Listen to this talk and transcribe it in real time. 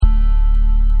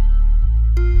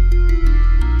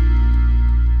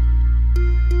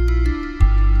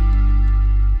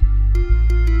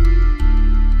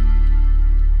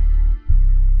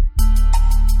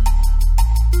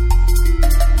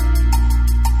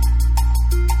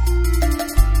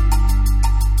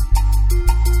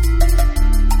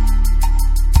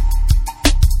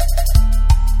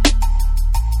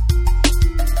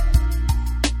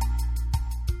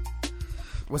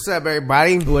What's up,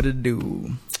 everybody? What it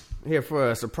do? Here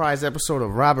for a surprise episode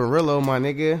of Robin Rillo, my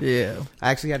nigga. Yeah. I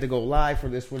actually had to go live for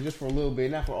this one, just for a little bit,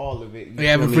 not for all of it.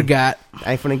 Yeah, we forgot.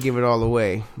 I ain't finna give it all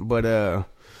away, but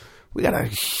we got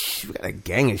a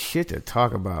gang of shit to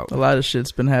talk about. A lot of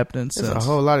shit's been happening since. There's a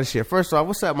whole lot of shit. First off,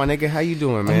 what's up, my nigga? How you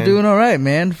doing, man? I'm doing all right,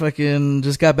 man. Fucking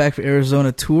just got back from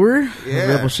Arizona tour. Yeah.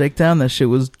 Rebel Shakedown. That shit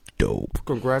was dope.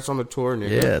 Congrats on the tour,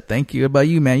 nigga. Yeah, thank you. What about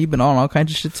you, man? You've been on all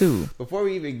kinds of shit too. Before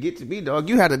we even get to me, dog,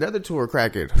 you had another tour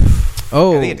cracking.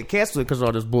 Oh, and they had to cancel it because of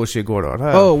all this bullshit going on,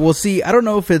 huh? Oh, well, see, I don't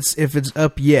know if it's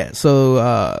up yet.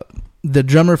 So the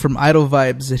drummer from Idle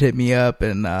Vibes had hit me up,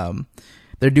 and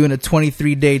they're doing a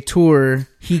 23-day tour.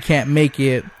 He can't make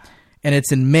it, and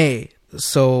it's in May.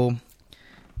 So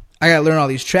I gotta learn all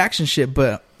these tracks and shit.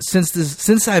 But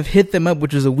since I've hit them up,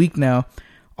 which is a week now,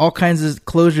 all kinds of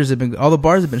closures have been. All the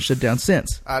bars have been shut down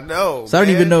since. I know. So I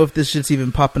don't even know if this shit's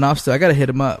even popping off still. I gotta hit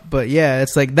him up. But yeah,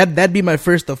 it's like that'd be my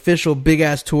first official big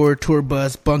ass tour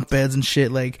bus, bunk beds and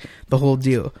shit, like the whole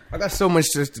deal. I got so much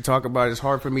just to talk about. It's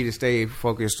hard for me to stay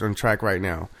focused on track right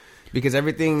now. Because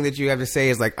everything that you have to say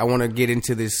is like, I want to get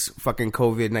into this fucking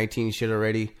COVID-19 shit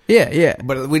already. Yeah.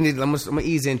 But we need. I'm gonna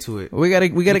ease into it. We gotta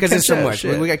because there's so much.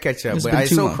 We gotta catch up. But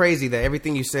it's so long. Crazy that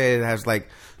everything you said has like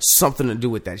something to do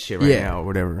with that shit right now or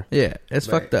whatever. Yeah, it's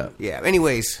fucked up. Yeah.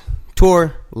 Anyways,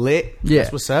 tour lit. Yeah,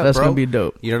 that's what's up. That's bro. Gonna be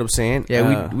dope. You know what I'm saying?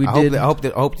 Yeah, we did. I hope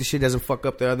the shit doesn't fuck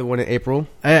up the other one in April.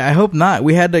 I hope not.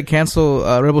 We had to cancel.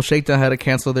 Rebel Shakedown had to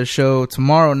cancel their show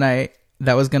tomorrow night.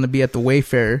 That was gonna be at the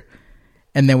Wayfair.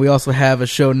 And then we also have a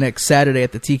show next Saturday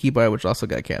at the Tiki Bar, which also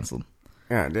got canceled.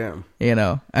 God damn. You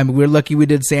know, I mean, we're lucky we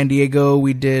did San Diego.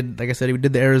 We did, like I said, we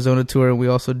did the Arizona tour, and we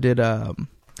also did the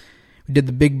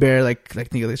Big Bear. Like I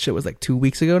think this shit was like 2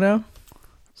 weeks ago now,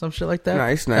 some shit like that.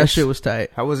 Nice. That shit was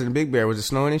tight. How was it in Big Bear? Was it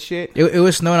snowing and shit? It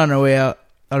was snowing on our way out.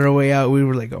 On our way out, we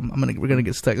were like, we're gonna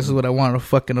get stuck. This is what I wanted to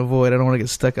fucking avoid. I don't want to get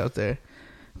stuck out there.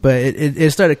 But it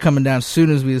started coming down as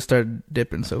soon as we started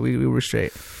dipping, so we were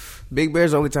straight. Big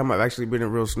Bear's the only time I've actually been in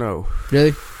real snow.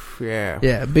 Really? Yeah.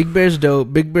 Yeah, Big Bear's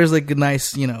dope. Big Bear's like a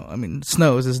nice, I mean,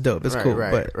 snows is dope. It's cool.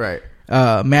 Right.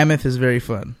 Mammoth is very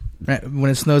fun.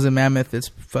 When it snows in Mammoth, it's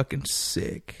fucking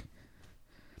sick.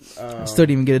 I still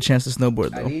didn't even get a chance to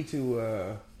snowboard,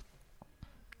 though.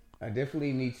 I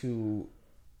definitely need to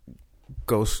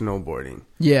go snowboarding.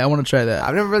 Yeah, I want to try that.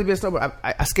 I've never really been a snowboarder.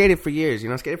 I skated for years,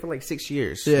 I skated for like 6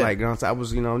 years. Yeah. Like, I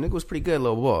was, nigga was pretty good,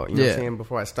 little boy. You know what I'm saying?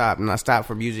 Before I stopped. And I stopped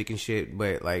for music and shit,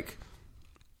 but like,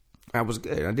 I was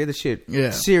good. I did the shit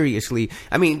seriously.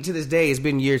 I mean, to this day, it's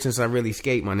been years since I really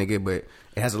skate, my nigga, but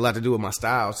it has a lot to do with my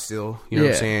style still. You know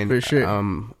what I'm saying? For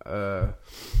sure.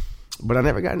 But I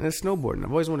never got into snowboarding.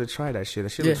 I've always wanted to try that shit. That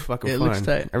shit looks fucking fun. Looks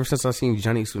tight. Ever since I seen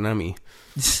Johnny Tsunami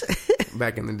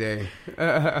back in the day.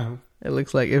 It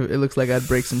looks like I'd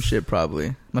break some shit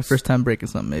probably. My first time breaking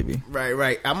something maybe.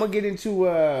 Right. I'm gonna get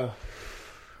into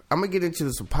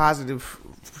some positive.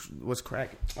 What's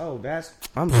cracking? Oh,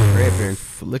 I'm tripping.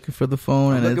 Looking for the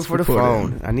phone. I'm looking for the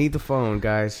phone. I need the phone,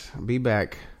 guys. I'll be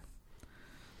back.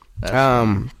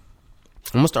 I'm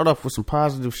gonna start off with some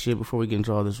positive shit before we get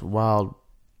into all this wild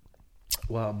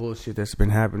bullshit that's been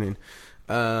happening.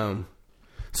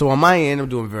 So on my end, I'm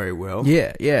doing very well.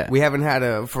 Yeah. We haven't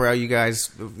had for all you guys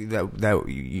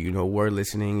that were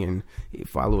listening and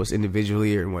follow us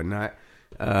individually or whatnot.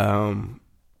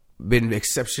 Been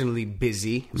exceptionally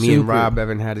busy. Me and Rob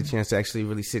haven't had a chance to actually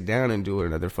really sit down and do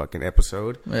another fucking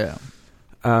episode. Yeah.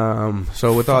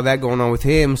 So with all that going on with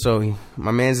him,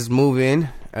 my man's is moving.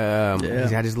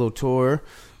 He's had his little tour.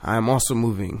 I'm also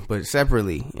moving, but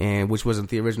separately, and which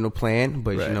wasn't the original plan,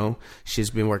 but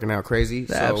shit's been working out crazy.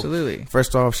 So, absolutely.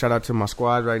 First off, shout out to my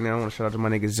squad right now. I want to shout out to my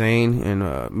nigga Zane and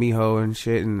Miho and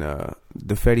shit and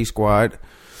the Fetty squad.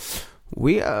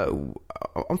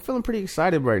 I'm feeling pretty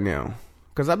excited right now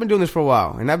because I've been doing this for a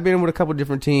while, and I've been with a couple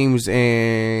different teams,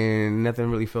 and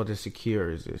nothing really felt as secure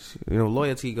as this.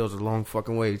 Loyalty goes a long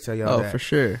fucking way. Tell y'all that. Oh, for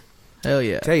sure. Hell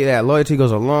yeah. Tell you that loyalty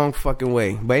goes a long fucking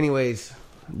way. But anyways.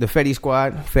 The Fetty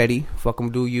squad, Fetty, fuck 'em,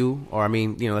 do you? Or, I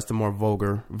mean, that's the more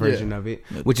vulgar version of it,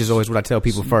 which is always what I tell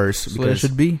people first. That's what it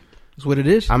should be. That's what it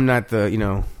is. I'm not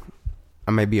the,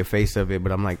 I may be a face of it,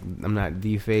 but I'm not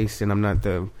the face, and I'm not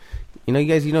the, you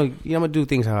guys, I'm going to do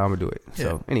things how I'm going to do it. Yeah.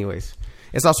 So, anyways.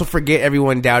 It's also forget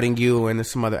everyone doubting you and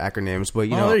some other acronyms, but,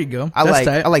 there you go. I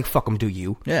like fuck 'em, do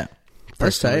you? Yeah.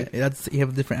 That's tight. You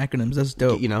have different acronyms. That's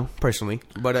dope. Personally.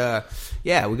 But, we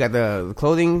got the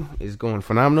clothing is going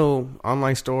phenomenal.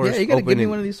 Online stores. Yeah, you got to give me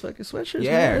one of these fucking sweatshirts.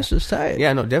 Yeah. Man. That's just tight.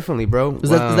 Yeah, no, definitely, bro.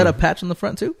 Is that a patch on the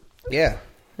front, too? Yeah.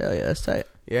 Hell yeah, that's tight.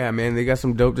 Yeah, man, they got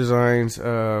some dope designs.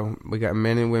 We got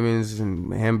men and women's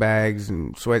and handbags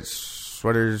and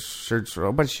sweaters, shirts, a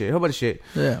whole bunch of shit.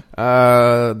 Yeah.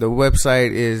 The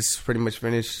website is pretty much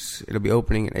finished. It'll be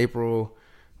opening in April.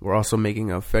 We're also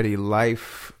making a Fetty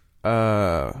Life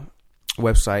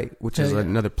website, which is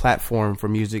another platform for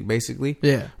music, basically.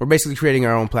 Yeah. We're basically creating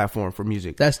our own platform for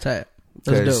music. That's tight.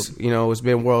 That's dope. You know, it's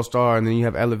been World Star, and then you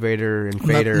have Elevator and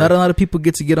Fader. Not a lot of people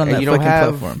get to get on that fucking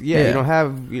platform. Yeah, you don't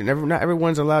have. Not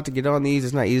everyone's allowed to get on these.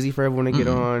 It's not easy for everyone to get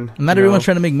on. Not everyone's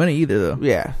trying to make money either, though.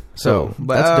 Yeah. But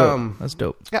that's dope. That's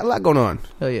dope. Got a lot going on.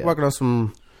 Hell yeah. Working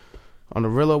on the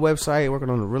Rillo website, working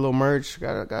on the Rillo merch.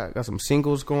 Got some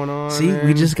singles going on. See,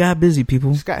 we just got busy,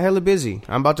 people. Just got hella busy.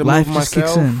 I'm about to move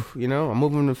myself. You know, I'm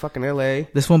moving to fucking LA.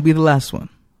 This won't be the last one.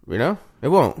 You know, it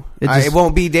won't. It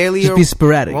won't be daily. Just be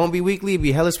sporadic. It won't be weekly. It'll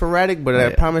be hella sporadic, but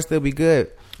I promise they'll be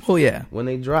good. Oh yeah. When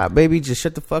they drop, baby, just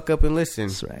shut the fuck up and listen.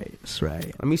 That's right. That's right.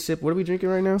 Let me sip. What are we drinking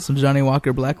right now? Some Johnny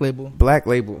Walker Black Label. Black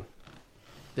Label.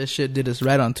 This shit did us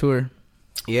right on tour.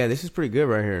 Yeah, this is pretty good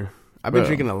right here. I've been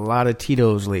drinking a lot of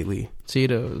Tito's lately.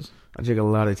 Tito's. I drink a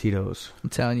lot of Tito's. I'm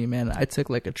telling you, man. I took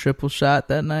like a triple shot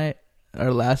that night.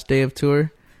 Our last day of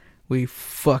tour. We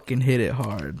fucking hit it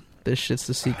hard. This shit's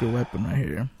the secret weapon right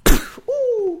here.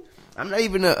 I'm not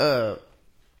even I'm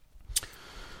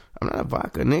not a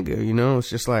vodka nigga, you know.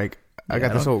 It's just like I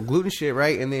got this whole gluten shit,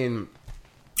 right? And then,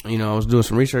 you know, I was doing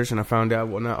some research and I found out,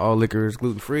 well, not all liquor is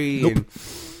gluten free. Nope. And,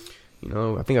 you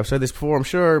know, I think I've said this before, I'm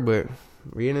sure, but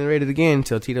reiterate it again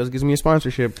until Tito's gives me a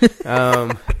sponsorship.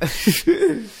 Gotta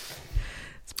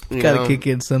kick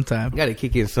in sometime. Gotta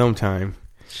kick in sometime.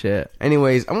 Shit.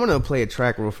 Anyways, I want to play a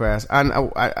track real fast.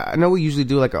 I know we usually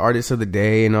do like an artist of the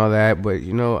day and all that, but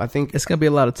you know, I think it's gonna be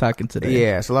a lot of talking today.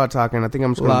 Yeah, it's a lot of talking. I think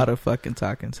I'm just gonna a lot of fucking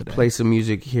talking today. Play some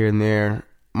music here and there.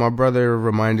 My brother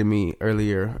reminded me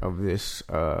earlier of this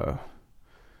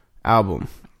album,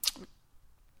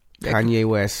 Kanye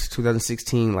West,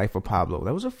 2016, Life of Pablo.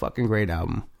 That was a fucking great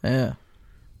album. Yeah.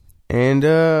 And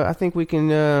I think we can.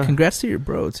 Congrats to your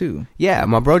bro too. Yeah,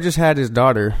 my bro just had his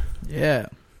daughter. Yeah.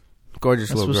 Gorgeous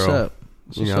That's little what's girl. Up.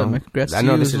 That's you know, congrats I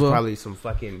know this is probably some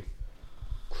fucking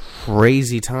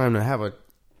crazy time to have a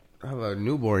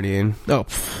newborn in. Oh,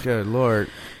 good lord.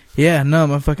 Yeah, no,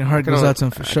 my fucking heart goes out to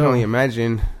him for sure. I can only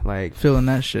imagine, like, feeling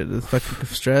that shit, the fucking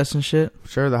stress and shit.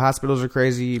 Sure, the hospitals are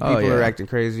crazy. People are acting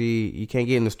crazy. You can't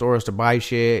get in the stores to buy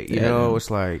shit. You know,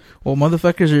 it's like, well,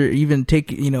 motherfuckers are even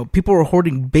taking. You know, people are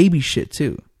hoarding baby shit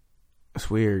too. It's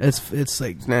weird. It's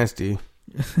like it's nasty.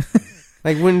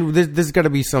 Like when there's got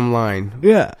to be some line.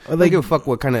 Yeah, like give a fuck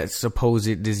what kind of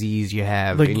supposed disease you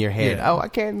have in your head. Yeah. Oh, I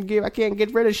can't get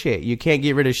rid of shit. You can't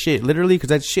get rid of shit literally because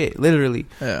that's shit literally.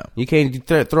 Yeah. You can't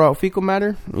throw out fecal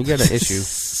matter. You got an issue.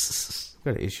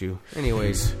 Got an issue.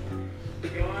 Anyways,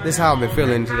 this is how I've been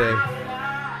feeling today. You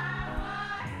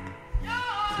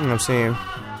know what I'm saying?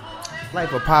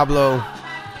 Life of Pablo.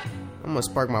 I'm gonna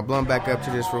spark my blunt back up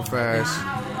to this real fast.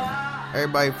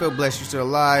 Everybody feel blessed you're still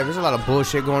alive. There's a lot of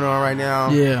bullshit going on right now.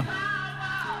 Yeah.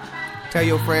 Tell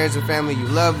your friends and family you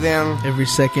love them. Every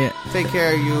second. Take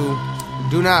care of you.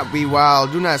 Do not be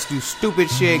wild. Do not do stupid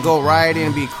shit. Go rioting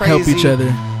and be crazy. Help each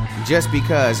other. Just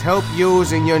because. Help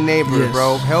yours and your neighbor,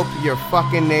 bro. Help your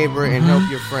fucking neighbor and help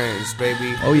your friends,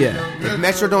 baby. Oh, yeah. If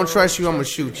Metro don't trust you, I'm going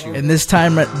to shoot you. And this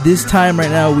time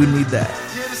right now, we need that.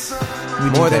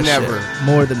 More than ever.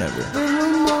 More than ever.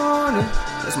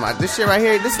 This shit right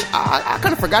here. I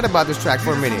kind of forgot about this track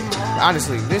for a minute.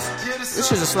 Honestly, this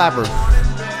is a slapper.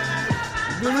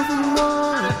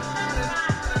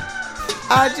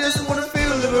 I just want to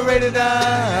feel liberated.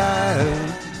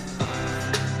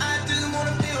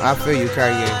 I feel you,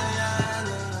 Kanye.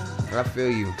 I feel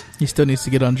you. He still needs to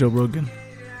get on Joe Rogan.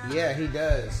 Yeah, he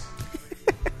does.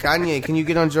 Kanye, can you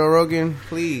get on Joe Rogan,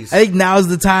 please? I think now's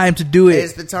the time to do it.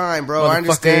 It's the time, bro. I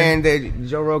understand that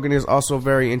Joe Rogan is also a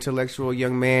very intellectual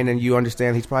young man, and you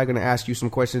understand he's probably going to ask you some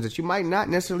questions that you might not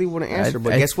necessarily want to answer.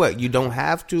 But guess what? You don't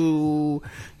have to.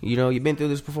 You know, you've been through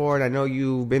this before, and I know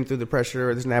you've been through the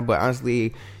pressure, this and that. But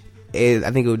honestly,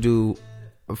 I think it would do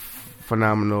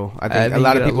phenomenal. I think a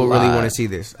lot of people really want to see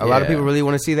this. A lot of people really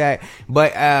want to see that.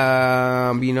 But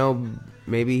you know,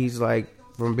 maybe he's like,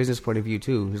 from a business point of view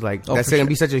too, he's like, that's going to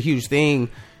be such a huge thing.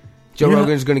 Joe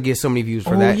Rogan's going to get so many views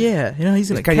for that. Yeah, you know,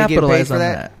 he's going to capitalize on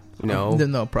that.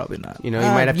 No, probably not. You know, you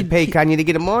might have to pay Kanye to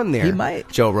get him on there. He might.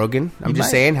 Joe Rogan. I'm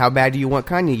just saying, how bad do you want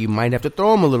Kanye? You might have to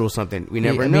throw him a little something. We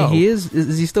never know. He is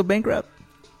he still bankrupt?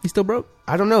 He's still broke?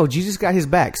 I don't know. Jesus got his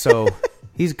back, so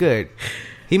he's good.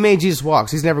 He made Jesus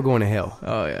walks. He's never going to hell.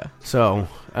 Oh yeah. So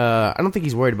I don't think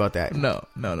he's worried about that. No.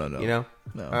 You know.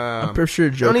 No. I'm pretty sure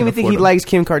Joe. I don't even think he likes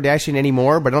Kim Kardashian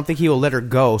anymore, but I don't think he will let her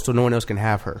go so no one else can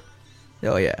have her.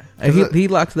 Oh yeah, he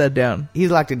locked that down.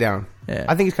 He's locked it down. Yeah.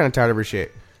 I think he's kind of tired of her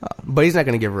shit, but he's not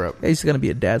going to give her up. He's going to be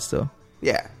a dad still.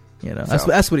 Yeah. You know,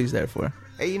 that's what he's there for.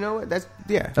 Hey, you know what? That's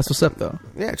what's up, though.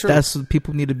 Yeah, true. That's what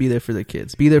people need to be there for their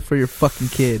kids. Be there for your fucking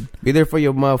kid. Be there for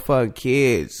your motherfucking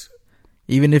kids.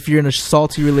 Even if you're in a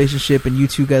salty relationship and you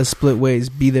two guys split ways,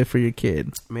 be there for your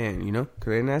kid. Man, you know,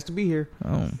 because they didn't ask to be here.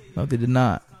 Oh, no, they did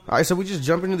not. All right, so we just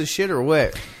jump into the shit or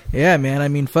what? Yeah, man. I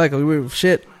mean, fuck. We were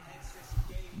shit.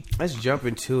 Let's jump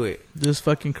into it. Just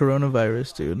fucking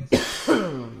coronavirus, dude.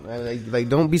 like,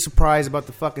 don't be surprised about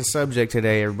the fucking subject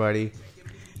today, everybody.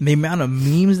 The amount of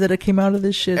memes that came out of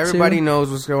this shit, everybody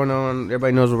knows what's going on.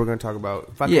 Everybody knows what we're going to talk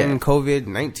about. Fucking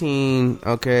COVID-19,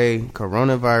 okay,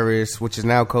 coronavirus, which is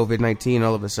now COVID-19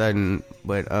 all of a sudden.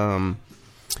 But,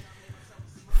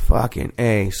 fucking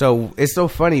A. So, it's so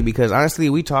funny because, honestly,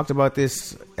 we talked about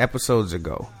this episodes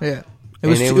ago. Yeah. It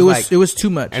was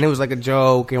too much. And it was like a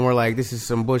joke, and we're like, this is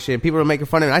some bullshit. People are making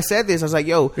fun of it. I said this. I was like,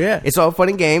 yo, it's all fun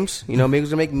and games. You know,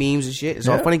 niggas gonna make memes and shit. It's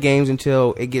all fun and games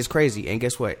until it gets crazy. And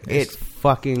guess what? It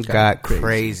fucking got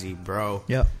crazy, bro.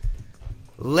 Yep.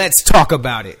 Let's talk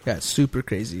about it. Got super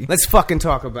crazy. Let's fucking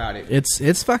talk about it.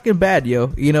 It's fucking bad,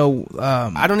 yo. You know,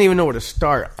 I don't even know where to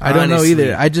start. I don't know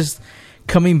either. I just...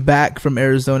 Coming back from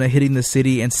Arizona, hitting the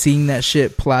city, and seeing that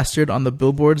shit plastered on the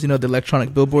billboards, you know, the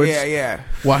electronic billboards. Yeah.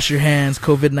 Wash your hands,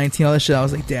 COVID-19, all that shit. I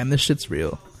was like, damn, this shit's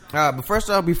real. But first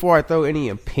off, before I throw any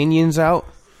opinions out,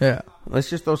 let's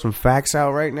just throw some facts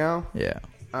out right now. Yeah.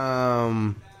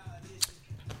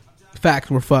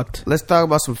 Facts, we're fucked. Let's talk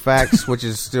about some facts, which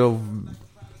is still,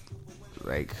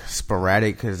 like,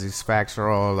 sporadic, because these facts are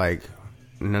all, like,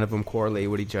 none of them correlate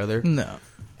with each other. No.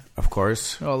 Of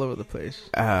course. All over the place.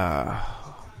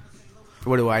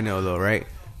 What do I know, though, right?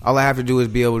 All I have to do is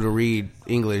be able to read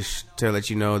English to let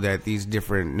you know that these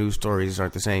different news stories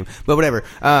aren't the same. But whatever.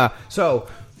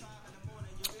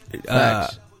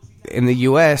 In the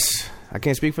U.S., I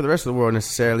can't speak for the rest of the world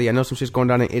necessarily. I know some shit's going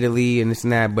down in Italy and this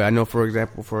and that. But I know, for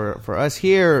example, for us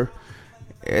here,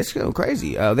 it's going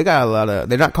crazy. They got a lot of...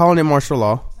 They're not calling it martial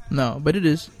law. No, but it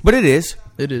is. But it is.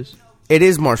 It is. It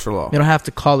is martial law. They don't have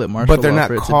to call it martial law. But they're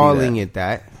not calling it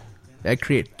that. That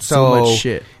creates so much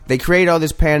shit. They create all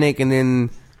this panic, and then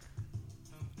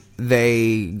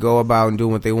they go about and do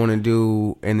what they want to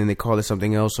do, and then they call it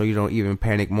something else, so you don't even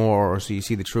panic more, or so you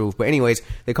see the truth. But anyways,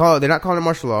 they're not calling it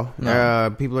martial law.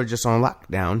 No. People are just on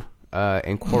lockdown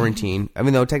and quarantine. I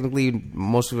mean, though technically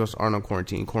most of us aren't on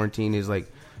quarantine. Quarantine is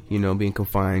like, you know, being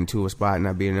confined to a spot and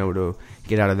not being able to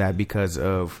get out of that because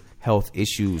of health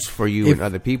issues for you and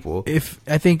other people.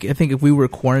 I think if we were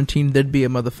quarantined, there'd be a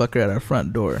motherfucker at our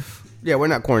front door. Yeah, we're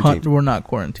not quarantined. We're not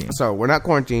quarantined. So we're not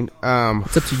quarantined.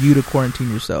 It's up to you to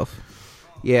quarantine yourself.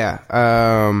 Yeah.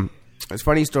 It's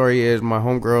funny story is my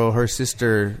homegirl, her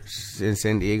sister in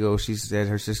San Diego, she said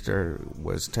her sister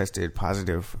was tested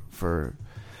positive for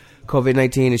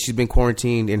COVID-19 and she's been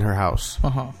quarantined in her house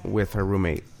with her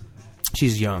roommate.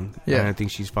 She's young. Yeah. And I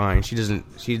think she's fine. She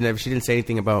didn't say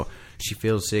anything about she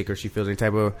feels sick or she feels any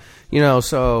type of, you know,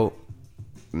 so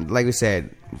like we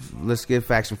said, let's get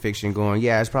facts and fiction going.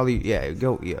 Yeah, it's probably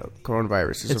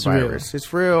coronavirus. It's a virus. Real.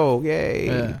 It's real. Yay.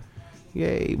 Yeah.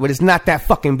 Yay. But it's not that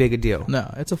fucking big a deal.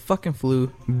 No, it's a fucking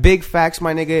flu. Big facts,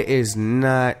 my nigga, is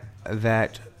not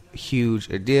that huge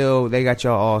a deal. They got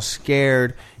y'all all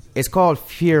scared. It's called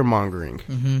fear mongering.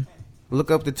 Mm-hmm. Look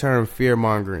up the term fear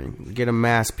mongering. Get a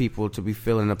mass people to be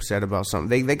feeling upset about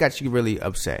something. They got you really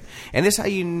upset. And this is how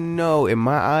you know, in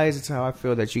my eyes, it's how I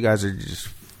feel that you guys are just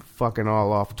fucking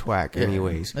all off twack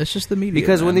anyways. It's just the media.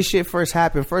 Because when this shit first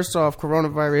happened, first off,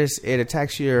 coronavirus, it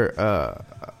attacks your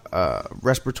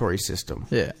respiratory system.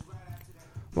 Yeah.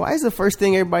 Why is the first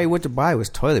thing everybody went to buy was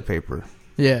toilet paper?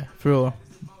 Yeah, for real.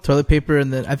 Toilet paper,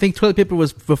 and then I think toilet paper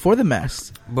was before the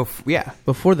masks.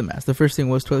 Before the mask. The first thing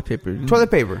was toilet paper. Toilet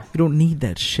paper. You don't need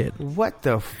that shit. What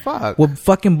the fuck? What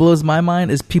fucking blows my mind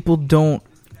is people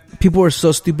are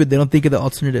so stupid they don't think of the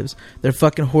alternatives. They're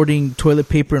fucking hoarding toilet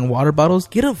paper and water bottles.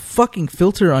 Get a fucking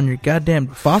filter on your goddamn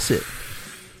faucet.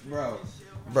 Bro,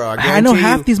 I know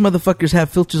half these motherfuckers have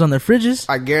filters on their fridges.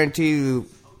 I guarantee you.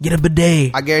 Get a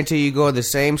bidet. I guarantee you go to the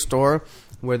same store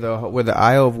where the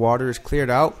aisle of water is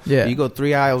cleared out. Yeah. You go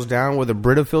 3 aisles down where the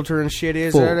Brita filter and shit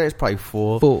is. It's probably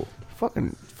full.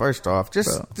 Fucking first off,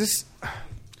 just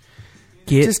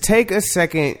take a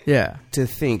second to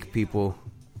think, people.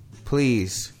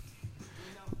 Please.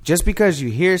 Just because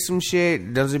you hear some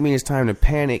shit doesn't mean it's time to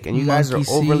panic. And you guys are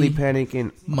overly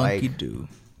panicking. Monkey do.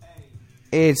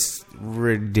 It's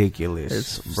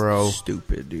ridiculous. It's bro.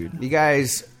 Stupid, dude. You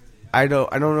guys, I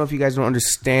don't know if you guys don't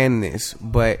understand this,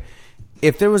 but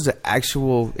if it is an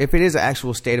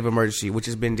actual state of emergency, which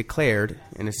has been declared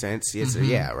in a sense, it's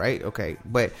right, okay.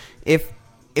 But if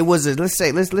it was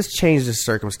let's change the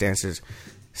circumstances.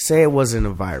 Say it wasn't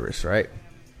a virus, right?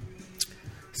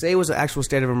 Say it was an actual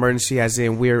state of emergency, as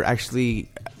in we're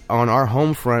actually on our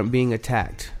home front being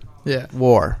attacked. Yeah.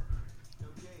 War.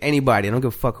 Anybody. I don't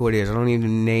give a fuck who it is. I don't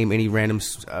even name any random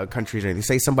countries or anything.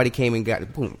 Say somebody came and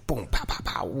got boom, boom, pow, pow,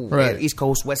 pow. Ooh, right. East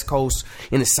Coast, West Coast,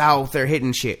 in the South, they're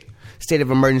hitting shit. State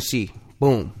of emergency.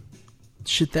 Boom.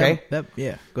 Shit, that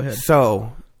yeah, go ahead.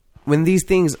 So, when these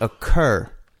things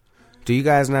occur, do you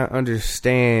guys not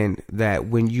understand that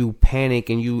when you panic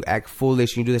and you act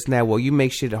foolish and you do this and that, well, you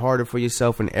make shit harder for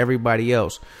yourself and everybody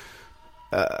else.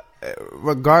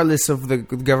 Regardless of the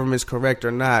government's correct or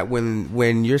not, when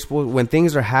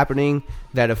things are happening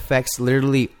that affects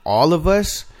literally all of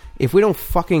us, if we don't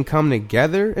fucking come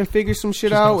together and figure some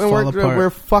shit out, and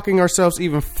we're fucking ourselves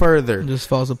even further. It just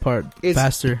falls apart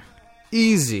faster.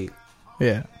 Easy.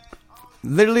 Yeah.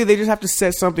 Literally, they just have to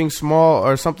set something small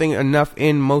or something enough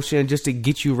in motion just to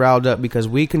get you riled up, because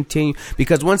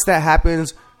once that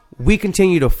happens, we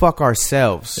continue to fuck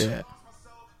ourselves. Yeah.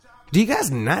 Do you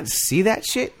guys not see that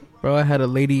shit? Bro, I had a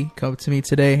lady come up to me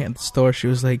today at the store. She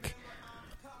was like,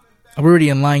 I'm already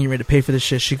in line. You're ready to pay for this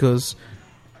shit. She goes,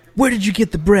 where did you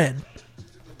get the bread?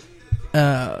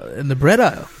 In the bread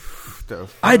aisle.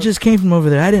 I just came from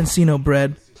over there. I didn't see no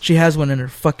bread. She has one in her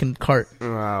fucking cart.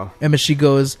 Wow. And she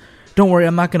goes, don't worry,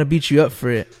 I'm not going to beat you up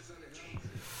for it.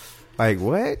 Like,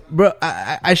 what? Bro,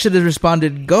 I should have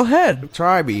responded, go ahead.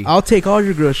 Try me. I'll take all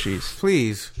your groceries.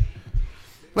 Please.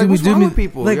 Like, what's wrong with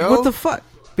people, like, what the fuck?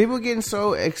 People getting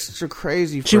so extra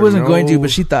crazy. She wasn't going to,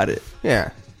 but she thought it.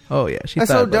 Yeah. Oh, yeah. That's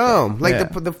so dumb.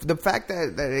 That. Like, the fact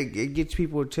that it gets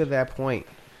people to that point.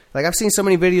 Like, I've seen so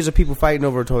many videos of people fighting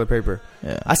over toilet paper.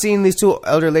 Yeah. I seen these two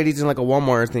elder ladies in, like, a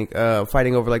Walmart, I think,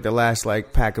 fighting over, like, the last,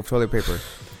 like, pack of toilet paper.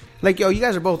 Like, yo, you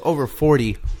guys are both over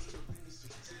 40.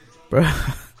 Bro.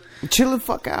 Chill the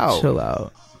fuck out. Chill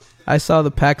out. I saw the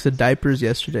packs of diapers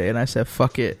yesterday, and I said,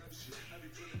 fuck it.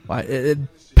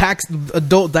 Packs,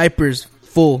 adult diapers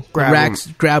full. Racks,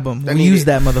 grab them. We use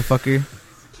that motherfucker.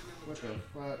 What the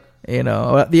fuck? You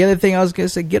know, the other thing I was going to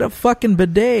say, get a fucking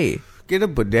bidet. Get a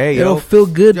bidet, It'll feel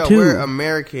good, too. We're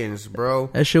Americans, bro.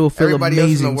 That shit will feel Everybody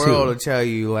amazing, else in the world will tell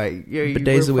you, like,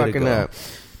 bidet's the way to fucking go. up.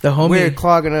 The homie, we're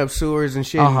clogging up sewers and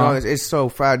shit. You know, it's so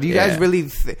foul. Do you guys really...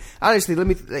 honestly, let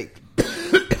me...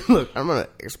 Look, I'm not an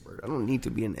expert. I don't need to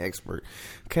be an expert.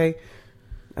 Okay?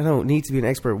 I don't need to be an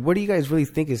expert. What do you guys really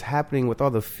think is happening with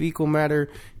all the fecal matter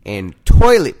and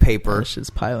toilet paper? That shit's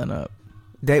piling up.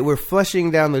 That we're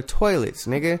flushing down the toilets,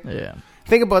 nigga. Yeah.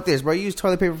 Think about this, bro. You use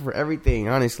toilet paper for everything,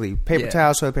 honestly. Paper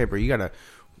towels, toilet paper. You gotta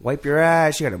wipe your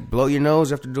ass. You gotta blow your nose.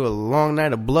 You have to do a long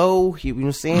night of blow. You know what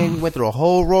I'm saying? You went through a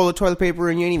whole roll of toilet paper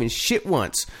and you ain't even shit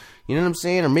once. You know what I'm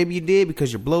saying? Or maybe you did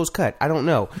because your blow's cut. I don't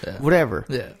know. Yeah. Whatever.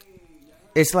 Yeah.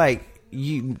 It's like,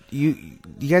 you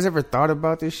guys ever thought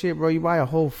about this shit, bro? You buy a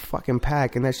whole fucking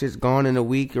pack and that shit's gone in a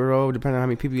week or so, depending on how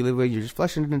many people you live with. You're just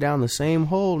flushing them down the same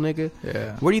hole, nigga.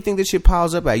 Yeah. Where do you think this shit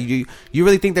piles up at? You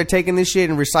really think they're taking this shit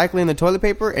and recycling the toilet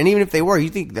paper? And even if they were, you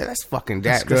think that's fucking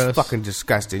that's fucking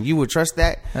disgusting. You would trust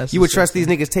that? You would trust these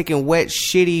niggas taking wet,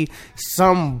 shitty,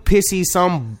 some pissy,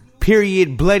 some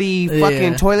period bloody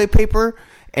fucking toilet paper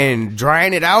and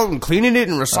drying it out and cleaning it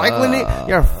and recycling it?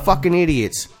 You're fucking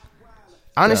idiots.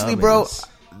 Honestly, bro,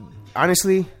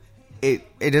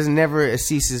 it doesn't never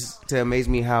ceases to amaze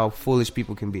me how foolish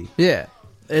people can be. Yeah,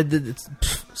 it's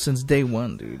since day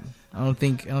one, dude. I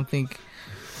think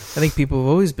people have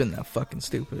always been that fucking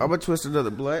stupid. I'm gonna twist another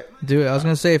blunt. Dude, I was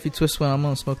gonna say if you twist one, I'm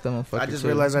gonna smoke that motherfucker. I just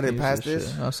realized I didn't pass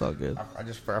this. Oh, it's all good.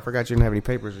 I forgot you didn't have any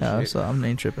papers. And shit. I'm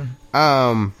name tripping.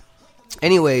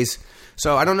 Anyways.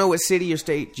 So I don't know what city or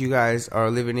state you guys are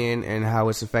living in and how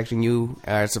it's affecting you.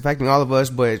 It's affecting all of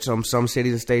us, but some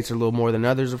cities and states are a little more than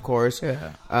others, of course.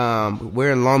 Yeah.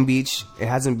 We're in Long Beach. It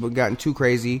hasn't gotten too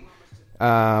crazy.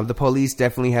 The police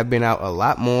definitely have been out a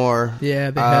lot more.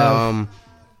 Yeah, they have.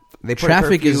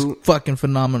 Traffic is fucking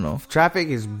phenomenal. Traffic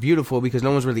is beautiful because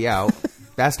no one's really out.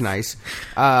 That's nice.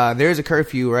 There's a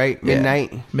curfew, right?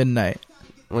 Midnight. Yeah, midnight.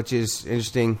 Which is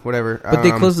interesting. Whatever. But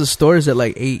they close the stores at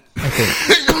like 8, I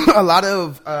think. A lot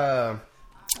of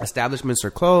establishments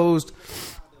are closed.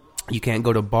 You can't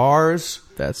go to bars.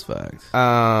 That's facts.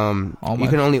 You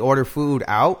can only order food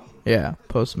out. Yeah,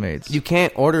 Postmates. You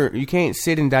can't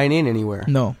sit and dine in anywhere.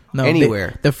 No,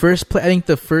 anywhere. I think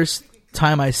the first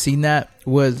time I seen that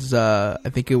was I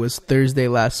think it was Thursday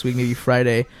last week, maybe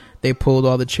Friday. They pulled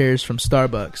all the chairs from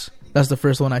Starbucks. That's the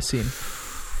first one I seen.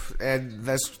 And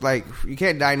that's like, you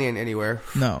can't dine in anywhere.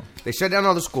 No. They shut down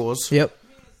all the schools. Yep.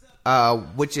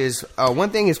 Which is one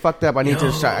thing is fucked up. I need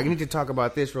to talk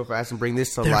about this real fast and bring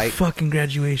this to light. Fucking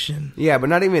graduation. Yeah, but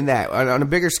not even that. On a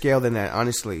bigger scale than that,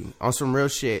 honestly, on some real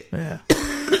shit. Yeah.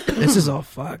 This is all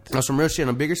fucked. That's some real shit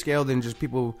on a bigger scale than just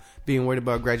people being worried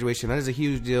about graduation. That is a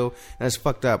huge deal. That's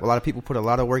fucked up. A lot of people put a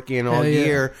lot of work in all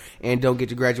year and don't get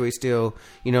to graduate still,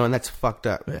 and that's fucked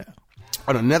up. Yeah.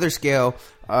 On another scale,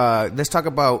 let's talk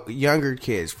about younger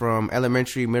kids from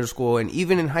elementary, middle school, and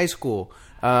even in high school,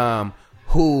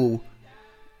 who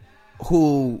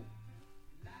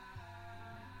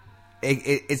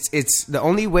it's the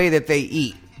only way that they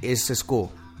eat is to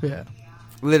school. Yeah.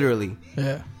 Literally.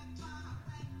 Yeah.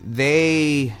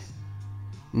 They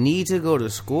need to go to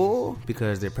school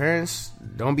because their parents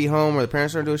don't be home or the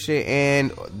parents don't do shit,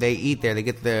 and they eat there. They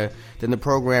get the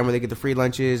program where they get the free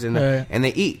lunches and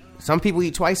they eat. Some people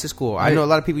eat twice at school. I know a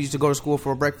lot of people used to go to school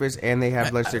for breakfast and they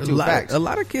have lunch there too. A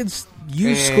lot of kids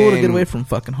use school to get away from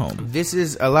fucking home. This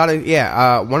is a lot of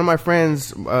one of my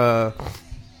friends,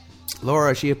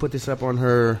 Laura, she had put this up on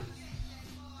her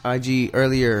IG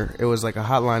earlier. It was like a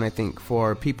hotline, I think,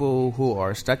 for people who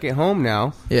are stuck at home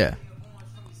now. Yeah.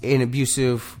 In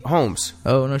abusive homes.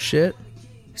 Oh, no shit.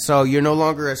 So you're no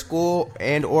longer at school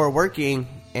and or working,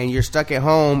 and you're stuck at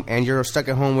home, and you're stuck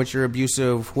at home with your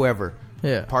abusive whoever.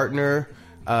 Yeah. Partner,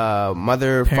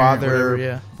 mother, parent,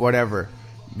 father, whatever.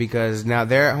 Because now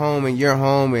they're at home and you're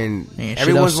home, and ain't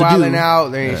everyone's wilding out.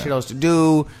 There ain't shit else to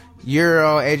do. You're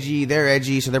all edgy, they're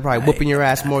edgy, so they're probably whooping your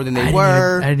ass more than they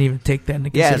were. I didn't even take that into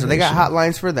consideration. Yeah, so they got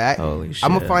hotlines for that. Holy shit.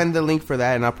 I'm going to find the link for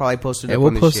that, and I'll probably post it up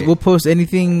on the shit. We'll post any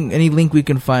link we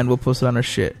can find, we'll post it on our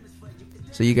shit.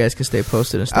 So you guys can stay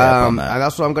posted and stay up on that. And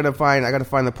also I got to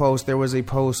find the post. There was a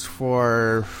post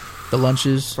for... The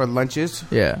lunches? For lunches.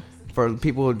 Yeah. For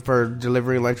people, for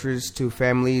delivering lunches to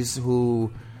families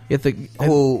who...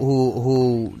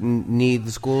 who need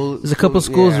the school. There's a couple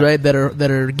schools, right, that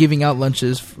are giving out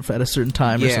lunches at a certain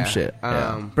time or some shit.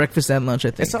 Breakfast and lunch,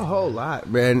 I think. It's a whole lot,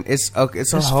 man. It's a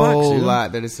whole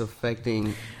lot that it's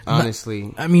affecting.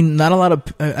 Honestly, I mean, not a lot of.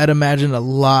 I'd imagine a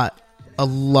lot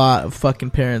of fucking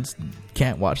parents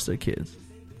can't watch their kids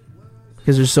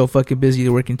because they're so fucking busy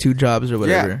working 2 jobs or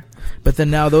whatever. Yeah. But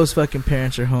then now those fucking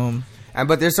parents are home.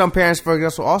 But there's some parents, for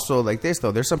example, also like this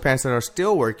though. There's some parents that are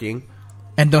still working.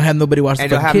 And don't have nobody watch the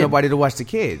kids. And don't have nobody to watch the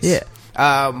kids. Yeah.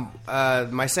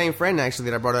 My same friend actually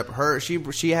that I brought up,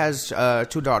 she has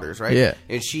 2 daughters, right? Yeah.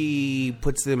 And she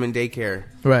puts them in daycare.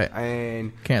 Right.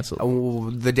 And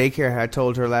canceled. The daycare had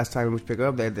told her last time we pick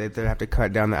up that they'd have to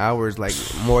cut down the hours like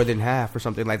more than half or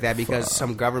something like that because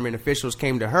some government officials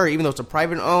came to her, even though it's a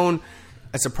private owned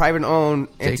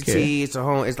entity. It's a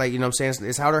home. It's like, you know what I'm saying?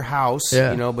 It's out her house,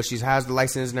 but she has the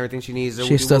license and everything she needs.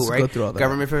 She still has to go through all that.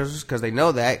 Government officials, because they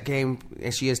know that, came,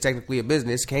 and she is technically a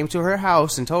business, came to her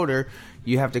house and told her,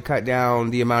 you have to cut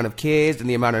down the amount of kids and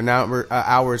the amount of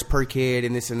hours per kid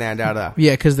and this and that,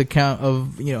 Yeah, because the count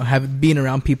of, being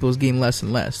around people is getting less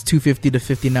and less. 250 to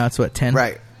 50 now, it's what, 10?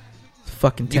 Right.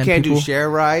 Fucking 10 You can't people. Do share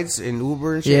rides in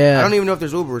Uber and shit. Yeah. I don't even know if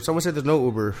there's Uber. Someone said there's no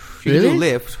Uber. You really? can do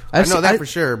Lyft. I know that for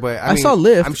sure, but I mean, saw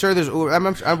Lyft. I'm sure there's Uber.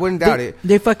 I wouldn't doubt it.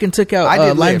 They fucking took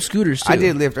out Lime scooters too. I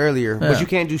did Lyft earlier, but you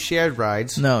can't do shared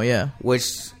rides. No, yeah. Which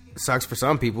sucks for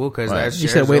some people because that you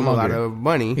shares them a lot of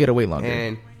money. You gotta wait longer.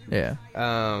 And yeah.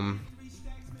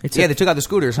 They took out the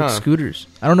scooters, huh? Scooters.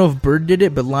 I don't know if Bird did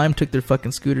it, but Lime took their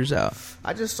fucking scooters out.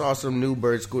 I just saw some new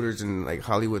Bird scooters in like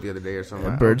Hollywood the other day or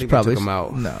something. Bird's probably took them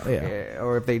out. No, yeah.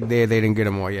 Or if they did, they didn't get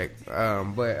them all yet.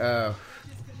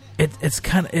 It's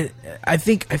kind of. I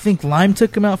think Lime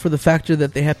took them out for the factor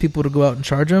that they have people to go out and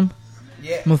charge them.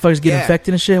 Yeah, motherfuckers get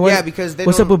infected and shit. Yeah, because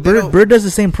what's up with Bird? Bird does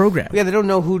the same program. Yeah, they don't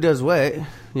know who does what.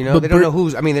 They don't know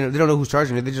who's. I mean, they don't know who's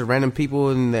charging it. They're just random people,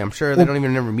 and I'm sure they don't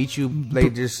even ever meet you. They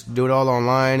just do it all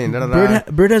online and da da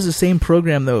da. Bird has the same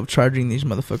program though of charging these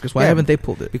motherfuckers. Why haven't they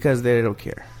pulled it? Because they don't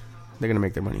care. They're gonna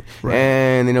make their money, right.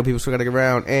 And they know people still gotta get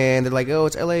around, and they're like, "Oh,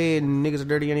 it's LA and niggas are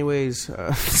dirty anyways."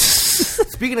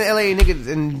 Speaking of LA and niggas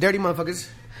and dirty motherfuckers,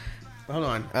 hold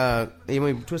on. You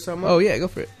want me to twist something up? Oh yeah, go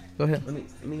for it. Go ahead.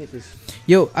 Let me hit this.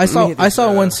 Yo, I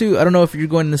saw one too. I don't know if you're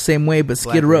going the same way, but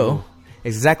Skid Row.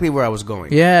 Exactly where I was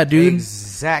going. Yeah, dude.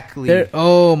 Exactly.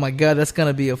 Oh my god, that's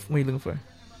gonna be a. What are you looking for?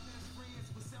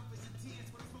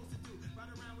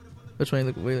 Which one are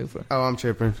you looking for? Oh, I'm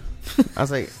tripping. I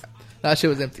was like, that shit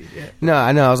was empty. Yeah. No,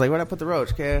 I know. I was like, where'd I put the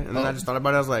roach, kid? And then I just thought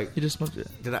about it. I was like, you just smoked it.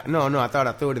 Did I? No. I thought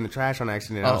I threw it in the trash on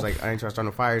accident. I was like, I ain't trying to start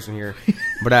no fires in here.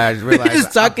 But I realized,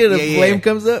 just talking, a flame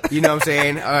comes up. You know what I'm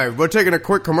saying? All right, we're taking a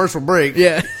quick commercial break.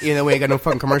 Yeah. We ain't got no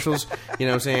fucking commercials. You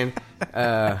know what I'm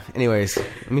saying? Anyways,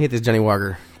 let me hit this Johnny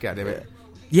Walker. God damn it.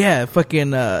 Yeah,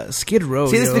 fucking Skid Row.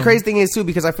 See, this is the crazy thing is too,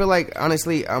 because I feel like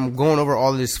honestly I'm going over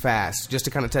all of this fast just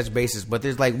to kind of touch bases, but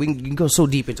there's like we can go so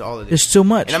deep into all of this. There's so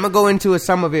much, and I'm gonna go into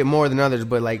some of it more than others,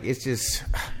 but like it's just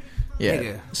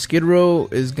Skid Row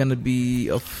is gonna be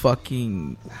a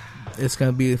fucking It's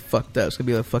gonna be fucked up. It's gonna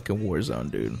be a fucking war zone,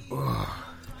 dude.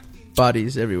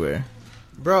 Bodies everywhere,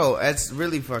 bro. That's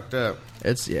really fucked up.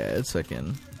 It's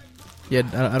fucking. Yeah,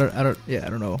 I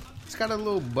don't know. It's got a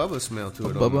little Bubba smell to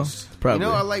it. Bubba, almost. probably.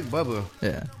 You know, I like Bubba.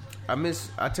 Yeah.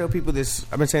 I tell people this.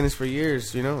 I've been saying this for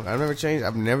years. You know, I've never changed.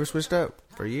 I've never switched up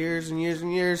for years and years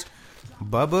and years.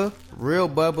 Bubba, real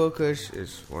Bubba Kush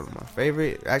is one of my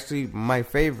favorite. Actually, my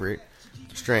favorite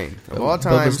strain of all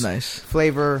time. Bubba's nice.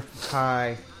 Flavor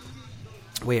high.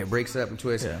 Way it breaks up and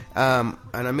twists. Yeah.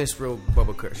 And I miss real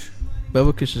Bubba Kush.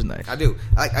 Bubba Kush is nice. I do.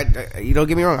 I you don't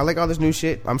get me wrong. I like all this new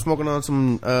shit. I'm smoking on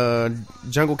some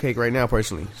Jungle Cake right now.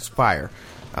 Personally, it's fire.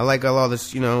 I like all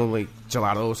this, you know, like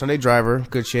gelato, Sunday Driver,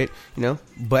 good shit, you know.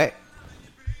 But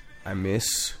I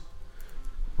miss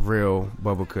real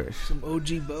Bubba Kush. Some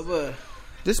OG Bubba.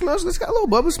 This got a little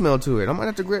Bubba smell to it. I might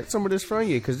have to get some of this from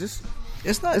you because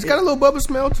it's got a little Bubba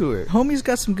smell to it. Homie's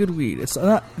got some good weed. It's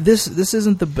not this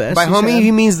isn't the best. By homie,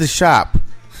 he means the shop.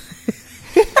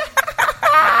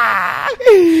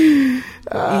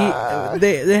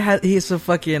 He's a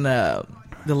fucking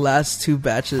the last 2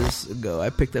 batches ago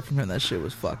I picked up from him. That shit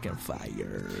was fucking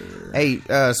fire. Hey,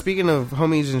 speaking of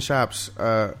homies and shops,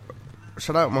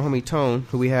 shout out my homie Tone,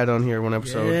 who we had on here one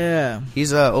episode. Yeah,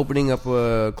 he's opening up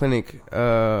a clinic in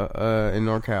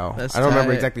NorCal. I don't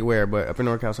remember exactly where, but up in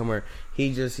NorCal somewhere.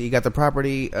 He got the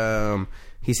property.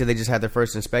 He said they just had their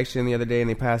first inspection the other day and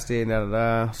they passed it.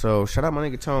 So shout out my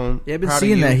nigga Tone. Yeah, I've been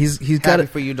seeing that. He's got it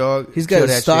for you, dog. He's got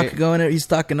his stock going. He's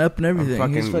stocking up and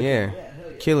everything.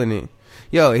 Killing it.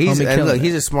 Yo, he's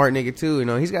a smart nigga too. You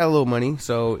know, he's got a little money,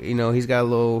 so you know he's got a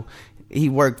little. He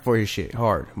worked for his shit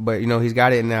hard, but you know he's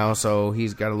got it now, so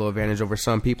he's got a little advantage over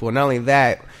some people. And not only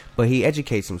that, but he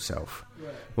educates himself.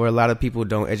 Where a lot of people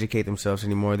don't educate themselves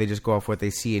anymore. They just go off what they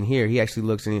see and hear. He actually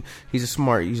looks and he's a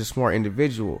smart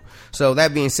individual. So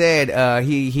that being said,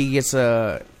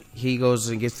 he goes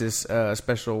and gets this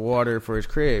special water for his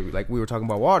crib. Like we were talking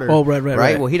about water. Oh,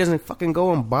 right. Well, he doesn't fucking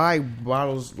go and buy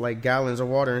bottles like gallons of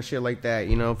water and shit like that,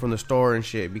 you know, from the store and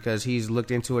shit because he's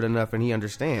looked into it enough and he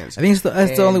understands. I think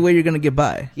that's the only way you're gonna get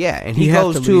by. Yeah, and he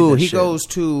goes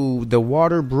to the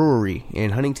Water Brewery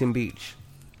in Huntington Beach,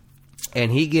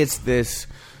 and he gets this.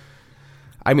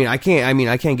 I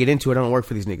can't get into it. I don't work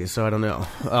for these niggas, so I don't know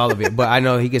all of it. But I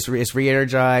know it's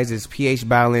re-energized, it's pH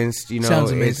balanced. You know, sounds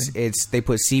amazing. It's they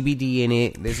put CBD in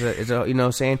it. It's a you know what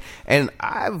I'm saying. And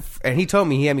he told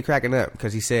me, he had me cracking up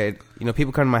because he said, you know,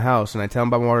 people come to my house and I tell them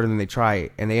about water and then they try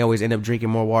it and they always end up drinking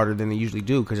more water than they usually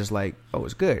do because it's like, oh,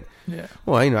 it's good. Yeah.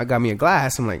 Well, you know, I got me a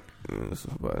glass. I'm like,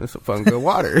 it's a fun good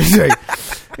water. It's like,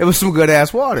 it was some good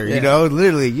ass water. Yeah. You know,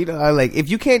 literally. You know, I like if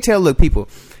you can't tell. Look, people.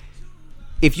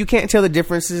 If you can't tell the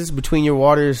differences between your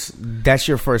waters, that's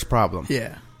your first problem.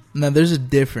 Yeah. No, there's a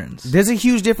difference. There's a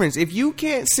huge difference. If you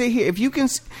can't sit here, if you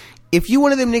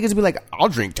one of them niggas be like, I'll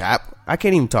drink tap, I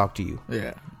can't even talk to you.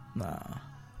 Yeah. Nah.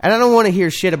 And I don't want to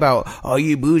hear shit about, oh,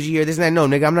 you bougie or this and that. No,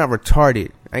 nigga, I'm not retarded.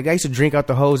 Like, I used to drink out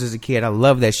the hose as a kid. I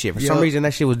love that shit. For some reason,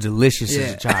 that shit was delicious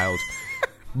as a child.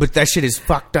 But that shit is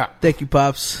fucked up. Thank you,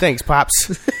 Pops. Thanks,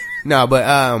 Pops. No,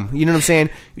 but, you know what I'm saying?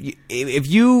 If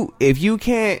you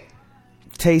can't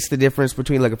taste the difference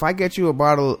between, like, if I get you a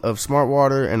bottle of Smart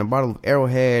Water and a bottle of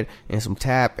Arrowhead and some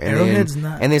tap and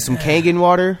then some Kangen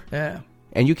water,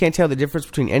 and you can't tell the difference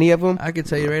between any of them, I can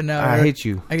tell you right now. I hit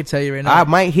you. I can tell you right now. I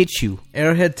might hit you.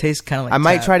 Arrowhead tastes kind of like I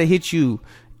might try to hit you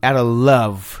out of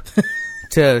love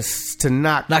to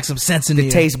knock some sense into the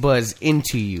taste buds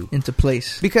into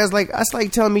place. Because like that's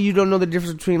like telling me you don't know the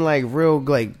difference between like real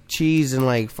like cheese and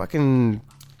like fucking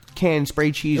canned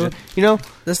spray cheese. You know,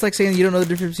 that's like saying you don't know the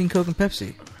difference between Coke and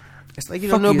Pepsi. It's like you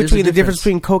don't know between the difference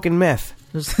between Coke and meth.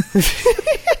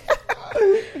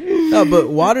 No, but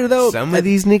water though. Some of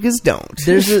these niggas don't.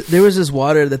 There was this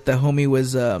water that the homie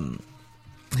was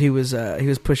he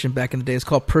was pushing back in the day. It's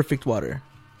called Perfect Water.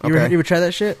 You ever try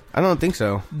that shit? I don't think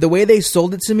so. The way they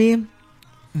sold it to me,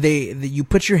 you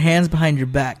put your hands behind your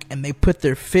back and they put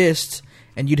their fist,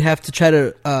 and you'd have to try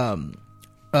to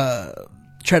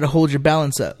hold your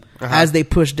balance up as they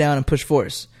push down and push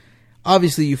force.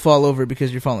 Obviously, you fall over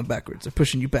because you're falling backwards. They're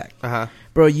pushing you back.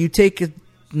 Bro, you take a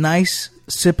nice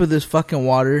sip of this fucking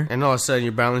water, and all of a sudden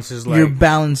your balance is like... Your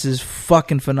balance is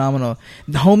fucking phenomenal.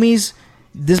 The homies,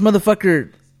 this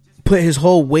motherfucker put his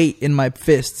whole weight in my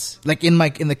fists, like in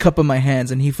the cup of my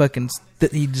hands, and he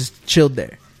just chilled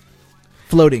there,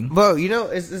 floating. Well, you know,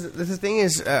 the thing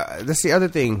is, that's the other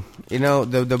thing. You know,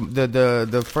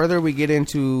 the further we get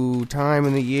into time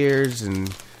and the years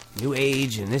and new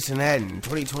age and this and that and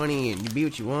 2020 and you be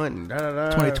what you want and da da da.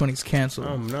 2020 is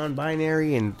canceled.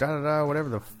 Non-binary and da da da, whatever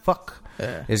the fuck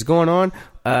is going on.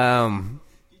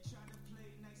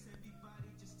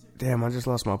 Damn, I just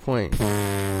lost my point.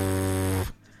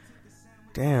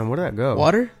 Damn, where'd that go?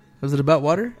 Water? Was it about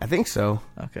water? I think so.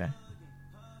 Okay.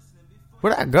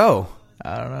 Where'd that go?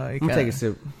 I don't know. I'm gonna take a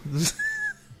sip.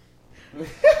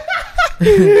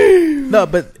 No,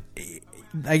 but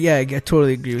yeah, I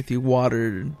totally agree with you.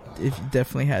 Water, it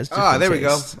definitely has. Oh, there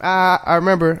tastes. We go. I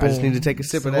remember. Boom. I just need to take a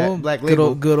sip of that Black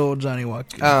Label. Good old Johnny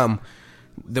Walker.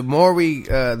 The more we,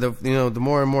 the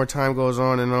more and more time goes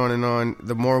on and on and on,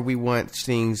 the more we want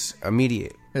things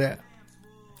immediate. Yeah.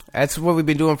 That's what we've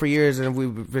been doing for years, and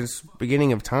we've been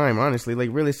beginning of time, honestly, like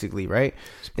realistically, right?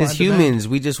 As humans,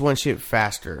 we just want shit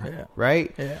faster,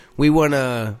 right? Yeah. We want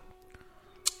to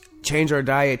change our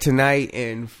diet tonight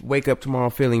and wake up tomorrow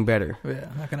feeling better. Yeah,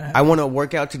 not gonna happen. I want to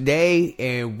work out today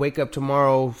and wake up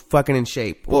tomorrow fucking in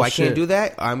shape. Oh, I can't do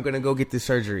that. I'm gonna go get this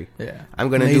surgery. Yeah, I'm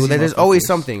gonna do that. There's always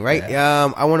something, right?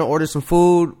 Yeah. I want to order some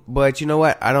food, but you know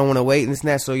what? I don't want to wait and this and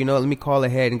that. So you know what? Let me call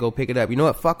ahead and go pick it up. You know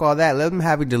what? Fuck all that. Let them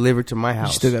have it delivered to my house.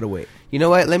 You still gotta wait. You know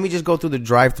what? Let me just go through the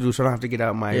drive-through so I don't have to get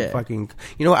out my fucking.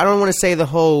 You know what? I don't want to say the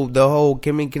whole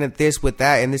can we get this with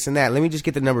that and this and that. Let me just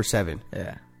get the number 7.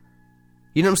 Yeah.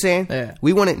 You know what I'm saying? Yeah.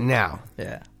 We want it now.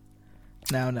 Yeah.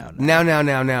 Now. Yeah.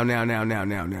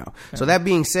 So that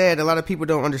being said, a lot of people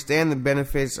don't understand the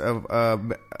benefits of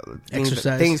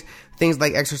exercise. Things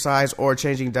like exercise or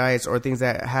changing diets or things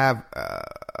that have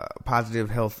positive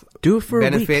health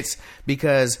benefits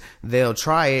because they'll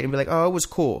try it and be like, oh, it was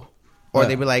cool. Or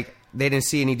they'd be like, they didn't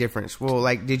see any difference. Well,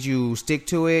 like, did you stick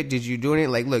to it? Did you do it?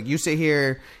 Like, look, you sit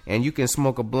here and you can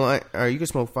smoke a blunt, or you can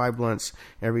smoke 5 blunts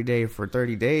every day for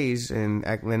 30 days, and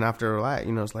then after a lot,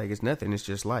 it's like it's nothing. It's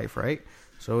just life, right?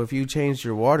 So if you change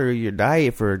your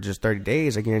diet for just 30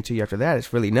 days, I guarantee you after that,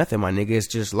 it's really nothing, my nigga. It's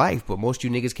just life. But most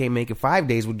of you niggas can't make it 5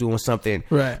 days with doing something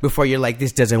before you're like,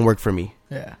 this doesn't work for me.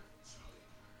 Yeah.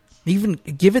 Even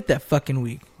give it that fucking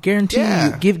week. Guarantee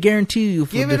you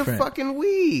feel give different. It a fucking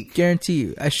week. Guarantee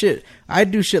you. I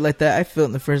do shit like that. I feel it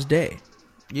in the first day.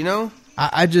 You know?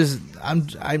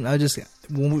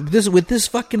 With this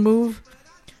fucking move,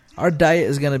 our diet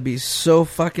is gonna be so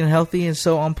fucking healthy and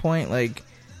so on point. Like,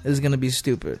 it's gonna be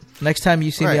stupid. Next time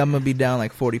you see me, I'm gonna be down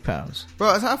like 40 pounds.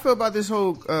 Bro, that's how I feel about this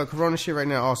whole Corona shit right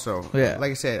now. Also, like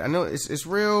I said, I know it's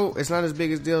real. It's not as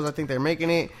big as deals. I think they're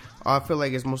making it. I feel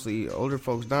like it's mostly older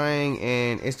folks dying,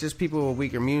 and it's just people with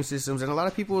weaker immune systems, and a lot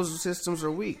of people's systems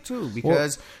are weak too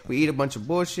because we eat a bunch of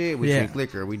bullshit, we drink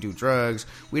liquor, we do drugs,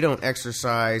 we don't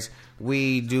exercise,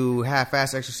 we do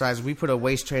half-ass exercise. We put a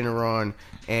waist trainer on,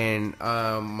 and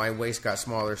my waist got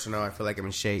smaller, so now I feel like I'm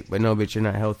in shape. But no, bitch, you're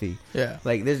not healthy. Yeah,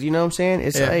 like this, you know what I'm saying?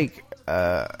 It's like,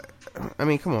 I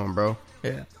mean, come on, bro.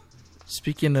 Yeah.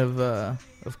 Speaking of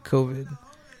COVID,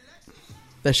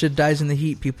 that shit dies in the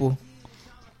heat, people.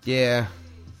 Yeah.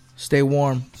 Stay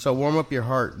warm. So warm up your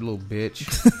heart, little bitch.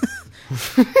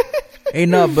 Ain't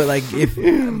no, but like if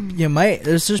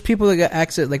there's just people that got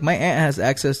access. Like my aunt has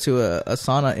access to a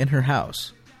sauna in her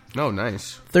house. Oh,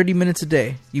 nice. 30 minutes a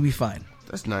day, you be fine.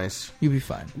 That's nice. You be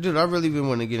fine, dude. I really been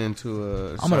wanting to get into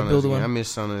a. I'm gonna build one. I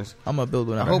miss saunas. I'm gonna build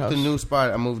one. I hope the new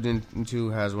spot I moved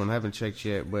into has one. I haven't checked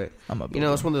yet, but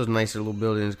it's one of those nicer little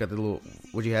buildings. Got the little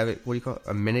what do you call it?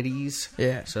 Amenities.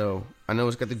 Yeah. So I know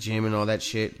it's got the gym and all that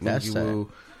shit. That's and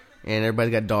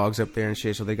everybody's got dogs up there and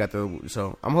shit. So they got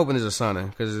So I'm hoping there's a sauna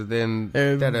because then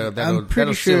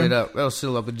that'll seal it up. That'll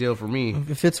seal up the deal for me.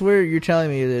 If it's where you're telling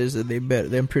me it is, that they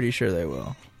bet. I'm pretty sure they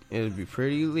will. It would be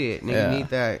pretty lit. Nigga, need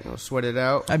that. Sweat it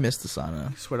out. I miss the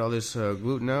sauna. Sweat all this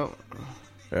gluten out.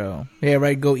 Oh. Yeah,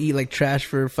 right. Go eat like trash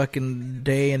for a fucking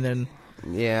day and then...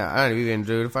 Yeah, I don't even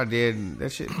do it. If I did,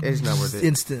 that shit, it's not worth it.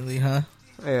 Instantly, huh?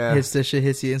 Yeah. That shit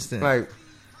hits you instantly. Like,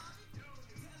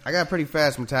 I got pretty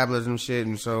fast metabolism and shit,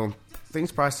 and so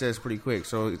things process pretty quick.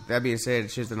 So, that being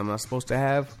said, shit that I'm not supposed to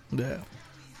have... Yeah.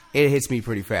 It hits me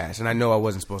pretty fast, and I know I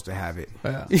wasn't supposed to have it.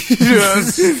 Yeah.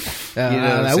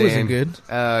 That wasn't good.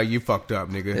 You fucked up,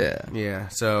 nigga. Yeah.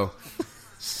 So,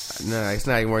 no, it's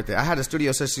not even worth it. I had a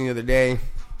studio session the other day.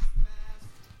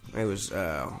 It was,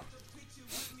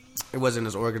 it wasn't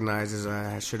as organized as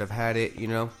I should have had it.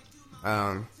 Not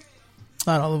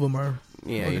all of them are.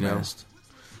 Yeah, organized.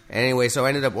 Anyway, so I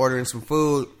ended up ordering some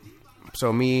food.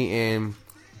 So me and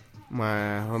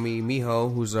my homie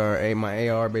Miho, who's my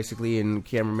AR basically and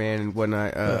cameraman and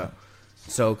whatnot,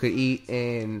 so could eat,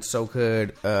 and so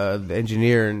could the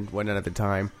engineer and whatnot at the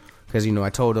time, because I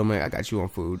told him, I got you on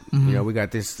food. Mm-hmm. We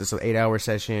got this 8-hour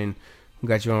session. We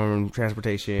got you on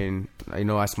transportation.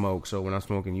 I smoke, so when I'm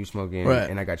smoking, you smoking,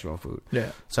 and I got you on food.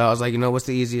 Yeah. So I was like, what's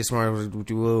the easiest, smartest?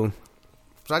 So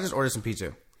I just ordered some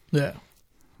pizza. Yeah.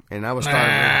 And I was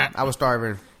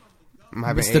starving. I'm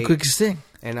having It's the quickest thing.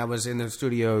 And I was in the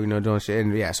studio, you know, doing shit.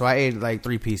 And yeah, so I ate like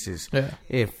 3 pieces. Yeah.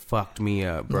 It fucked me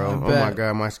up, bro. Oh my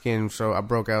God, my skin, I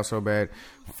broke out so bad.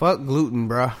 Fuck gluten,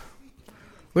 bro.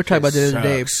 We're talking about the other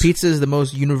day. Pizza is the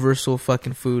most universal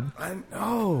fucking food. I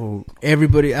know.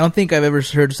 Everybody, I don't think I've ever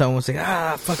heard someone say,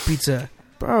 fuck pizza.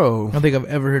 Bro. I don't think I've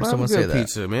ever heard someone say that.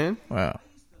 Pizza, man. Wow.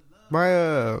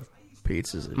 My,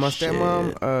 pizza's my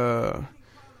stepmom,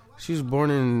 she was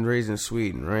born and raised in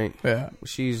Sweden, right? Yeah.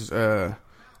 She's,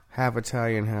 half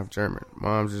Italian, half German.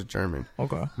 Mom's is German.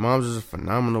 Okay. Mom's is a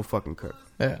phenomenal fucking cook.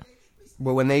 Yeah.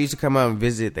 But when they used to come out and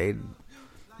visit, they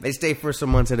stay for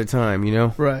some months at a time, you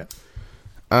know? Right.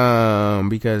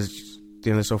 Because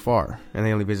they live so far and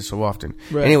they only visit so often.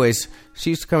 Right. Anyways, she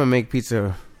used to come and make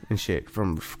pizza and shit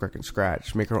from freaking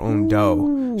scratch. Make her own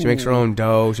dough. She makes her own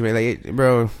dough. She make like,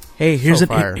 bro. Hey, here's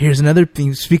another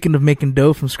thing. Speaking of making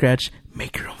dough from scratch,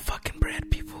 make your own fucking bread,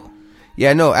 people.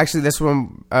 Yeah, no, actually, that's what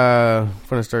I'm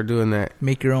gonna start doing. That.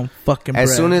 Make your own fucking bread.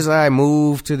 As soon as I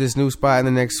move to this new spot in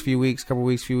the next few weeks,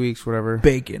 whatever.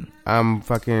 Bacon. I'm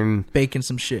fucking baking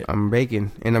some shit. I'm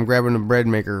baking, and I'm grabbing a bread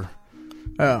maker.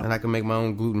 Oh. And I can make my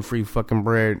own gluten-free fucking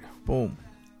bread. Boom.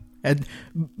 And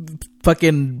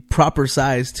fucking proper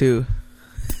size, too.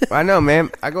 I know,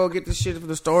 man. I go get this shit from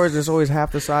the stores, and it's always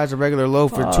half the size of a regular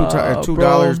loaf for $2,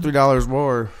 $3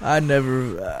 more. I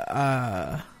never...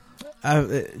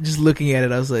 I just looking at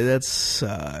it, I was like, that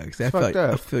sucks.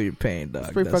 I feel your pain, dog.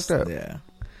 It's pretty fucked up. Yeah.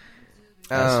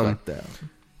 That's fucked up.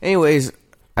 Anyways...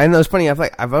 I know it's funny.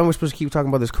 I've always supposed to keep talking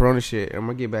about this Corona shit. I'm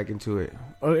gonna get back into it.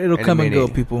 It'll come and go,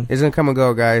 people. It's gonna come and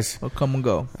go, guys. It'll come and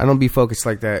go. I don't be focused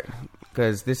like that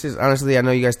because this is honestly. I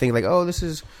know you guys think like, oh, this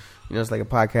is, you know, it's like a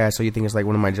podcast, so you think it's like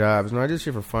one of my jobs. No, I do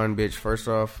shit for fun, bitch. First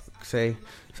off, say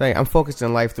I'm focused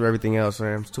in life through everything else,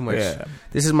 man. It's too much. Yeah.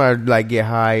 This is my like get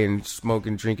high and smoke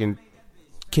and drink and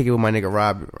kick it with my nigga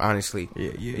Rob. Honestly,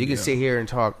 you can sit here and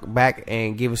talk back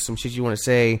and give us some shit you want to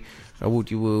say. Or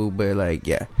woo, but like,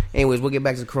 yeah. Anyways, we'll get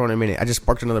back to the Corona in a minute. I just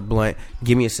sparked another blunt.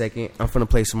 Give me a second. I'm finna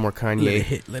play some more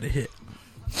Kanye. Let it hit.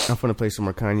 I'm finna play some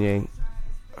more Kanye.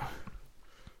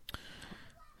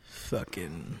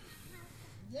 Fucking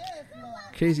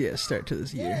crazy ass start to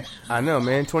this year. I know,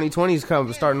 man. 2020 is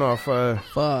starting off.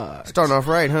 Fuck. Starting off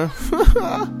right, huh?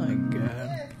 Oh my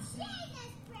god.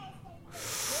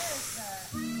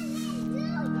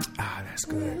 That's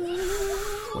good.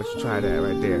 Why don't you try that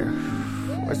right there?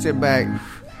 I sit back,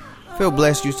 feel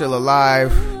blessed you're still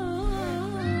alive.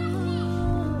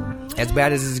 As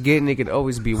bad as it's getting, it could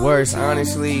always be worse,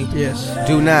 honestly. Yes.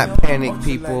 Do not panic,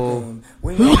 people.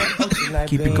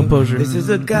 Keep your composure. This is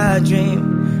a God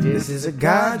dream. This is a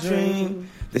God dream.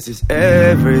 This is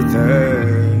everything. You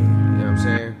know what I'm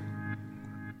saying?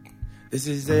 This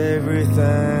is everything.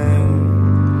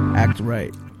 Act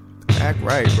right. Act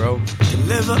right, bro.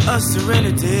 Deliver us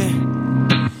serenity.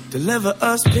 Deliver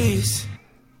us peace.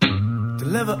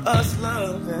 Deliver us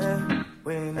love. That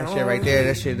shit right there.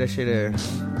 That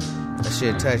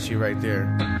shit touch you right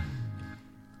there.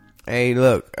 Hey,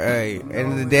 look. Hey,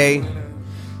 end of the day,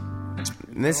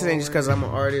 and this ain't just because I'm an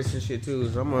artist and shit too.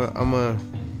 So I'm a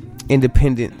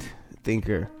independent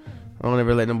thinker. I don't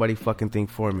ever let nobody fucking think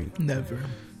for me. Never.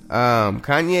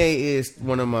 Kanye is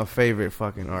one of my favorite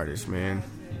fucking artists, man.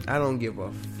 I don't give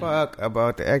a fuck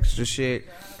about the extra shit.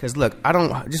 Cause look,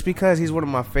 just because he's one of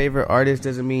my favorite artists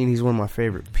doesn't mean he's one of my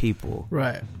favorite people.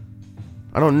 Right.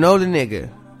 I don't know the nigga.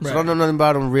 So Right. I don't know nothing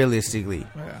about him realistically.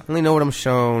 Yeah. I only know what I'm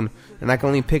shown, and I can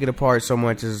only pick it apart so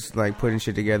much as like putting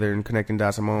shit together and connecting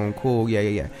dots on my own. Cool,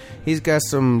 yeah. He's got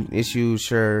some issues,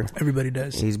 sure. Everybody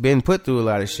does. He's been put through a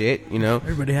lot of shit, you know.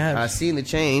 Everybody has. I've seen the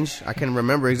change. I can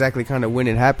remember exactly kind of when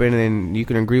it happened, and you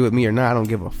can agree with me or not. I don't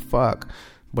give a fuck.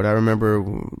 But I remember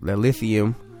the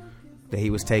lithium that he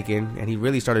was taking, and he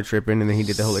really started tripping, and then he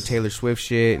did the whole Taylor Swift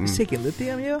shit. And He's taking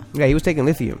lithium, yo? yeah, he was taking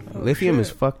lithium. Oh, lithium shit.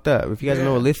 is fucked up. If you guys don't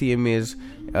know what lithium is,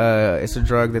 it's a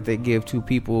drug that they give to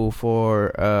people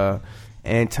for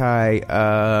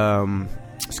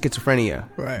schizophrenia,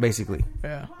 Right. basically.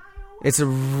 Yeah. It's a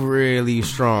really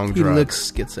strong drug. He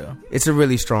looks schizo. It's a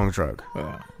really strong drug.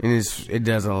 Yeah. And it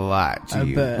does a lot to I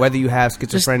you. bet. Whether you have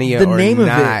schizophrenia Just the or name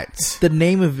not. Of it, the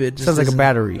name of it just Sounds like a doesn't-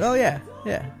 battery. Oh, yeah.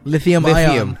 Lithium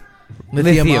ion.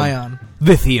 Lithium ion.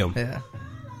 Lithium. Yeah.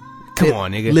 Come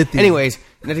on, nigga. Lithium. Anyways,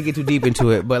 not to get too deep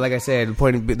into it, but like I said, the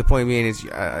point being is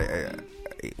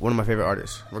one of my favorite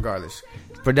artists, regardless.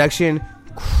 Production,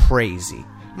 crazy.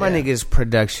 My nigga's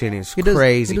production is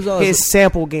crazy. His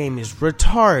sample game is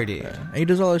retarded. And he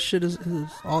does all his shit,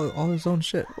 all his own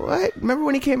shit. What? Remember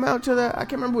when he came out to I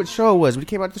can't remember what show it was, but he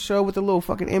came out to the show with the little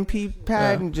fucking MP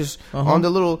pad and just on the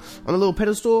little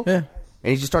pedestal. Yeah. And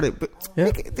he just started.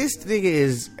 Nigga, this nigga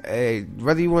is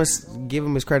whether you want to give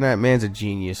him his credit or not, man's a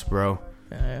genius, bro.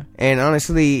 Yeah. And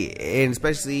honestly, and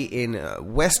especially in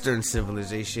Western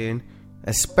civilization,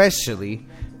 especially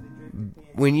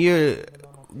when you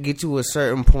get to a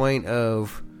certain point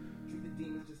of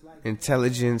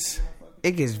intelligence,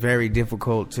 it gets very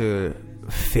difficult to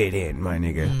fit in, my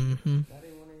nigga. Mm-hmm.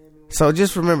 So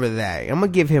just remember that. I'm gonna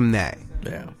give him that.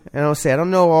 Yeah. And I'll say I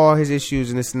don't know all his issues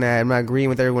and this and that. I'm not agreeing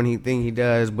with everyone he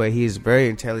does, but he's a very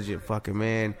intelligent fucking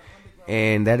man,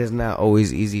 and that is not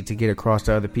always easy to get across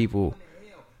to other people.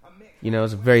 You know,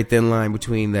 it's a very thin line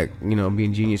between that, you know,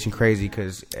 being genius and crazy,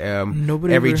 because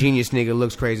every genius nigga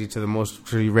looks crazy to the most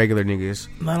pretty regular niggas.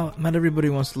 Not everybody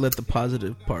wants to let the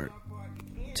positive part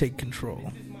take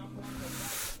control.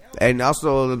 And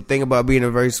also the thing about being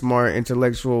a very smart,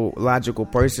 intellectual, logical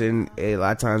person, a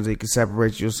lot of times it can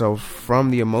separate yourself from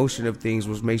the emotion of things,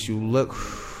 which makes you look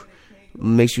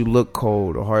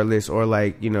cold or heartless or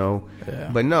like, you know. Yeah.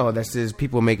 But no, that's just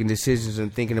people making decisions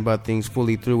and thinking about things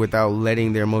fully through without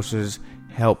letting their emotions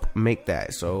help make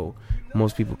that. So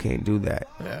most people can't do that.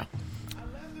 Yeah.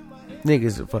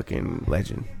 Nigga's a fucking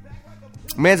legend.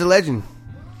 Man's a legend.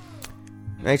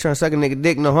 I ain't trying to suck a nigga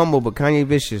dick, no humble, but Kanye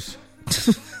vicious.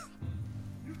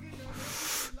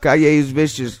 Kanye is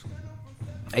vicious.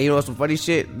 And you know some funny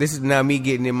shit? This is not me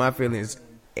getting in my feelings.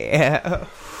 Yeah.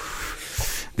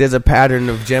 There's a pattern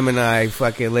of Gemini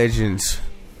fucking legends.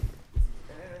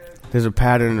 There's a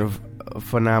pattern of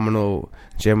phenomenal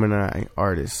Gemini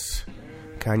artists.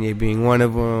 Kanye being one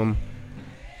of them.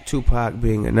 Tupac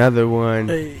being another one.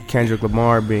 Hey. Kendrick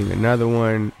Lamar being another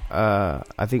one. I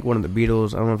think one of the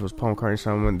Beatles. I don't know if it was Paul McCartney or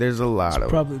someone. There's a lot of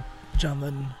probably John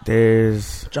Lennon.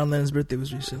 John Lennon's birthday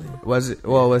was recently. Was it?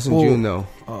 Well, it was in June though.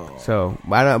 Oh. So,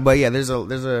 but yeah, there's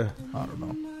a. I don't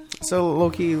know. It's a low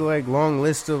key like long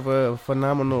list of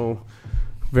phenomenal,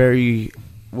 very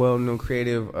well known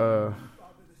creative.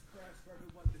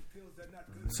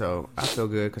 So I feel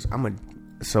good because I'm a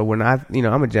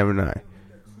Gemini,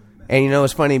 and you know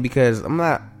it's funny because I'm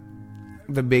not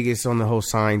the biggest on the whole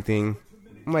sign thing.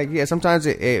 I'm like, yeah, sometimes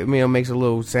it makes a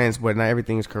little sense, but not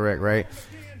everything is correct, right?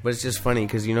 But it's just funny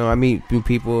because, you know, I meet new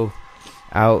people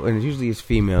out, and usually it's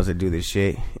females that do this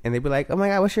shit, and they be like, oh my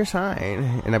God, what's your sign?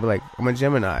 And I be like, I'm a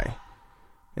Gemini.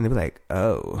 And they be like,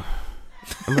 oh.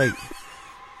 I'm like,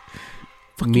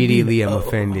 immediately I'm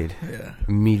offended. Yeah.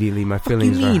 Immediately my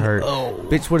feelings are hurt. Oh.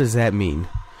 Bitch, what does that mean?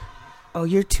 Oh,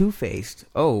 you're two-faced.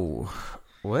 Oh,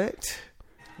 what?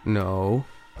 No.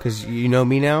 Because you know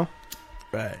me now?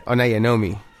 Right. Oh, now you know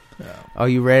me. Yeah. Oh,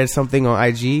 you read something on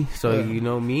IG, so you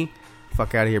know me?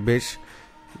 Fuck out of here, bitch.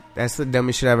 That's the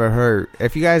dumbest shit I've ever heard.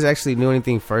 If you guys actually knew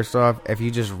anything, first off, if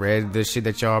you just read the shit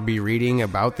that y'all be reading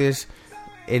about this,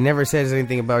 it never says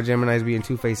anything about Geminis being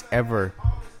two-faced ever.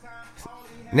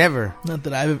 Never. Not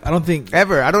that I don't think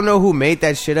ever. I don't know who made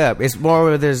that shit up. It's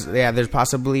more there's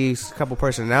possibly a couple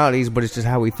personalities, but it's just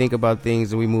how we think about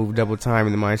things, and we move double time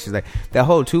in the mind. She's like that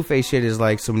whole two-faced shit is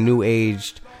like some new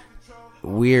aged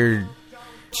weird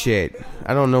shit.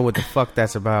 I don't know what the fuck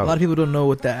that's about. A lot of people don't know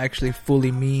what that actually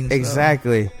fully means.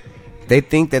 Exactly. They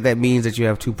think that means that you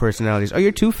have two personalities. Oh,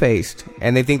 you're two-faced.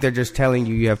 And they think they're just telling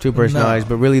you have two personalities,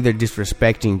 but really they're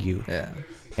disrespecting you. Yeah.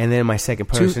 And then my second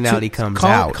personality comes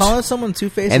out. Calling someone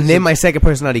two-faced. And then my second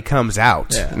personality comes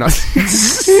out. Yeah. No.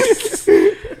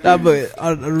 Nah, but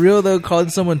on real though, calling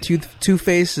someone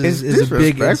two-faced is a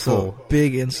big insult.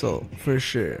 Big insult, for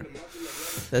sure.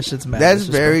 That shit's mad. That's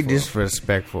very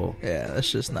disrespectful. Yeah, that's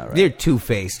just not right. You're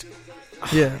two-faced.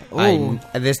 Yeah. Oh.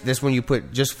 This one you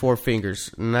put just 4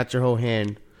 fingers, not your whole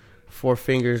hand. 4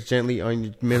 fingers gently on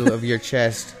the middle of your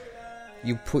chest.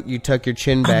 You tuck your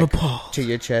chin back to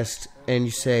your chest and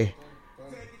you say,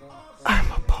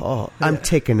 "I'm appalled. Yeah. I'm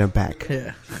taken aback."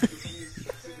 Yeah.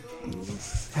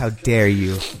 How dare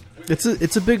you?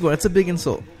 It's a big one. It's a big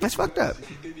insult. That's fucked up.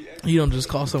 You don't just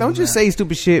call someone. Don't just say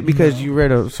stupid shit because you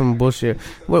read some bullshit.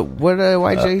 What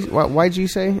YG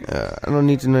say? I don't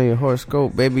need to know your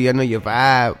horoscope, baby. I know your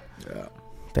vibe. Yeah.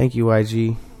 Thank you,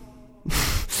 YG.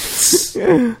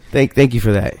 Thank you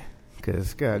for that.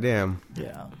 Cause goddamn.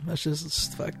 Yeah, that's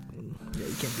just fuck. Yeah,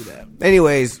 you can't do that.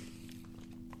 Anyways,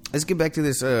 let's get back to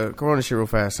this Corona shit real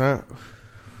fast, huh?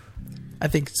 I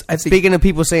think. Speaking of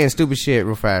people saying stupid shit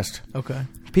real fast. Okay.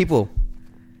 People,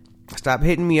 stop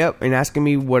hitting me up and asking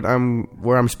me where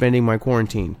I'm spending my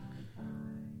quarantine.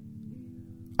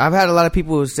 I've had a lot of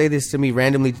people say this to me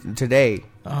randomly today.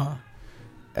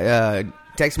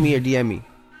 Text me or DM me.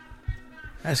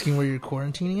 Asking where you're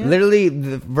quarantining at? Literally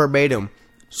verbatim.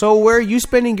 So where are you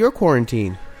spending your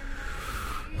quarantine?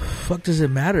 Fuck does it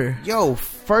matter? Yo,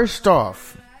 first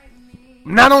off,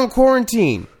 not on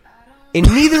quarantine.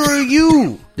 And neither are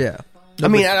you. Yeah. I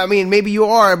mean, maybe you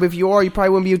are, but if you are, you probably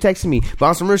wouldn't be texting me. But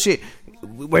on some real shit,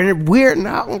 we're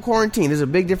not on quarantine. There's a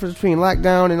big difference between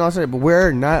lockdown and all that, but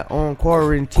we're not on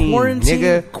quarantine,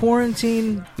 nigga.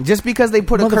 Quarantine. Just because they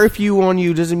put a curfew on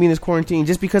you doesn't mean it's quarantine.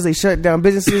 Just because they shut down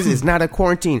businesses is not a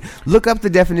quarantine. Look up the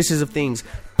definitions of things,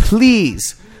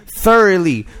 please.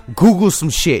 Thoroughly Google some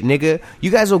shit, nigga. You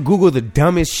guys will Google the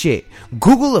dumbest shit.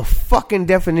 Google a fucking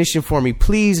definition for me,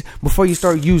 please, before you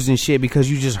start using shit because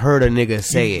you just heard a nigga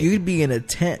say it. You'd be in a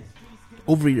tent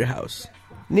over your house.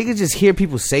 Niggas just hear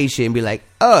people say shit and be like,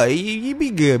 oh, you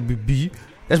be good, baby.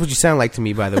 That's what you sound like to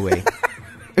me, by the way.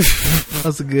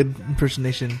 That's a good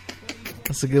impersonation.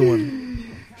 That's a good one.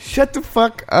 Shut the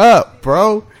fuck up,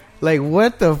 bro. Like,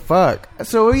 what the fuck?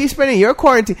 So where are you spending your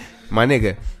quarantine? My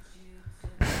nigga.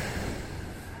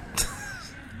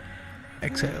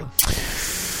 Exhale.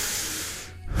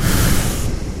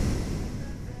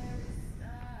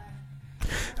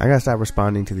 I gotta stop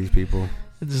responding to these people.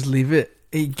 Just leave it.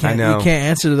 You can't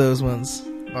answer those ones.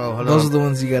 Oh, hold on. Those are the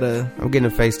ones you gotta. I'm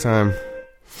getting a FaceTime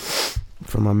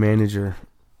from my manager.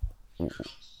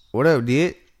 What up,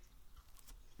 dude?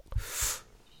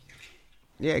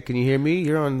 Yeah, can you hear me?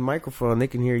 You're on the microphone. They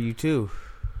can hear you too.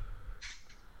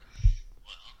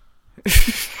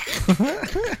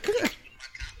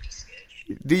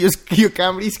 Do your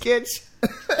comedy sketch?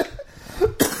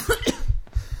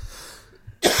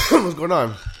 What's going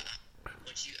on?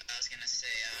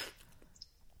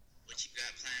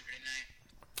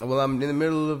 Well, I'm in the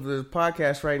middle of the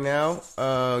podcast right now.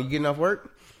 You getting off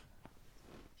work?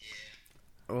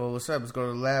 Yeah. Well, what's up? Let's go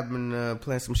to the lab and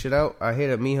plan some shit out. I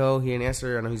hit up Miho. He didn't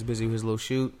answer. I know he's busy with his little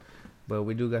shoot. But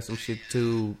we do got some shit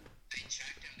to... I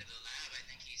tracked him to the lab. I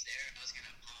think he's there. I was going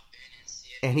to pop in and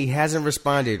see if... And he hasn't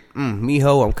responded.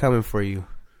 Miho, I'm coming for you.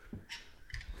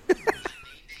 My main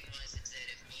thing was that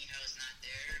if Miho's not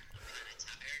there, I'm kind of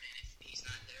tired. And if he's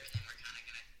not there, then we're kind of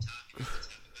going to talk about it.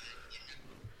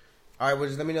 All right, well,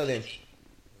 just let me know then. Yeah,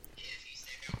 if he's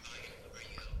there, I'm probably going to bring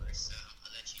you over, so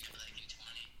I'll let you know like in 20.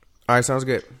 All right, sounds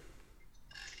good.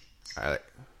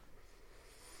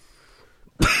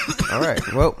 All right,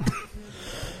 well,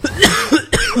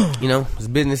 you know, it's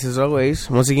business as always.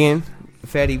 Once again,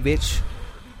 Fatty Bitch,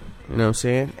 you know what I'm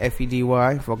saying? Fedy,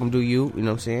 welcome to you, you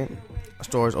know what I'm saying?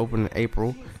 Stores open in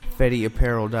April,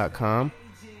 FedyApparel.com.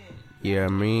 Yeah, I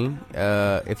mean,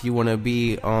 if you want to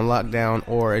be on lockdown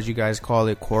or, as you guys call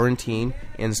it, quarantine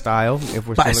in style, if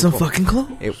we're buy some fucking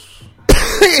clothes.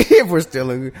 If we're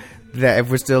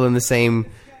still in the same,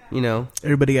 you know,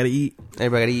 everybody gotta eat.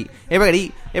 Everybody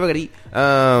gotta eat.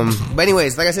 But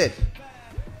anyways, like I said,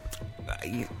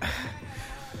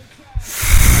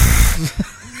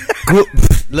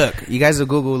 look, you guys will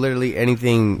Google literally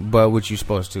anything but what you're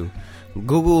supposed to.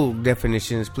 Google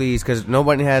definitions, please, because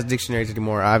nobody has dictionaries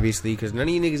anymore, obviously, because none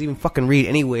of you niggas even fucking read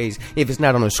anyways if it's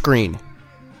not on a screen.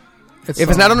 If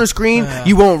it's not on the screen,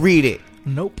 you won't read it.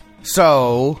 Nope.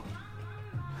 So,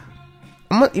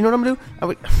 you know what I'm going to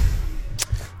do?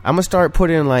 I'm going to start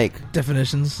putting, like...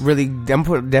 definitions. Really, I'm going to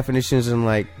put definitions and,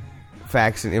 like,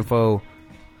 facts and info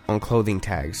on clothing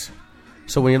tags.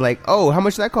 So when you're like, oh, how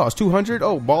much did that cost? $200?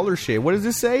 Oh, baller shit. What does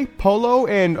this say? Polo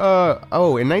and, in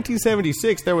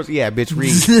 1976, there was... Yeah, bitch,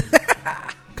 read.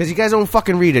 Because you guys don't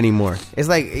fucking read anymore. It's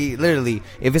like, literally,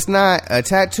 if it's not a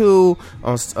tattoo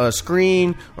on a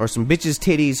screen or some bitch's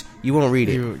titties, you won't read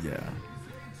it. Yeah.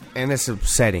 And that's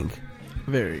upsetting.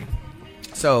 Very.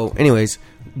 So, anyways,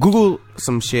 Google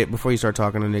some shit before you start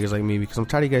talking to niggas like me, because I'm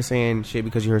tired of you guys saying shit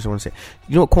because you heard someone say...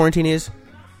 You know what quarantine is?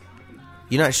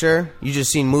 You're not sure? You just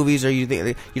seen movies, or you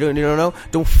think you don't know?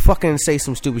 Don't fucking say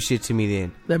some stupid shit to me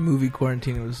then. That movie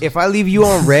Quarantine was... If I leave you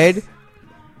on red,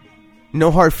 no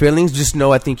hard feelings, just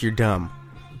know I think you're dumb.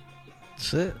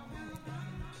 That's it.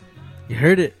 You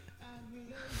heard it.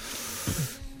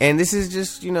 And this is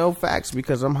just, you know, facts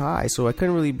because I'm high, so I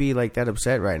couldn't really be like that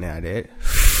upset right now, dude.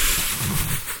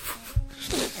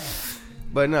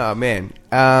 But no, man.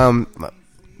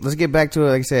 Let's get back to it.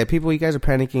 Like I said, people, you guys are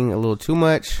panicking a little too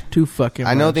much. Too fucking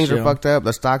much. I know things are fucked up.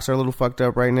 The stocks are a little fucked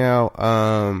up right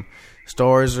now.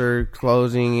 Stores are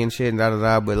closing and shit and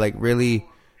da-da-da. But, like, really,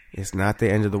 it's not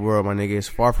the end of the world, my nigga. It's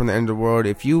far from the end of the world.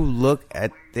 If you look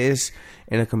at this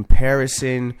in a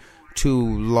comparison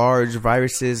to large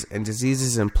viruses and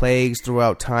diseases and plagues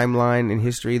throughout timeline and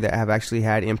history that have actually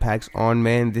had impacts on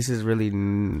men, this is really...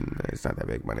 It's not that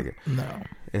big, my nigga. No.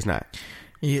 It's not.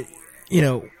 You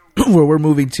know... Where we're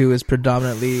moving to is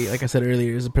predominantly, like I said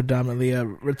earlier, is predominantly a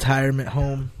retirement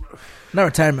home. Not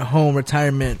retirement home,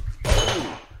 retirement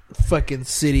fucking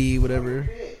city, whatever.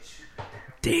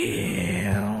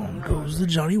 Damn, goes the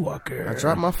Johnny Walker. I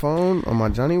dropped my phone on my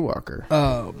Johnny Walker.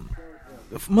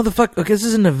 Motherfucker, okay, this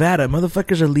is in Nevada.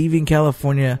 Motherfuckers are leaving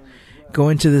California,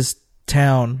 going to this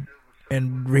town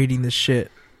and reading this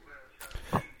shit.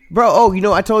 Bro,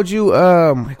 I told you,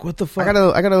 like, what the fuck?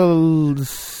 I gotta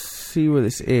see where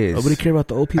this is. Nobody care about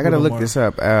the old people. I gotta look this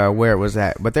up, where it was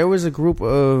at. But there was a group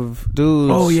of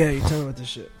dudes. Oh yeah, you talking about this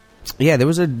shit. Yeah, there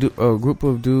was a group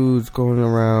of dudes going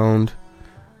around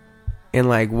in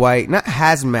like white, not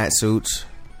hazmat suits,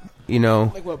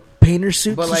 like what, painter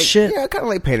suits, but like and shit. Yeah, kind of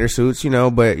like painter suits,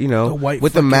 but the white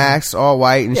with the masks all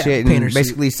white and shit, and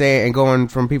basically suit. saying and going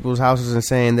from people's houses and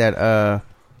saying that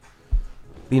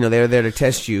they're there to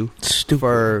test you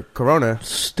for corona.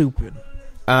 Stupid.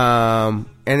 And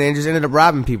then just ended up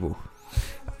robbing people.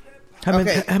 How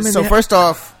many, so first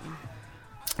off,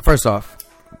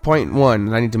 point one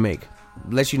that I need to make,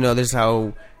 let you know this is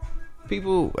how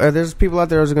people. There's people out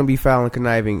there who are going to be foul and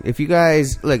conniving. If you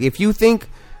guys look, if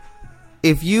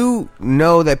you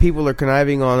know that people are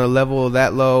conniving on a level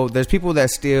that low, there's people that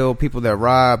steal, people that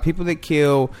rob, people that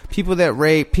kill, people that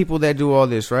rape, people that do all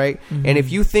this, right? Mm-hmm. And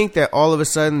if you think that all of a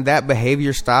sudden that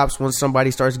behavior stops when somebody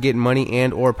starts getting money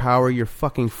and or power, you're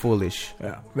fucking foolish.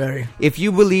 Yeah, very. If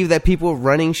you believe that people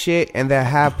running shit and that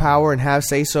have power and have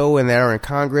say-so and that are in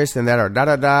Congress and that are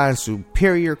da-da-da and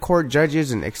superior court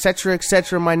judges and et cetera,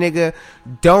 my nigga,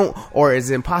 don't or is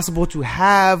impossible to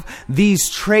have these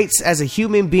traits as a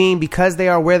human being because they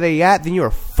are where they at, then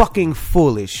you're fucking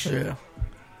foolish. Yeah.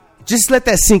 Just let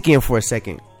that sink in for a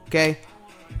second, okay?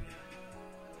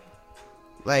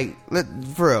 Like,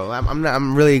 for real,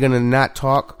 I'm really gonna not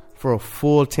talk for a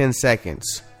full 10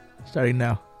 seconds. Starting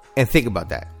now. And think about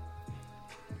that.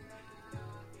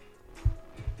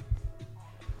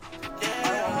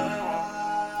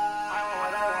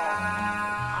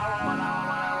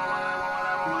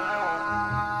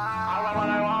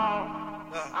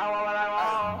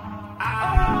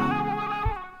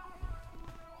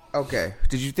 Okay,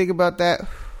 did you think about that?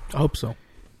 I hope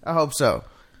so.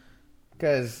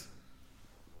 Because,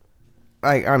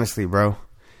 like, honestly, bro,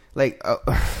 like,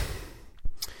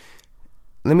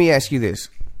 let me ask you this.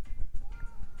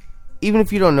 Even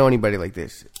if you don't know anybody like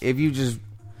this, if you just,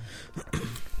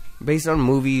 based on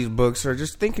movies, books, or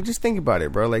just think about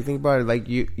it, bro. Like, think about it, like,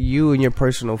 you and your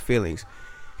personal feelings.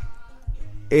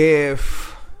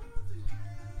 If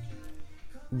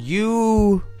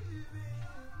you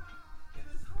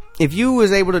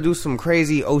was able to do some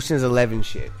crazy Ocean's 11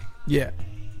 shit. Yeah.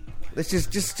 Let's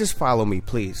just follow me,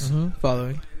 please. Mm-hmm.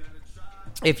 Following.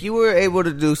 If you were able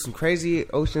to do some crazy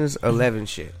Ocean's 11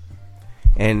 shit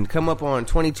and come up on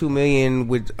 22 million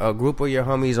with a group of your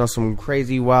homies on some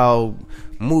crazy wild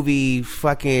movie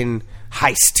fucking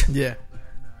heist. Yeah.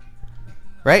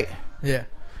 Right? Yeah.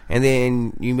 And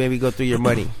then you maybe go through your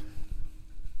money.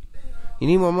 You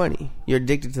need more money. You're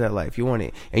addicted to that life. You want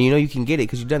it. And you know you can get it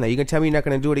because you've done that. You can tell me you're not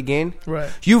going to do it again?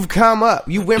 Right. You've come up.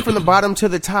 You went from the bottom to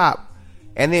the top.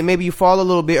 And then maybe you fall a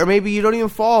little bit. Or maybe you don't even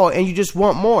fall and you just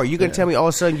want more. You can tell me all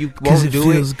of a sudden you won't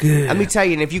do it. Feels good. Let me tell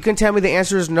you. And if you can tell me the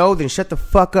answer is no, then shut the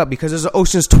fuck up. Because there's an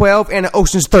Ocean's 12 and an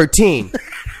Ocean's 13.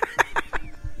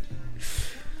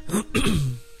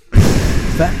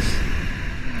 Facts.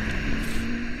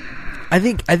 I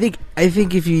think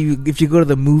if you go to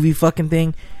the movie fucking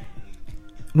thing,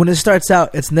 when it starts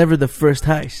out, it's never the first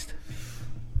heist.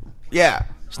 Yeah.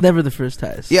 It's never the first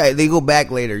heist. Yeah, they go back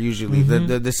later usually.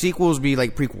 Mm-hmm. The sequels be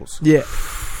like prequels. Yeah.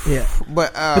 Yeah.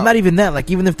 But not even that.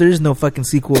 Like, even if there is no fucking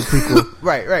sequel or prequel.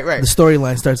 Right. The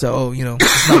storyline starts out,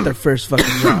 it's not their first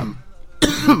fucking job.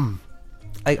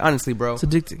 Like, honestly, bro. It's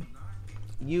addicting.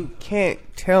 You can't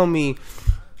tell me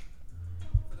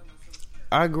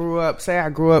I grew up,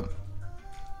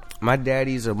 my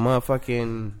daddy's a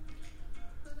motherfucking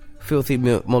filthy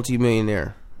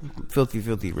multi-millionaire.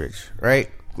 Filthy rich, right?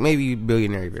 Maybe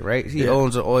billionaire even, right? He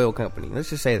owns an oil company. Let's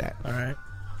just say that. All right.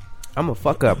 I'm a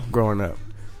fuck up growing up.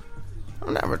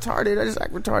 I'm not retarded. I just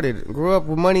act retarded. Grew up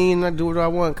with money and I do what I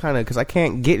want, kind of, because I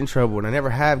can't get in trouble. And I never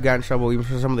have gotten in trouble, even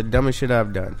for some of the dumbest shit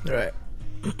I've done. All right.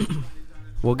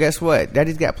 Well, guess what?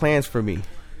 Daddy's got plans for me.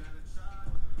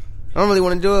 I don't really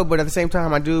want to do it, but at the same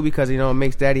time I do because, it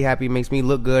makes daddy happy, makes me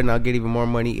look good, and I'll get even more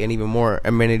money and even more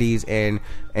amenities and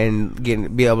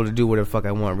be able to do whatever the fuck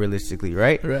I want realistically,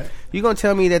 right? Right. You gonna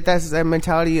tell me that's that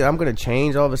mentality I'm gonna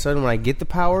change all of a sudden when I get the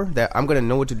power, that I'm gonna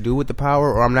know what to do with the power,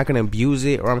 or I'm not gonna abuse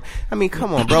it, or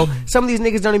come on, bro. Some of these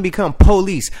niggas don't even become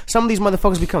police. Some of these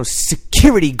motherfuckers become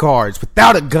security guards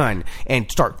without a gun and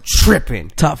start tripping.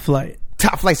 Top flight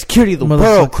security of the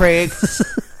world, Craig.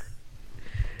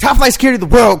 Top flight security of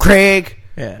the world, Craig.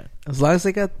 Yeah. As long as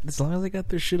they got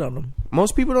their shit on them.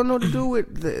 Most people don't know what to do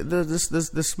with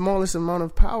the smallest amount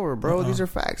of power, bro. These are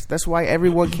facts. That's why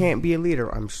everyone can't be a leader.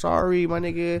 I'm sorry, my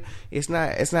nigga. It's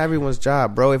not everyone's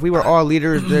job, bro. If we were all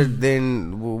leaders,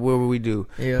 then what would we do?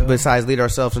 Yeah. Besides lead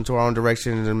ourselves into our own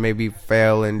directions and maybe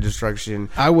fail in destruction.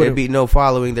 There'd be no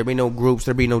following. There'd be no groups.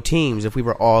 There'd be no teams if we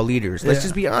were all leaders. Let's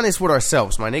just be honest with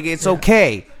ourselves, my nigga. It's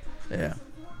okay. Yeah.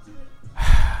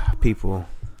 People.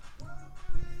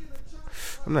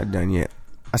 I'm not done yet.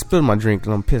 I spilled my drink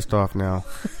and I'm pissed off now.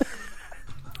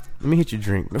 Let me hit your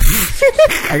drink.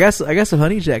 I got some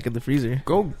honey jack in the freezer.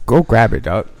 Go grab it,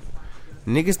 dog.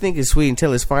 Niggas think it's sweet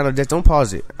until it's final death. Don't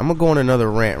pause it. I'm gonna go on another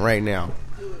rant right now.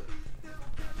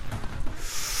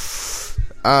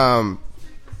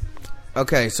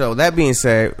 Okay, so that being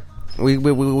said, we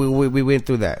went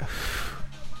through that.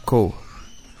 Cool.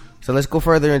 So let's go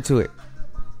further into it.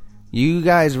 You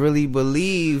guys really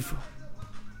believe,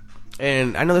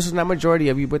 and I know this is not majority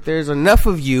of you, but there's enough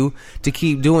of you to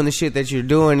keep doing the shit that you're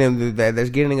doing and that's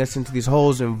getting us into these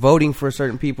holes and voting for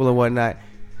certain people and whatnot.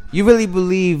 You really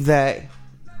believe that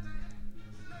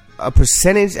a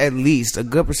percentage, at least a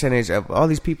good percentage of all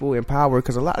these people in power,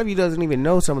 because a lot of you doesn't even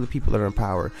know some of the people that are in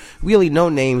power. We only know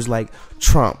names like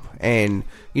Trump and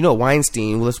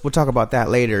Weinstein. We'll talk about that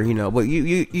later, but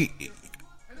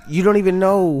you don't even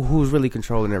know who's really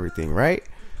controlling everything, right?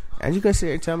 And you can sit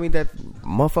here and tell me that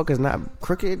motherfucker's not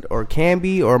crooked or can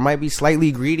be or might be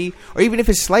slightly greedy. Or even if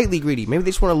it's slightly greedy, maybe they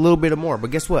just want a little bit of more.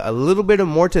 But guess what? A little bit of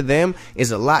more to them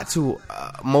is a lot to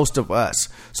most of us.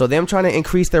 So them trying to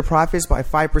increase their profits by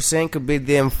 5% could be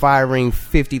them firing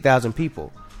 50,000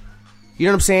 people. You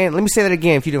know what I'm saying? Let me say that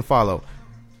again if you didn't follow.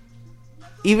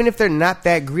 Even if they're not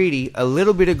that greedy, a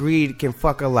little bit of greed can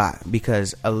fuck a lot.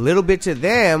 Because a little bit to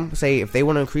them, say if they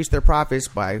want to increase their profits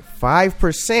by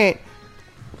 5%,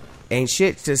 ain't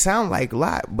shit to sound like a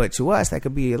lot, but to us that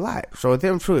could be a lot. So if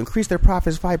them to increase their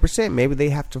profits 5%, maybe they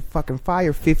have to fucking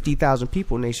fire 50,000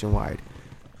 people nationwide.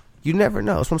 You never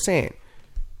know. That's what I'm saying.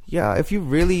 Yeah, if you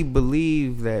really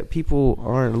believe that people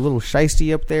aren't a little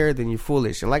shiesty up there, then you're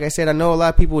foolish. And like I said, I know a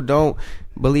lot of people don't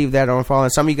believe that on following.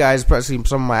 Some of you guys, probably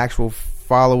some of my actual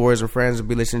followers or friends will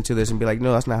be listening to this and be like,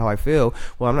 no, that's not how I feel.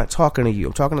 Well, I'm not talking to you.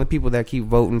 I'm talking to the people that keep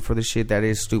voting for the shit that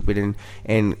is stupid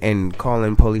and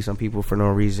calling police on people for no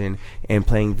reason and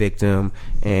playing victim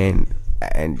and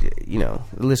the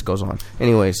list goes on.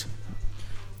 Anyways,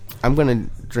 I'm gonna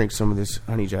drink some of this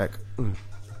honey jack.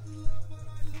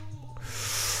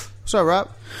 What's up, Rob?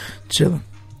 Chilling.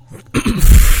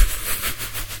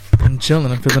 I'm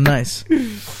chilling. I'm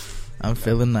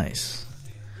feeling nice.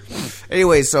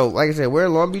 Anyway, so like I said, we're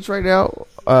in Long Beach right now.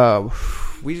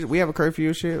 We have a curfew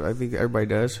and shit. I think everybody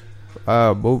does.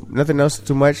 But nothing else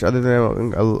too much other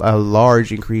than a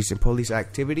large increase in police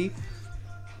activity.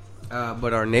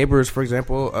 But our neighbors, for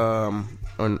example,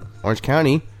 on Orange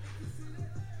County,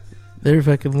 they're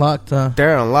fucking locked, huh?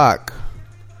 They're on lock.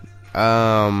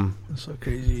 That's so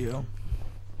crazy, yo.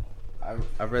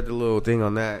 I read the little thing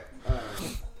on that.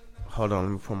 Hold on,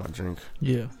 let me pour my drink.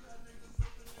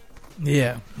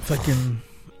 Yeah, fucking.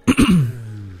 Hold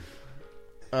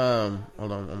on, I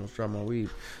almost dropped my weed.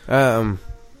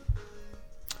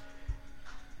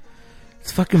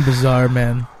 It's fucking bizarre,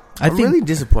 man. I'm really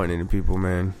disappointed in people,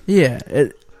 man. Yeah,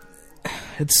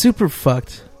 it's super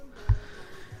fucked.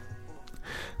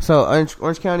 So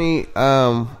Orange County,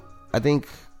 I think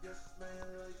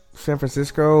San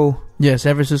Francisco. Yeah,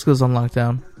 San Francisco's on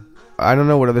lockdown. I don't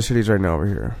know what other cities right now over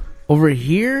here. Over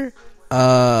here,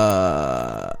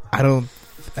 I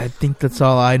think that's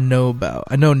all I know about.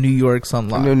 I know New York's on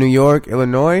lock. I know New York,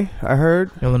 Illinois, I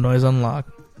heard. Illinois is on lock.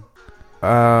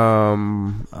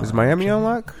 Is Miami on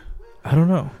lock? I don't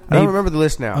know. I don't remember the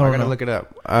list now. I gotta look it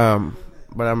up.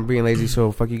 But I'm being lazy,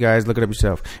 so fuck you guys. Look it up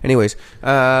yourself. Anyways,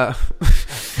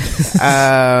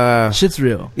 shit's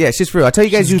real. Yeah, shit's real. I tell you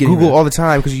guys, use Google all the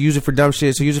time because you use it for dumb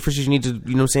shit. So use it for shit you need to.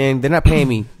 You know what I'm saying? They're not paying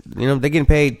me. They're getting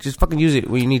paid. Just fucking use it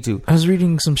when you need to. I was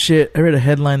reading some shit. I read a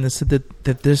headline that said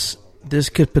that this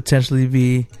could potentially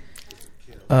be.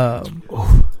 Yeah,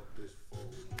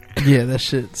 that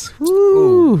shit's.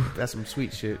 Woo. Ooh, that's some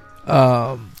sweet shit.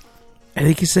 I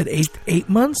think he said 8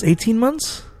 months, 18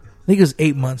 months. I think it was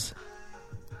 8 months.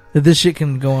 That this shit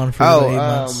can go on for 8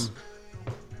 months.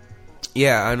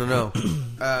 Yeah, I don't know.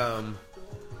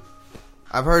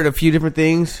 I've heard a few different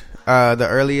things. The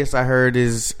earliest I heard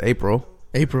is April.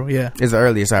 April, yeah. Is the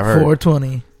earliest I've heard.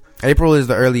 420. April is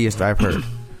the earliest I've heard.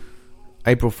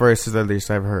 April 1st is the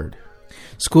earliest I've heard.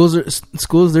 Schools,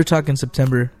 they're talking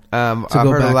September. I've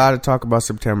heard a lot of talk about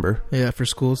September. Yeah, for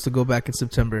schools to go back in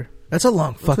September. That's a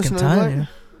long fucking time.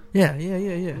 Yeah.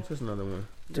 What's just another one?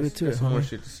 There's more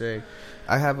shit to say.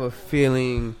 I have a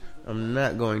feeling I'm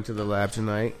not going to the lab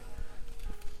tonight.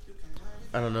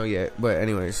 I don't know yet, but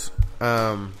anyways,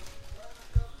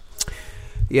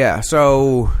 yeah.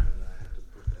 So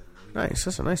nice.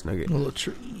 That's a nice nugget. A little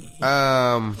tree.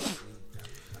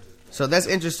 So that's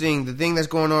interesting. The thing that's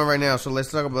going on right now. So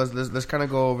let's talk about. Let's kind of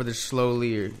go over this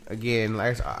slowly again.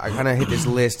 Like I kind of hit this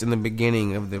list in the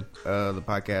beginning of the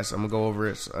podcast. I'm gonna go over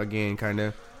it again, kind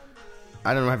of.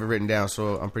 I don't have it written down,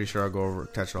 so I'm pretty sure I'll go over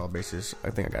touch all bases.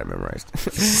 I think I got it memorized.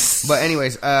 But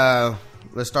anyways,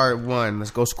 let's start one.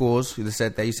 Let's go schools. You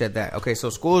said that. You said that. Okay,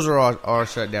 so schools are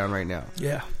shut down right now.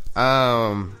 Yeah.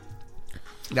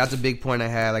 That's a big point I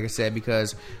had, like I said,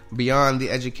 because beyond the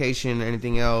education,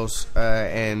 anything else,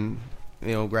 and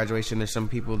graduation, there's some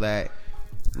people that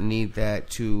need that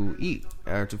to eat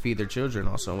or to feed their children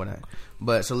also.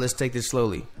 But so let's take this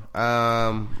slowly.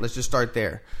 Let's just start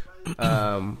there.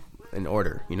 In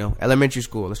order, elementary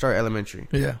school. Let's start elementary.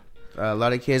 Yeah. A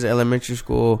lot of kids at elementary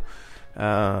school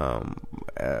that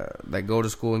go to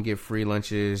school and get free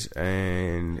lunches,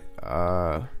 and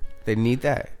they need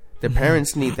that. Their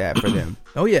parents need that for them.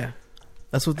 Oh yeah,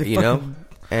 that's what they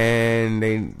and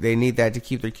they need that to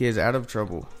keep their kids out of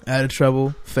trouble.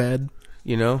 Fed.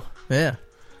 Yeah.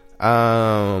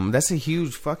 That's a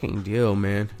huge fucking deal,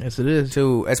 man. Yes, it is.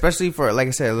 Especially for, like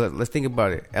I said, let's think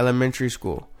about it. Elementary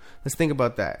school. Let's think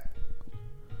about that.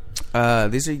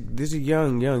 These are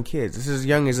young kids. This is as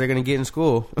young as they're gonna get in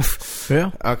school.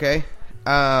 Yeah. Okay.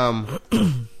 How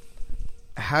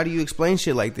do you explain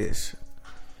shit like this?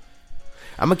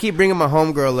 I'm gonna keep bringing my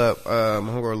homegirl up.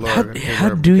 My homegirl Laura. How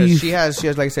do you? She has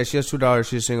like I said, she has $2.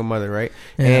 She's a single mother, right?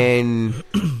 Yeah. And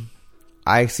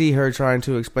I see her trying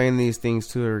to explain these things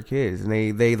to her kids, and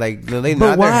they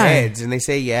nod their heads and they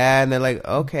say yeah, and they're like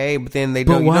okay, but then they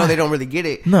don't. They don't really get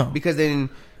it. No, because then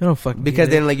they don't fucking. Because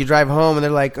then like you drive home and they're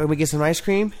like, "Oh, we get some ice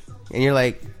cream," and you're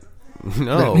like,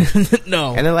 "No,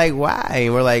 no," and they're like, "Why?"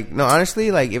 And we're like, "No, honestly,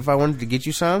 like if I wanted to get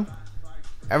you some,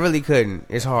 I really couldn't.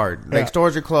 It's hard. Like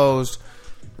stores are closed."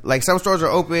 Like, some stores are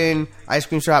open, ice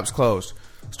cream shops closed.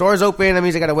 Stores open, that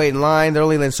means they gotta wait in line. They're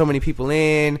only letting so many people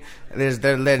in.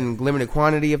 They're letting limited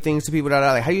quantity of things to people.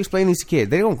 Like, how do you explain these to kids?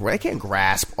 They can't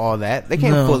grasp all that. They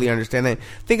can't fully understand that.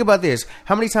 Think about this.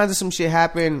 How many times does some shit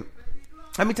happen?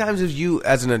 How many times have you,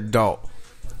 as an adult,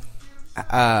 been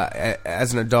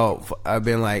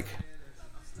like,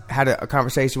 had a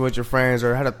conversation with your friends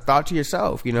or had a thought to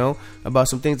yourself, about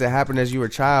some things that happened as you were a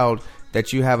child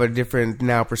that you have a different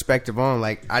now perspective on?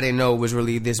 Like, I didn't know it was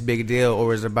really this big a deal or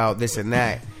was about this and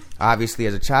that, obviously,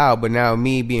 as a child. But now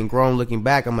me being grown, looking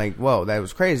back, I'm like, whoa, that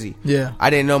was crazy. Yeah. I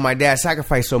didn't know my dad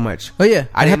sacrificed so much. Oh, yeah.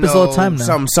 I didn't know all the time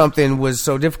now. Something was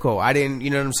so difficult. I didn't, you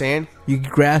know what I'm saying? You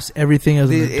grasp everything as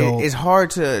an adult. It's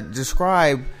hard to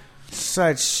describe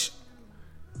such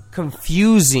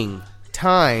confusing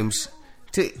times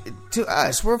to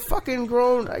us. We're fucking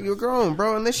grown. You're grown,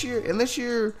 bro. Unless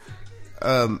you're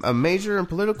a major in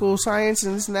political science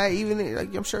and this and that, even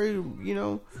like I'm sure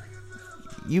you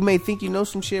may think you know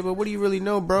some shit, but what do you really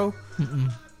know, bro?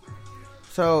 Mm-mm.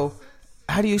 So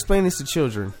how do you explain this to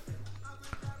children?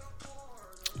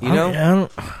 I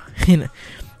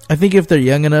think if they're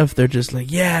young enough, they're just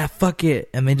like, yeah, fuck it,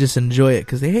 and they just enjoy it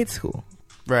because they hate school,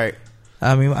 right?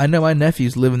 I mean, I know my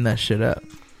nephew's living that shit up,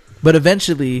 but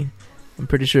eventually I'm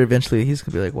pretty sure he's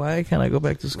gonna be like, why can't I go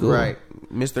back to school? Right,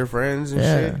 miss their friends and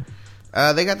shit.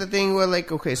 They got the thing where,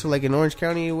 like, okay, so like in Orange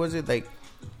County, was it like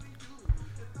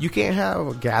you can't have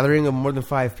a gathering of more than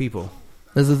 5 people?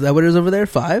 Is that what it is over there?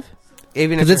 5?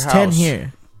 Even at your house. 10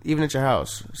 here. Even at your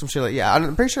house, some shit like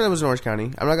I'm pretty sure that was in Orange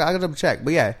County. I gotta double check,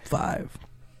 but yeah, 5.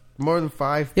 More than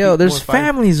 5. Yo, there's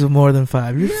families with more than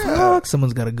 5. Fuck,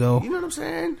 someone's gotta go. You know what I'm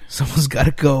saying? Someone's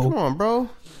gotta go. Come on, bro.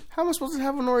 How am I supposed to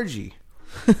have an orgy?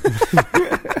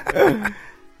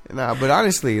 Nah, but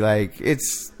honestly, like,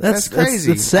 that's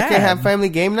crazy. That's sad. I can't have family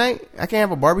game night. I can't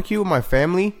have a barbecue with my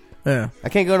family. Yeah. I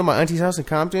can't go to my auntie's house in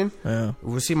Compton. Yeah.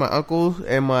 We'll see my uncle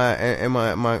and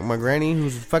my granny,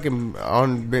 who's fucking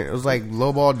was like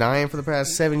lowball dying for the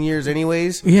past 7 years,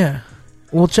 anyways. Yeah.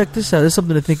 Well, check this out. There's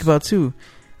something to think about too.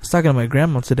 I was talking to my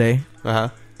grandma today,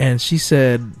 and she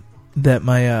said that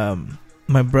my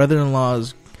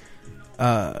brother-in-law's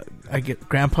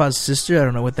grandpa's sister. I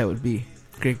don't know what that would be.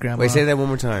 Great grandma. Wait, say that one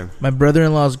more time. My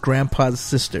brother-in-law's grandpa's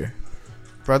sister.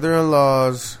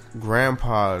 Brother-in-law's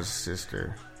grandpa's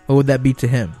sister. What would that be to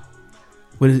him?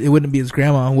 It wouldn't be his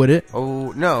grandma, would it?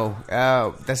 Oh no,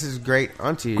 that's his great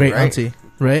auntie. Great auntie,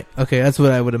 right? Okay, that's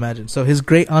what I would imagine. So his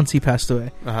great auntie passed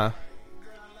away.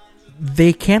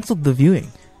 They canceled the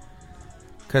viewing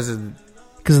because of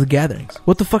the gatherings.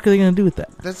 What the fuck are they gonna do with that?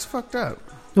 That's fucked up.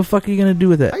 What the fuck are you gonna do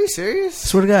with that? Are you serious?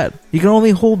 Swear to God, you can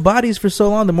only hold bodies for so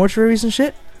long, the mortuaries and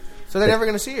shit. So they're never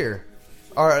gonna see her,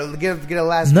 or get a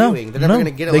last viewing. They're never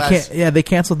gonna get a last. Yeah, they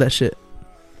canceled that shit.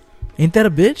 Ain't that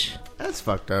a bitch? That's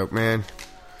fucked up, man.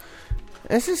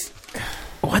 It's just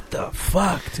what the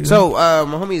fuck, dude. So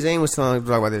my homie Zane was talking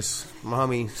about this. My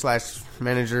homie /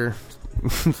 manager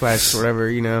 / whatever,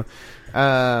 you know.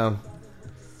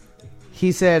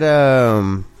 He said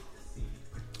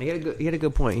he had a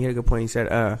good point. He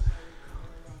said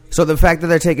so the fact that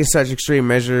they're taking such extreme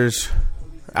measures,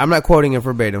 I'm not quoting him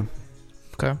verbatim.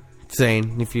 Okay.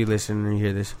 Zane, if you listen and you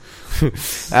hear this.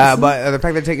 But the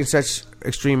fact they're taking such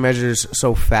extreme measures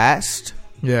so fast,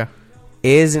 yeah,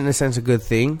 is in a sense a good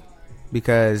thing,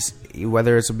 because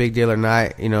whether it's a big deal or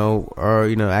not, you know, or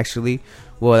you know, actually,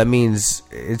 well, that means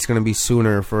it's going to be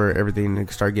sooner for everything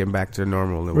to start getting back to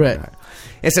normal and whatnot. Right.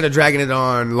 Instead of dragging it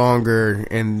on longer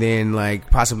and then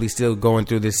like possibly still going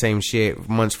through the same shit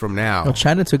months from now. Well,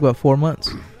 China took about 4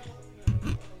 months.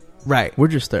 Right. We're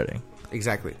just starting.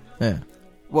 Exactly. Yeah.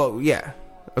 Well, yeah.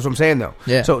 That's what I'm saying, though.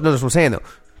 Yeah. So, no, that's what I'm saying, though.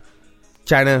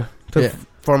 China took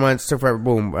 4 months, took forever,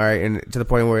 boom, all right, and to the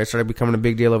point where it started becoming a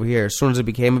big deal over here. As soon as it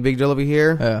became a big deal over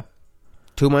here,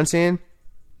 2 months in,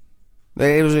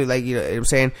 it was like, you know, I'm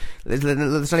saying, let's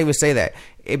not even say that.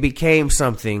 It became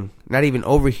something, not even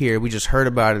over here. We just heard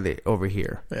about it over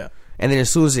here. Yeah. And then as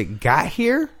soon as it got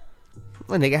here,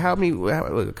 well, nigga,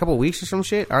 a couple of weeks or some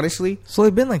shit, honestly. So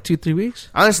it's been like 2-3 weeks?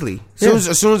 Honestly.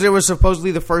 As soon as there was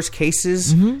supposedly the first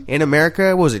cases in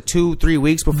America, what was it, 2-3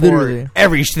 weeks before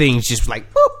everything's just like,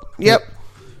 whoop, yep.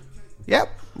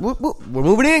 Whoop, whoop. We're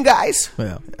moving in, guys.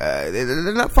 Yeah.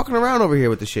 They're not fucking around over here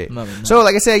with the shit. No. So,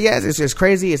 like I said, yeah, it's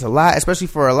crazy. It's a lot, especially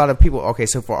for a lot of people. Okay,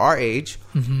 so for our age,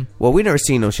 well, we never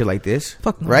seen no shit like this.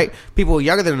 Fuck no. Right? People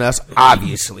younger than us,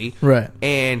 obviously. Right.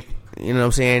 And, you know what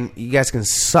I'm saying? You guys can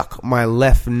suck my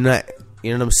left nut,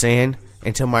 you know what I'm saying?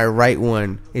 Until my right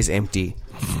one is empty.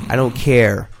 I don't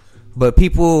care. But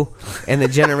people and the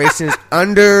generations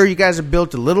under, you guys are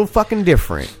built a little fucking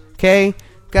different. Okay?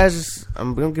 Guys,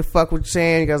 I'm gonna give fuck what you're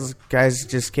saying. You guys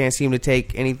just can't seem to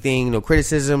take anything, no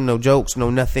criticism, no jokes, no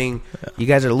nothing. Yeah. You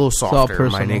guys are a little softer,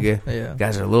 my nigga. Yeah. You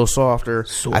guys are a little softer.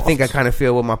 Soft. I think I kind of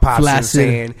feel what my pops are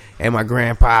saying and my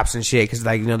grandpops and shit, because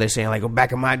like, you know, they're saying like, well,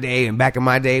 back in my day,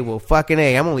 well, fucking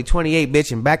A, I'm only 28,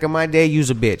 bitch, and back in my day, you's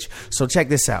a bitch. So check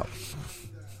this out.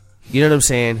 You know what I'm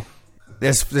saying?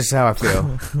 This is how I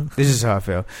feel. This is how I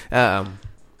feel.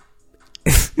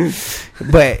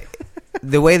 But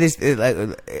the way this,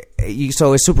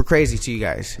 so it's super crazy to you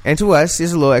guys and to us.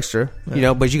 It's a little extra, you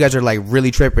know. But you guys are like really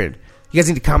tripping. You guys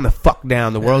need to calm the fuck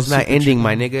down. The world's not ending,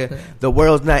 my nigga. Yeah. The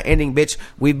world's not ending, bitch.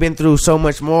 We've been through so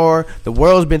much more. The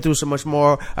world's been through so much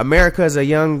more. America's a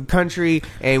young country,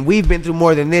 and we've been through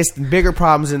more than this, bigger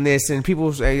problems than this. And people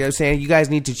are saying you guys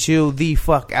need to chill the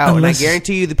fuck out. And I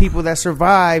guarantee you, the people that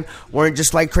survived weren't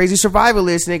just like crazy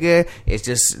survivalists, nigga. It's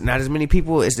just not as many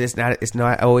people. It's just not. It's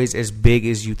not always as big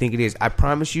as you think it is. I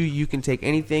promise you, you can take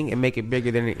anything and make it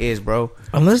bigger than it is, bro.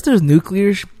 Unless there's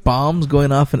nuclear bombs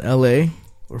going off in LA.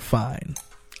 We're fine.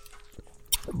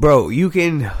 Bro, you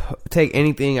can take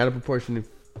anything out of proportion if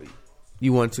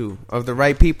you want to. Of the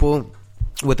right people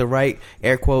with the right,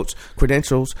 air quotes,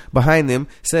 credentials behind them,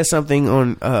 says something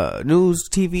on news,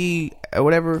 TV, or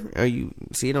whatever, or you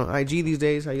see it on IG these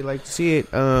days, how you like to see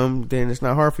it, then it's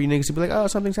not hard for you niggas to be like, oh,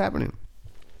 something's happening.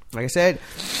 Like I said,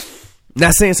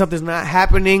 not saying something's not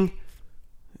happening,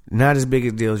 not as big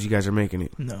a deal as you guys are making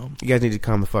it. No. You guys need to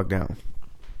calm the fuck down.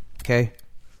 Okay?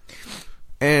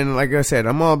 And like I said,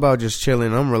 I'm all about just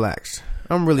chilling. I'm relaxed.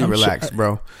 I'm really relaxed,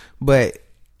 bro. But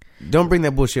don't bring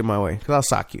that bullshit my way, because I'll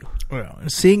sock you. Well,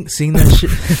 seeing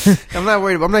that shit. I'm not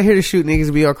worried. I'm not here to shoot niggas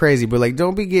and be all crazy. But like,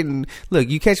 don't be getting. Look,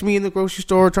 you catch me in the grocery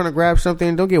store trying to grab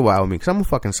something. Don't get wild with me, because I'm gonna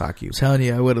fucking sock you. I'm telling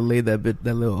you, I would have laid that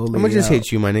little old lady I'm gonna just out.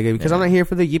 hit you, my nigga, because I'm not here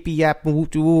for the yippee yap and whoop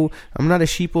de woo. I'm not a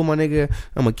sheeple, my nigga.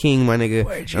 I'm a king, my nigga.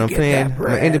 Where'd you I'm get saying, that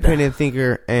bread? I'm an independent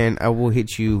thinker, and I will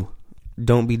hit you.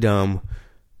 Don't be dumb.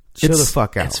 Chill the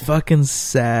fuck out. It's fucking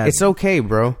sad. It's okay,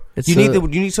 bro. You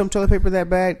need some toilet paper that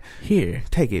bad? Here.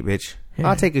 Take it, bitch. Here.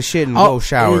 I'll take a shit and go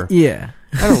shower. Yeah.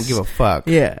 I don't give a fuck.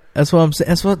 Yeah. That's what I'm saying.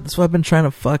 That's what I've been trying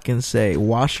to fucking say.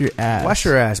 Wash your ass. Wash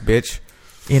your ass, bitch.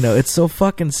 You know, it's so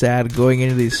fucking sad going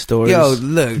into these stores. Yo,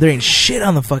 look. There ain't shit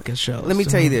on the fucking shelves. Let me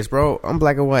tell you this, bro. I'm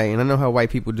black and white, and I know how white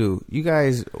people do. You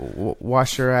guys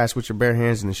wash your ass with your bare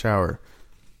hands in the shower.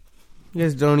 You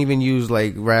guys don't even use,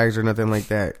 like, rags or nothing like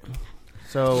that.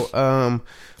 So,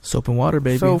 soap and water,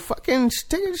 baby. So fucking just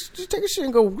take a shit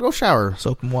and go shower.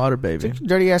 Soap and water, baby. Take your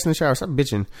dirty ass in the shower. Stop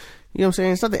bitching. You know what I'm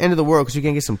saying? It's not the end of the world because you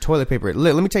can't get some toilet paper.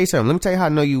 Let me tell you something. Let me tell you how I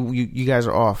know you guys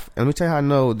are off. And let me tell you how I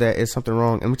know that it's something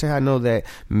wrong. And let me tell you how I know that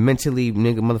mentally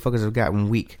motherfuckers have gotten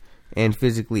weak. and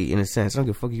physically, in a sense. I don't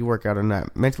give a fuck if you work out or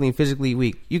not. Mentally and physically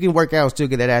weak. You can work out and still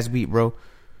get that ass beat, bro.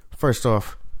 First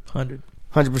off. 100%,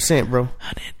 bro.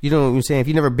 100. You know what I'm saying? If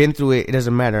you never been through it, it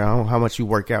doesn't matter how much you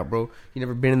work out, bro. You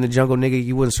never been in the jungle, nigga,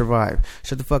 you wouldn't survive.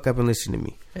 Shut the fuck up and listen to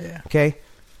me. Yeah. Okay?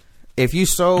 If you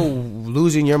so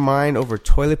losing your mind over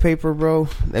toilet paper, bro,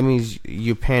 that means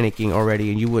you're panicking already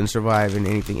and you wouldn't survive in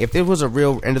anything. If it was a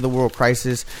real end of the world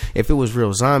crisis, if it was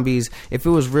real zombies, if it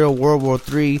was real World War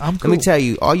III, let me tell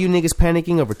you, all you niggas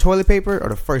panicking over toilet paper are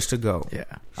the first to go. Yeah.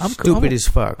 Stupid as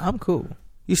fuck. I'm cool.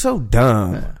 You're so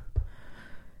dumb. Yeah.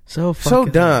 So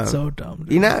dumb. So dumb.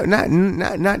 Dude. You're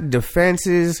not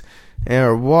defenses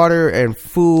or water and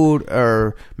food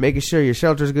or making sure your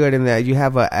shelter's good and that you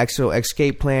have an actual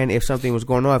escape plan if something was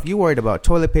going off. You worried about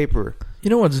toilet paper.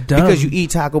 You know what's dumb? Because you eat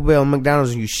Taco Bell and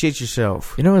McDonald's and you shit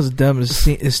yourself. You know what's dumb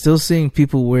is still seeing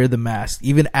people wear the mask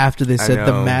even after they said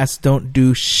the masks don't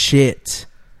do shit.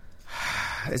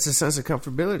 It's a sense of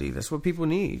comfortability. That's what people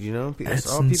need, you know? That's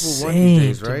all people want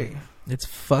these days, right? It's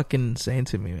fucking insane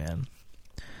to me, man.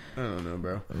 I don't know,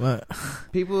 bro. What?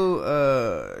 People,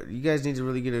 you guys need to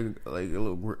really get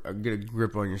a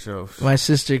grip on yourselves. My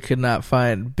sister could not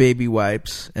find baby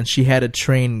wipes, and she had to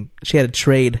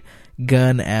trade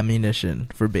gun ammunition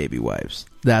for baby wipes.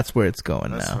 That's where it's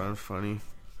going now. That's funny.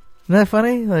 Isn't that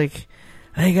funny? Like,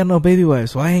 I ain't got no baby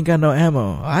wipes. Well, I ain't got no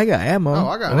ammo. I got ammo. Oh,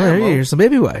 I got ammo. Here's some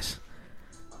baby wipes.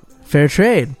 Fair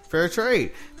trade.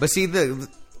 But see,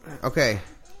 okay.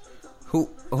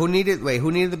 Who needed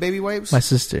the baby wipes? My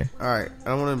sister. Alright,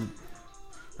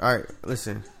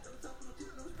 listen.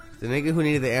 The nigga who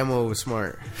needed the ammo was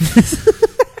smart.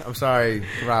 I'm sorry,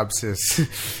 Rob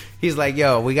sis. He's like,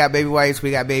 yo, we got baby wipes,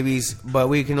 we got babies, but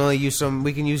we can only use some,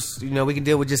 we can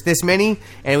deal with just this many,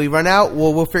 and we run out,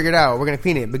 we'll figure it out. We're gonna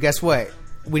clean it. But guess what?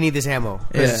 We need this ammo.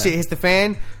 If shit hits the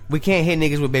fan, we can't hit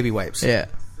niggas with baby wipes. Yeah.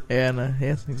 Yeah, no,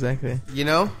 yes, exactly. You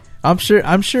know? I'm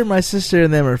sure my sister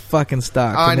and them are fucking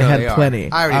stocked. Oh, I know they had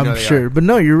plenty. I already know they are. But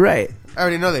no, you're right. I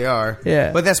already know they are.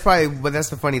 Yeah. But that's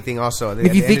the funny thing also.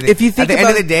 If you think at the end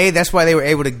of the day, that's why they were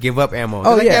able to give up ammo.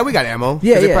 Oh, yeah, we got ammo.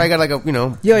 Yeah, they probably got like a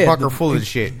bunker full of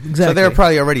shit. Exactly. So they were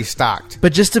probably already stocked.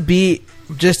 But just to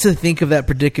think of that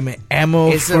predicament,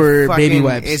 ammo for baby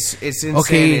wipes. It's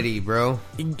insanity, bro.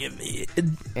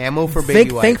 Ammo for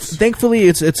baby wipes. Thankfully,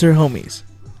 it's her homies.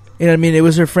 You know what I mean? It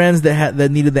was her friends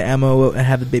that needed the ammo and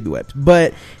had the baby wipes.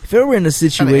 But if it were in a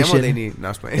situation, what kind of ammo they need?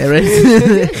 No, yeah, right?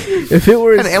 If it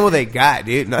were what kind of ammo they got,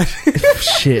 dude? No.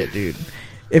 Shit, dude.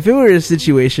 If it were a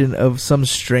situation of some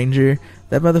stranger,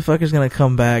 that motherfucker's gonna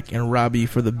come back and rob you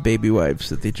for the baby wipes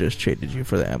that they just traded you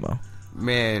for the ammo.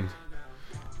 Man,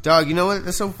 dog, you know what?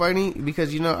 That's so funny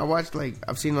because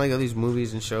I've seen all these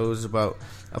movies and shows about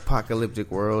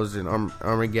apocalyptic worlds and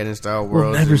Armageddon style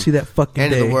worlds. We'll never see that fucking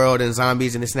end day. of the world and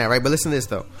zombies and this and that, right? But listen to this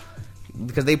though,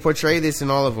 because they portray this in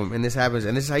all of them, and this happens,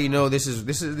 and this is how you know this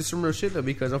is some real shit though,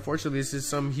 because unfortunately this is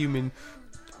some human.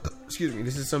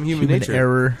 This is some human nature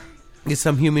error. It's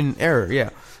some human error. Yeah.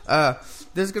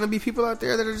 There's going to be people out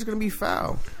there that are just going to be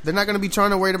foul. They're not going to be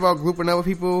trying to worry about grouping up with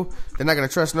people. They're not going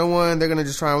to trust no one. They're going to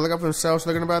just try and look up for themselves. So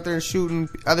they're going to be out there and shooting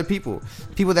other people.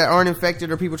 People that aren't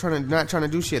infected or people not trying to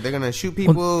do shit. They're going to shoot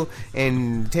people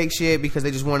and take shit because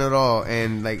they just want it all.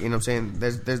 And like, you know what I'm saying?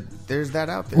 There's that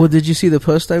out there. Well, did you see the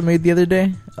post I made the other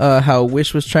day? How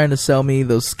Wish was trying to sell me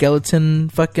those skeleton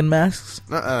fucking masks?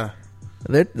 I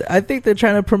think they're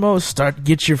trying to promote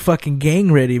get your fucking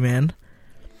gang ready, man.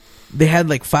 They had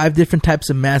like 5 different types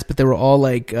of masks, but they were all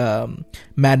like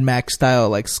Mad Max style,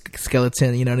 like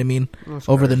skeleton. You know what I mean? That's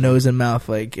over the nose and mouth.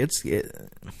 Like it's. I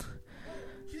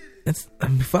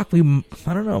mean, fuck.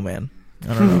 I don't know, man.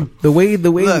 I don't know the way.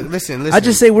 Look, listen. I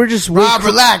just say we're just Rob,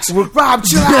 relax. Rob,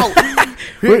 chill out.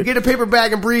 Here, get a paper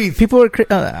bag and breathe. People are.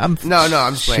 I'm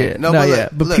just playing. No,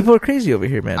 but look, people are crazy over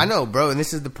here, man. I know, bro, and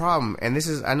this is the problem, and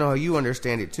I know how you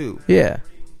understand it too. Yeah.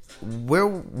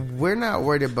 We're not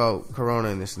worried about Corona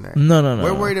and this and that. No.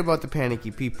 We're worried about the panicky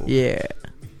people. Yeah.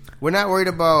 We're not worried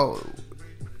about,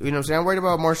 you know what I'm saying? I'm worried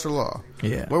about martial law.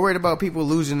 Yeah. We're worried about people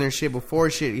losing their shit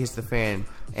before shit hits the fan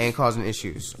and causing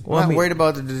issues. We're not worried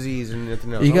about the disease and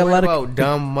nothing else. You got a lot of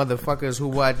dumb motherfuckers who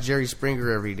watch Jerry Springer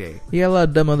every day. You got a lot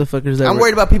of dumb motherfuckers that I'm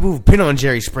worried about people who've been on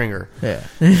Jerry Springer. Yeah.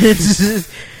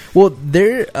 Well,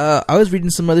 I was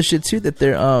reading some other shit too that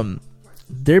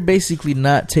they're basically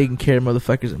not taking care of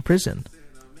motherfuckers in prison.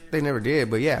 They never did,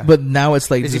 but yeah. But now it's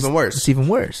like... It's even worse. It's even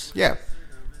worse. Yeah.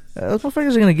 Those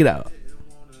motherfuckers are going to get out.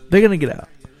 They're going to get out.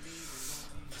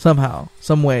 Somehow.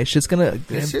 Some way. It's going to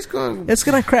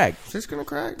crack. Shit's going to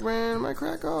crack, man. It might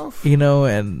crack off. You know,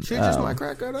 and... Shit just might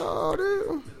crack at all,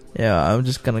 dude. Yeah,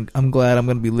 I'm glad I'm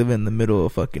going to be living in the middle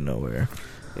of fucking nowhere.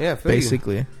 Yeah,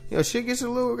 basically. yo, shit gets a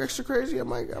little extra crazy, I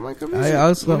might come visit.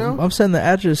 I'm sending the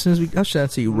address as soon as I'll send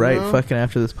it to you fucking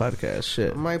after this podcast.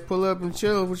 Shit. I might pull up and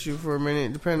chill with you for a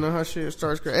minute, depending on how shit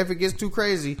starts. If it gets too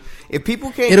crazy, if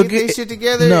people can't get their shit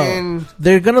together,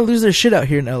 they're gonna lose their shit out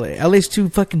here in LA. LA's too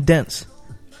fucking dense.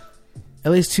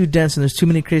 LA's too dense, and there's too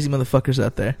many crazy motherfuckers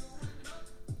out there.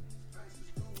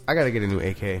 I gotta get a new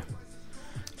AK.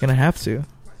 Gonna have to.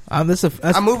 I'm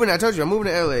moving. I told you, I'm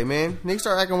moving to LA, man. Niggas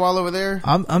start acting wild over there.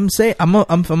 I'm saying I'm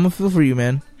a feel for you,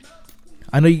 man.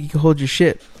 I know you can hold your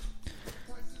shit,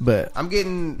 but I'm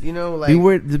getting,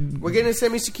 we're getting a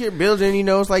semi-secure building.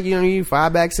 It's like you need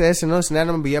 5 access and this and that. I'm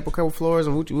gonna be up a couple floors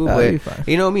and woo. But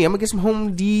you know me, I'm gonna get some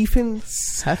home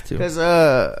defense. Have to, because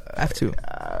have to.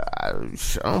 I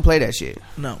don't play that shit.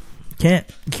 No. You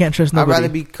can't trust nobody. I'd rather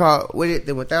be caught with it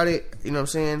than without it. You know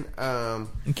what I'm saying?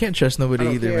 You can't trust nobody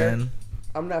either, man.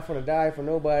 I'm not gonna die for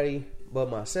nobody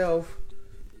but myself,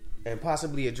 and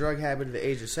possibly a drug habit at the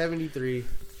age of 73.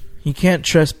 You can't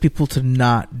trust people to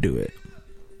not do it.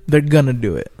 They're gonna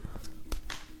do it.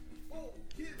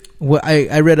 Well,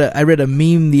 I read a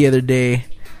meme the other day,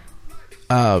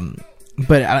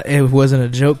 but it wasn't a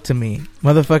joke to me.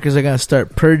 Motherfuckers are gonna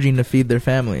start purging to feed their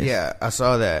families. Yeah, I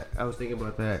saw that. I was thinking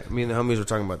about that. Me and the homies were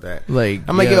talking about that.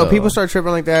 I'm like, yo, people start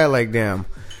tripping like that. Like, damn.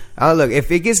 Look,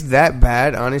 if it gets that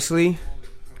bad, honestly,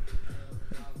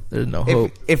 there's no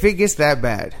hope. If it gets that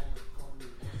bad,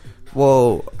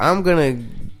 well, I'm gonna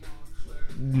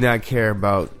not care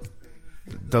about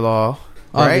the law.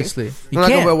 Obviously, right?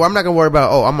 I'm not gonna worry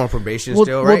about. Oh, I'm on probation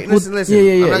still, right? Listen.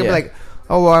 I'm not gonna be like,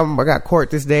 oh, well, I got court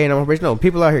this day and I'm on probation. No,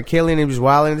 people out here killing and just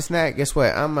wilding and this and that. Guess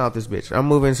what? I'm out this bitch. I'm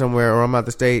moving somewhere, or I'm out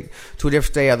the state to a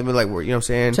different state. I'll be like, you know what I'm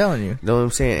saying? I'm telling you. You know what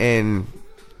I'm saying? And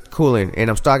cooling, and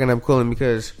I'm stocking up cooling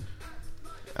because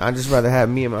I'd just rather have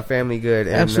me and my family good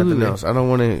and nothing else. I don't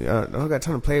want to. I don't got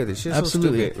time to play with this shit.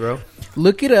 Absolutely. So stupid, bro.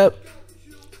 Look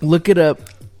it up.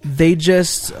 They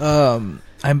just I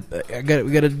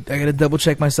gotta double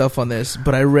check myself on this,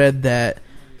 but I read that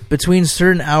between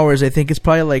certain hours, I think it's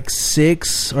probably like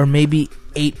 6 or maybe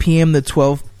 8 p.m. to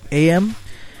 12 a.m.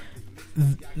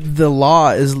 The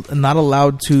law is not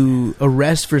allowed to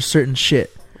arrest for certain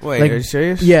shit. Wait, are you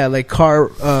serious? Yeah, like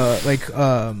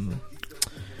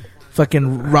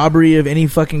fucking robbery of any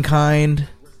fucking kind,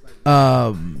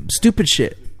 stupid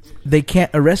shit. They can't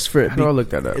arrest for it. How do I look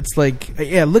that up? It's like,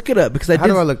 yeah, look it up because How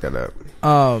do I look that up?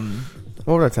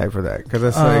 What would I type for that? Because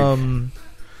that's like,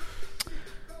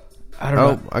 I don't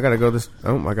know. I gotta go to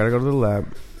the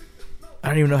lab. I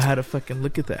don't even know how to fucking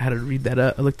look at that. How to read that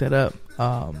up? Look that up.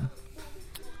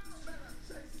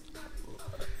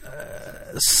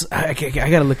 I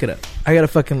gotta look it up. I gotta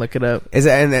fucking look it up. Is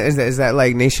that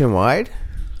like nationwide?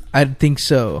 I think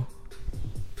so.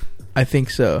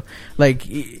 Like,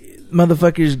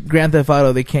 motherfuckers, Grand Theft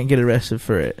Auto, they can't get arrested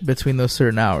for it between those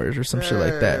certain hours or some shit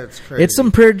like that. It's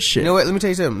some purge shit. You know what? Let me tell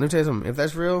you something. If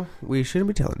that's real, we shouldn't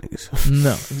be telling niggas.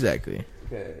 No, exactly.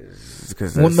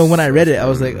 Because when I read it, I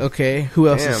was like, okay, who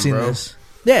else has seen this?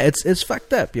 Yeah, it's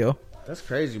fucked up, yo. That's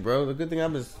crazy, bro. The good thing I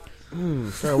was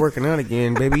started working out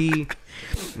again, baby.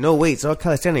 No weights, all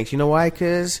calisthenics. You know why?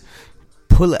 Because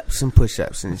pull-ups and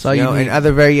push-ups and and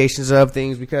other variations of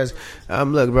things. Because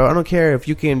look, bro, I don't care if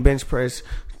you can bench press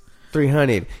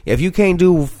 300. If you can't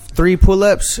do 3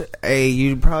 pull-ups,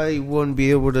 you probably wouldn't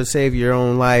be able to save your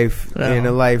own life in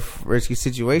a life risky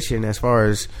situation. As far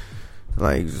as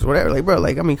like whatever, like, bro,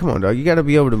 like, I mean, come on, dog. You got to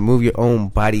be able to move your own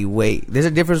body weight. There's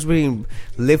a difference between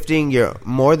lifting your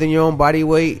more than your own body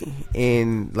weight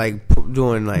and like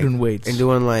doing weights and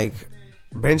doing like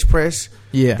bench press.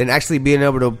 Yeah. Than actually being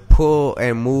able to pull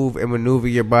and move and maneuver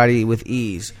your body with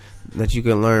ease that you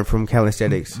can learn from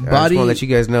calisthenics. I just want to let you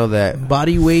guys know that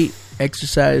body weight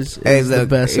exercise is the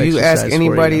best. If you ask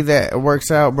anybody that works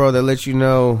out, bro, that lets you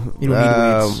know you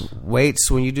don't need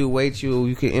weights. When you do weights,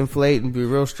 you can inflate and be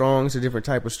real strong. It's a different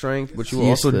type of strength, but you will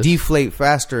also deflate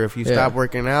faster if you stop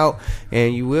working out,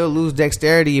 and you will lose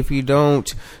dexterity if you don't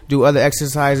do other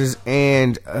exercises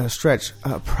and stretch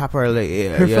properly.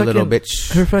 A little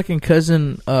bitch. Her fucking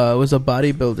cousin was a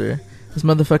bodybuilder. This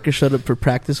motherfucker showed up for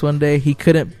practice one day. He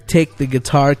couldn't take the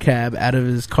guitar cab out of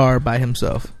his car by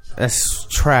himself. That's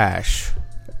trash.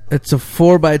 It's a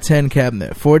 4x10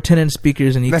 cabinet, 4 10-inch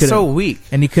speakers, and that's so weak.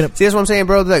 And he couldn't. See, that's what I'm saying,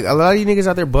 bro. Like, a lot of you niggas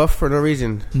out there buff for no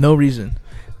reason. No reason.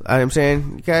 I'm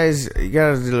saying, you guys, you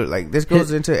gotta do, like, this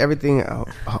goes into everything. I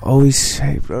always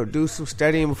say, bro, do some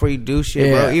studying before you do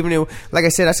shit, bro. Even if, like I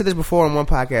said this before on one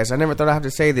podcast. I never thought I'd have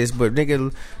to say this, but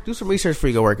nigga, do some research before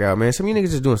you go work out, man. Some of you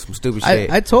niggas is doing some stupid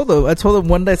shit. I told him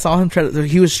one day I saw him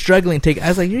he was struggling. I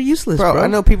was like, you're useless, bro. I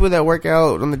know people that work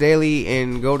out on the daily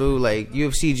and go to like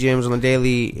UFC gyms on the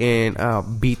daily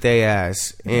and beat their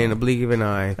ass in a blink of an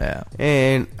eye. Yeah.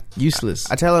 And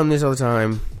useless. I tell them this all the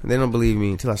time. They don't believe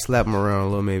me until I slap them around a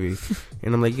little, maybe.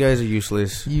 And I'm like, you guys are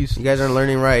useless. You guys aren't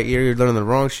learning right. You're learning the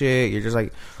wrong shit. You're just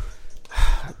like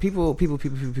people.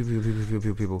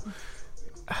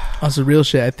 On some real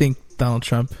shit, I think Donald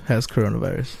Trump has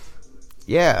coronavirus.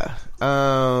 Yeah.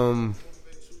 I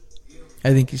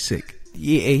think he's sick.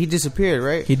 Yeah, he disappeared,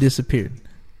 right? He disappeared.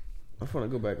 I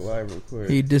want to go back live real quick.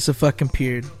 He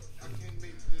dis-a-fucking-peared.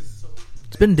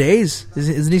 It's been days.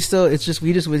 Isn't he still? It's just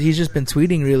he's just been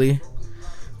tweeting really.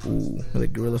 Ooh, with a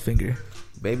gorilla finger.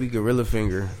 Baby gorilla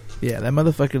finger. Yeah, that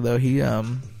motherfucker though.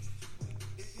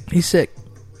 He's sick.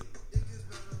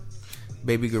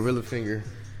 Baby gorilla finger.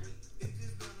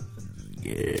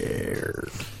 Yeah.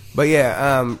 But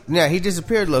yeah, he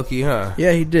disappeared, low-key, huh?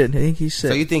 Yeah, he did. I think he's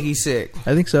sick. So you think he's sick?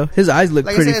 I think so. His eyes look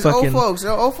like pretty I said, fucking.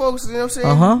 Old folks, you know what I'm saying?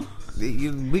 Uh-huh.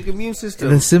 Weak immune system.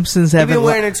 The Simpsons haven't been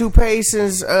wearing a toupee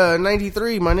since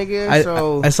 93, my nigga. I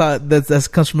saw that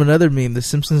comes from another meme. The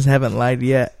Simpsons haven't lied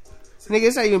yet. Nigga,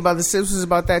 it's not even about the Simpsons. It's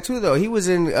about that too, though. He was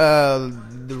in the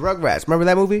Rugrats. Remember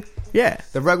that movie? Yeah,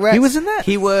 the Rugrats. He was in that.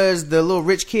 He was the little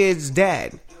rich kid's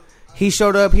dad. He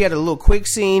showed up. He had a little quick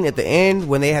scene at the end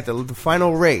when they had the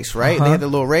final race. Right? They had the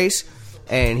little race,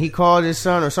 and he called his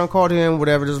son, or son called him.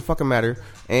 Whatever, doesn't fucking matter.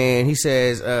 And he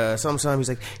says, son, he's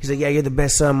like, yeah, you're the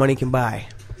best son money can buy.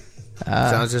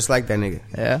 Sounds just like that nigga.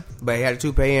 Yeah. But he had a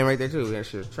toupee in right there, too. That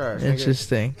shit was trash.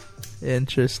 Interesting.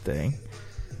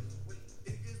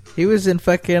 He was in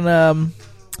fucking,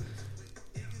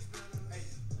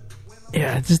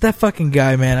 yeah, just that fucking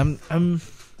guy, man.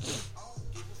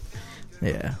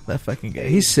 Yeah, that fucking guy.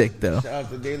 He's sick, though. Shout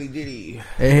out to Daily Diddy.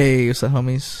 Hey, what's up,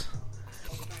 homies?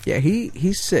 Yeah,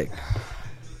 he's sick.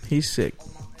 He's sick.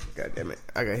 God damn it.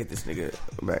 I gotta hit this nigga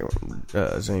back,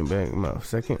 same back in my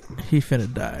second. He finna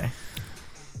die.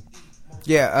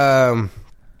 Yeah,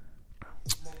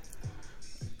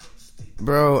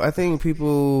 bro, I think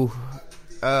people,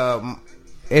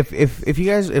 if you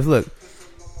guys,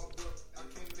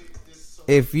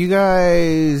 if you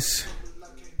guys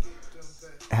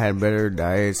had better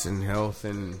diets and health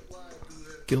and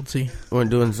guilty, weren't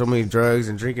doing so many drugs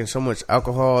and drinking so much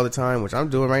alcohol all the time, which I'm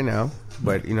doing right now,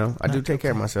 but you know, I do take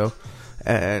care of myself.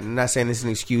 And I'm not saying this is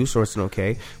an excuse or it's an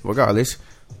okay, regardless.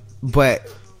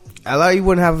 But a lot of you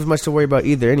wouldn't have as much to worry about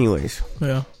either, anyways.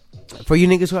 Yeah. For you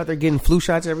niggas who out there getting flu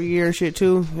shots every year and shit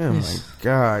too, oh my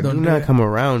god, do not come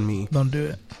around me. Don't do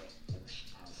it.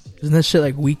 Doesn't that shit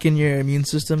like weaken your immune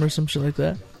system or some shit like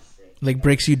that? Like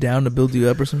breaks you down to build you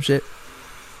up or some shit?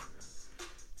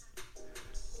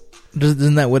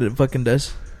 Isn't that what it fucking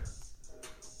does?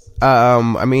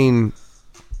 I mean,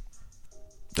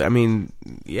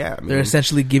 yeah. They're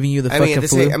essentially giving you the fucking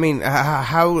flu.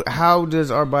 How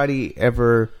does our body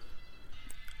ever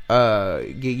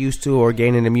get used to or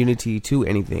gain an immunity to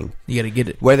anything? You got to get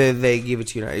it. Whether they give it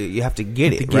to you, you have to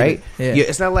get it, right? Yeah.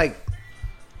 It's not like,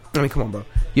 I mean, come on, bro.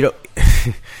 You know,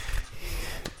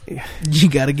 you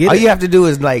got to get all it. you have to do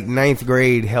is like 9th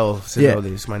grade health to know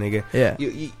this, my nigga. Yeah.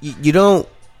 You don't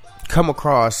come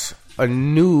across a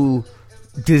new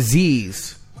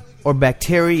disease or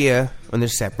bacteria, and they're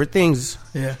separate things.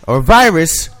 Yeah. Or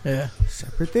virus. Yeah.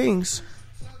 Separate things.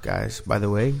 Guys, by the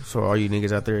way, so all you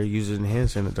niggas out there using hand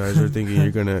sanitizer thinking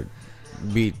you're gonna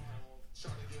beat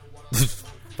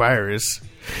virus.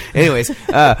 Anyways,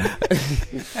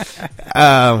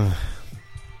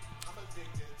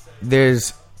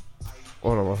 there's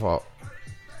hold on, my fault.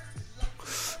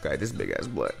 God, this big ass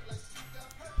blood.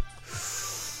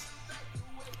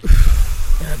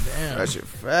 God damn. That shit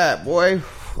fat, boy.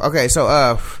 Okay, so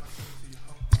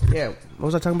yeah, what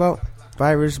was I talking about?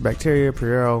 Virus, bacteria,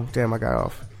 Purell. Damn, I got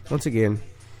off. Once again,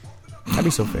 I'd be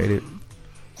so faded.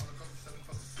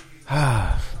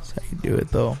 That's how you do it,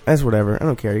 though. That's whatever. I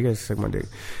don't care. You guys suck my dick.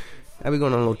 I be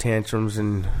going on little tantrums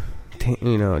and,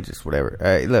 just whatever. All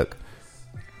right, look.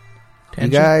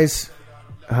 Tangent? You guys,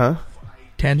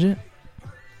 Tangent?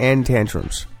 And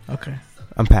tantrums. Okay.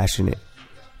 I'm passionate.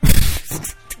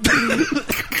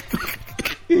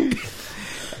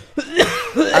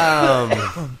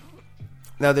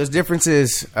 Now there's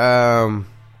differences.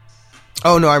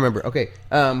 Oh no, I remember. Okay.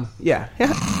 Yeah.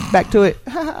 Back to it.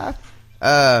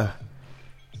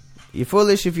 You're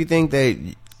foolish if you think that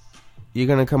you're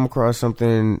gonna come across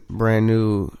something brand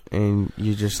new, and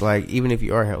you're just like, even if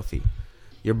you are healthy,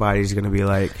 your body's gonna be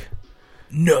like,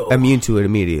 no, immune to it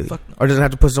immediately, no. Or doesn't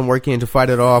have to put some work in to fight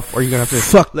it off, or you're gonna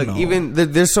have to look. No. Even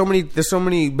there's so many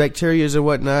bacterias and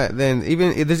whatnot. Then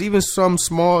there's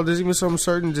some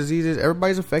certain diseases.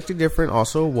 Everybody's affected different.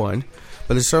 Also,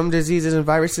 but there's some diseases and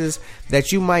viruses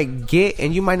that you might get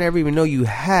and you might never even know you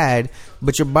had,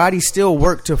 but your body still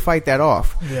worked to fight that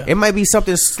off. Yeah. It might be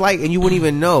something slight and you wouldn't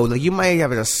even know. Like you might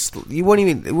have you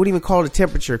wouldn't even call it a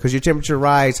temperature, because your temperature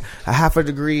rise a half a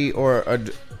degree or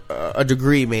a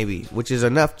degree maybe, which is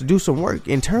enough to do some work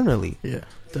internally. Yeah,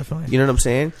 definitely. You know what I'm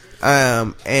saying?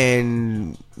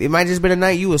 And it might just been a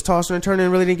night you was tossing and turning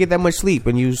and really didn't get that much sleep,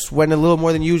 and you sweating a little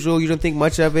more than usual. You didn't think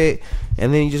much of it,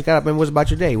 and then you just got up and was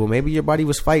about your day. Well, maybe your body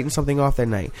was fighting something off that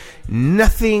night.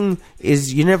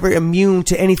 You're never immune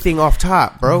to anything off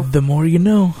top, bro. The more you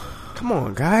know. Come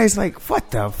on, guys. Like, what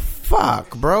the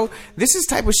fuck, bro? This is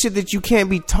type of shit that you can't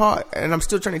be taught, and I'm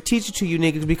still trying to teach it to you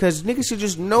niggas, because niggas should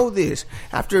just know this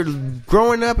after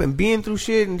growing up and being through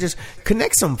shit, and just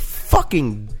connect some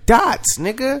fucking dots,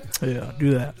 nigga. Yeah,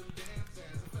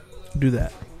 do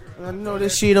that. I know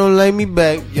this shit don't like me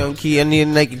back. Young key, I need a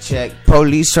Nike check.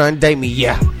 Police trying to date me,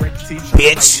 yeah.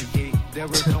 Bitch.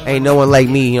 Ain't no one like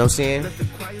me, you know what I'm saying?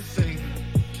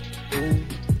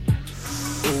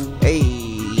 Hey,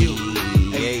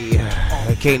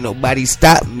 can't nobody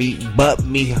stop me but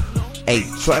me. Hey,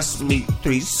 trust me,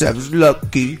 3-7's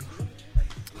lucky.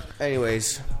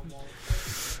 Anyways,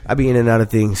 I be in and out of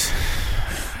things.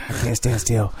 I can't stand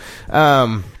still.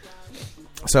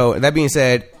 So that being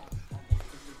said,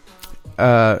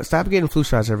 stop getting flu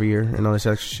shots every year and all this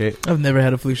extra shit. I've never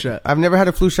had a flu shot.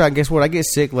 Guess what? I get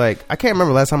sick. Like, I can't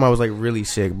remember last time I was like really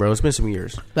sick, bro. It's been some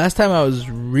years. Last time I was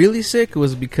really sick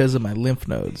was because of my lymph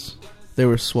nodes. They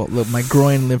were swollen. Look, my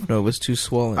groin lymph node was too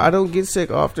swollen. I don't get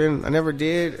sick often. I never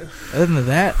did. Other than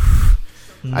that,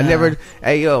 nah. I never.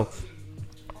 Hey, yo.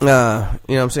 You know what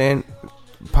I'm saying?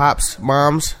 Pops,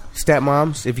 moms,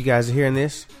 stepmoms, if you guys are hearing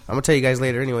this, I'm gonna tell you guys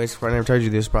later anyways, I never told you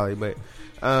this probably, but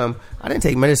I didn't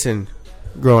take medicine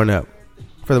growing up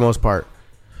for the most part.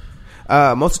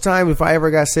 Most of the time, if I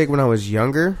ever got sick when I was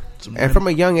younger, and from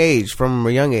a young age, from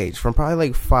probably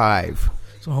like 5.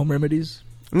 So home remedies?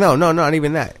 No, not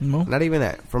even that. No? Not even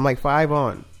that. From like 5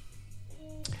 on.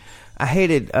 I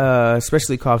hated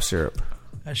especially cough syrup.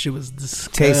 That shit was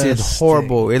disgusting. Tasted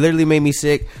horrible. It literally made me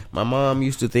sick. My mom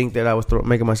used to think that I was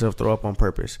making myself throw up on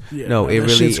purpose. Yeah, no, it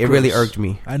really irked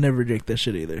me. I never drank that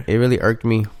shit either. It really irked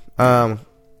me.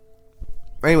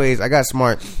 Anyways, I got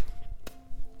smart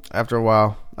after a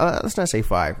while. Let's not say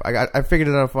 5. I figured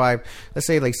it out at 5. Let's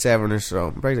say like 7 or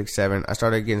so. Probably like 7. I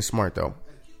started getting smart though.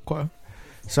 Okay.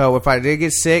 So if I did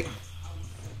get sick,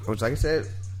 which like I said,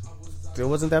 still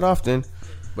wasn't that often,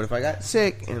 but if I got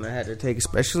sick and I had to take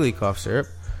especially cough syrup,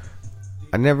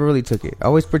 I never really took it. I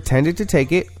always pretended to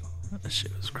take it. That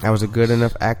shit was gross. I was a good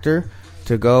enough actor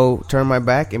to go turn my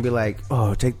back and be like,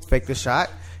 oh, fake the shot,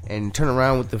 and turn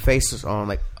around with the faces on,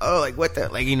 like, oh, like what the,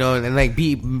 like, you know, and like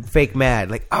be fake mad,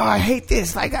 like, oh, I hate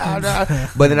this, like, oh, no.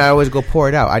 But then I always go pour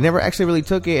it out. I never actually really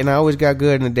took it, and I always got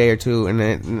good in a day or two, and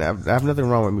I have nothing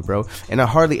wrong with me, bro. And I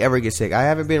hardly ever get sick. I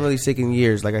haven't been really sick in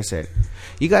years, like I said.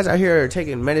 You guys out here are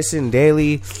taking medicine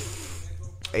daily.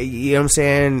 You know what I'm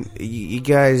saying? You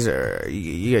guys are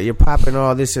you're popping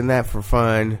all this and that for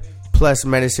fun, plus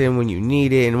medicine when you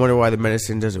need it, and wonder why the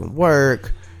medicine doesn't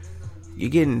work. You're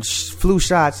getting flu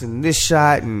shots and this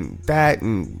shot and that,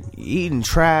 and eating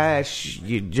trash.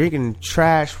 You're drinking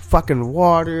trash fucking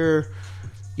water.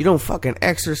 You don't fucking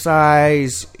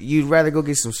exercise. You'd rather go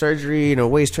get some surgery and a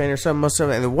waist trainer or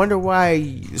something, and wonder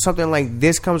why something like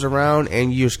this comes around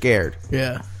and you're scared.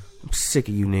 Yeah. I'm sick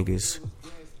of you niggas.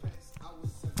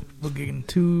 We're getting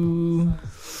too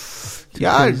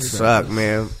y'all suck,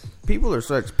 man. People are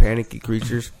such panicky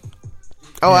creatures.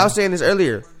 Oh, yeah. I was saying this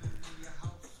earlier.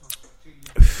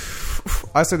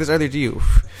 I said this earlier to you.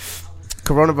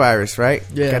 Coronavirus, right?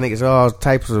 Yeah. I think it's all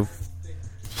types of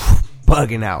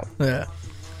bugging out. Yeah.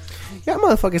 Y'all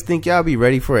motherfuckers think y'all be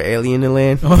ready for an alien to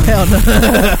land? Oh, hell no.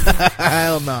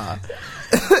 Hell nah.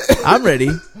 I'm ready.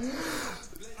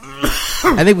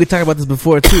 I think we talked about this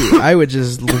before too. I would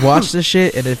just watch this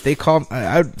shit, and if they call,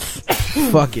 I'd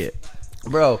fuck it,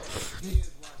 bro.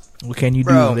 What can you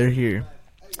do? They're here.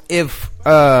 If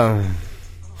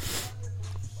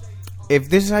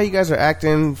this is how you guys are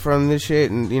acting from this shit,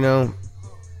 and you know,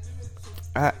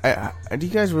 do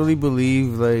you guys really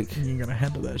believe like you're gonna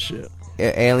handle that shit?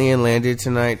 Alien landed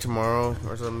tonight, tomorrow,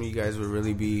 or something? You guys would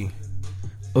really be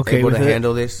able to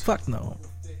handle this? Fuck no.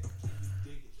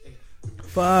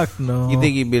 Fuck no. You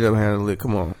think you'd be able to handle it?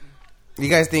 Come on. You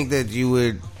guys think that you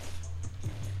would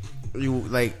you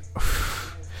like.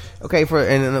 Okay,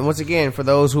 and once again, for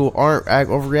those who aren't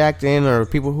overreacting or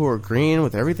people who are agreeing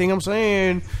with everything I'm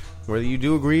saying, whether you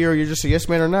do agree or you're just a yes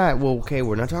man or not, well, okay,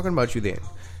 we're not talking about you then.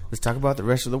 Let's talk about the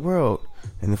rest of the world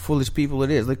and the foolish people it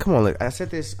is. Like, come on, look, I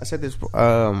said this. I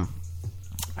don't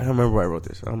remember where I wrote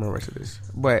this. I don't remember where I said this,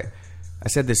 but I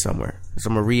said this somewhere, so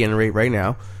I'm gonna reiterate right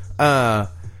now. How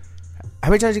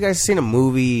many times you guys seen a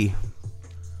movie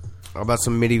about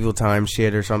some medieval time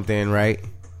shit or something, right?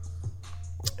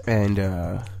 And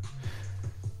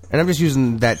I'm just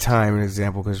using that time as an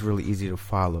example because it's really easy to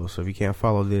follow. So if you can't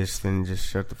follow this, then just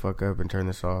shut the fuck up and turn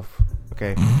this off.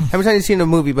 Okay. How many times you seen a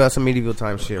movie about some medieval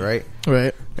time shit, right?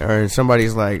 Right. Or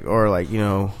somebody's like,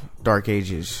 Dark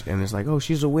Ages, and it's like, oh,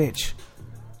 she's a witch.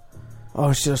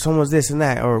 Oh, someone's this and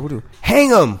that, or hang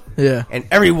them. Yeah. And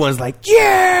everyone's like,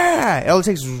 yeah. All it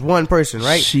takes is one person,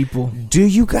 right? Sheeple. Do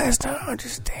you guys not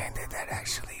understand that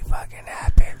actually fucking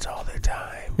happens all the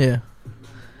time? Yeah.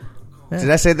 Did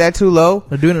I say that too low?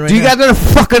 They're doing it right now. Do you guys not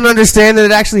fucking understand that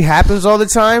it actually happens all the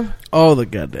time? All the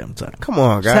goddamn time. Come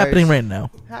on, guys. It's happening right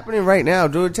now. Happening right now,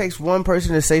 dude. It takes one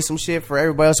person to say some shit for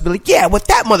everybody else to be like, yeah, what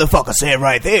that motherfucker said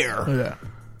right there. Yeah.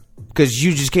 Because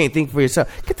you just can't think for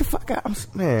yourself. Get the fuck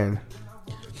out, man.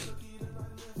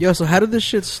 Yo, so how did this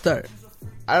shit start?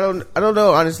 I don't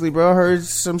know, honestly, bro. I heard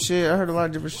some shit. I heard a lot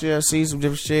of different shit. I seen some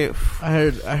different shit. I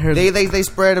heard. They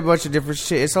spread a bunch of different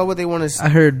shit. It's all what they want to see. I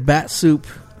heard bat soup.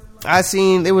 I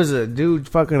seen there was a dude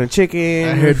fucking a chicken.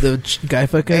 I heard the guy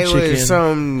fucking a chicken. There was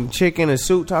some chick in a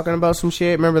suit talking about some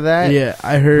shit. Remember that? Yeah,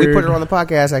 I heard. We put her on the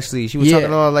podcast, actually. She was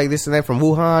talking all like this and that from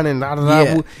Wuhan and da da da.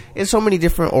 Yeah. It's so many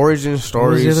different origin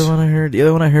stories. What was the other one I heard? The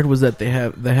other one I heard was that they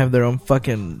have their own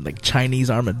fucking like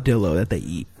Chinese armadillo that they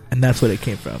eat, and that's what it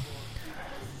came from.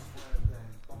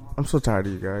 I'm so tired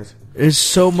of you guys. There's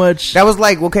so much. That was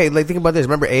like, okay, like think about this.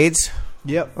 Remember AIDS?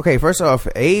 Yep. Okay, first off,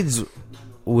 AIDS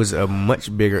was a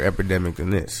much bigger epidemic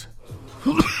than this.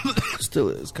 Still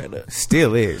is, kind of.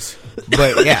 Still is.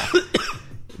 But yeah.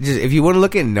 Just, if you want to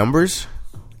look at numbers,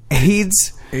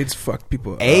 AIDS fucked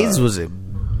people up. AIDS was a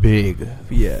big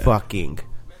fucking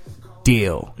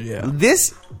deal. Yeah.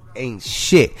 This ain't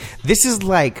shit. This is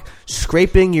like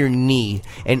scraping your knee,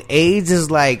 and AIDS is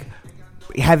like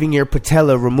having your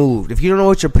patella removed. If you don't know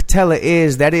what your patella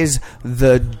is, that is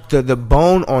the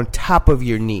bone on top of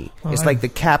your knee. It's like the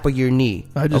cap of your knee.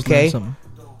 I just learned something.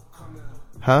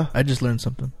 Huh? I just learned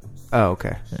something. Oh,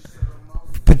 okay. Yeah.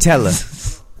 Patella.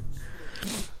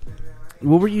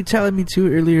 What were you telling me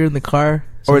to earlier in the car?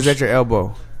 Or is that your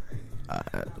elbow? I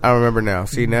don't remember now.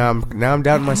 See, now I'm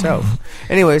doubting myself.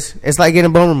 Anyways, it's like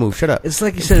getting a bone removed. Shut up. It's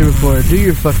like you said it before. Do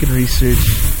your fucking research.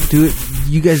 Do it.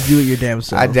 You guys do it your damn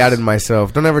self. I doubted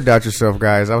myself. Don't ever doubt yourself,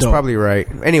 guys. I was probably right.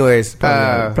 Anyways,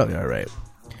 probably not right.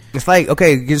 It's like,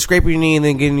 okay, scrape your knee and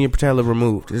then getting your patella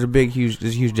removed. There's a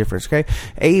huge difference, okay?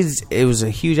 AIDS, it was a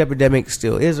huge epidemic,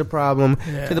 still is a problem,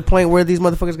 to the point where these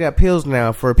motherfuckers got pills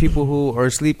now for people who are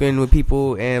sleeping with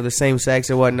people and the same sex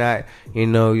and whatnot. You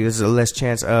know, there's a less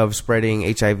chance of spreading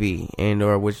HIV and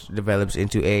or which develops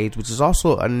into AIDS, which is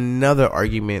also another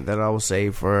argument that I will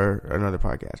save for another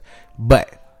podcast. But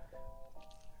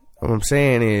what I'm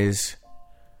saying is,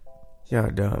 y'all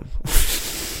dumb.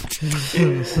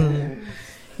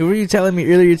 Were you telling me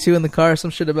earlier too in the car some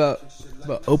shit about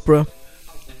Oprah?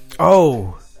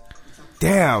 Oh,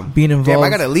 damn! Being involved. Damn, I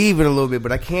gotta leave in a little bit,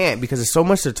 but I can't because there's so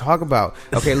much to talk about.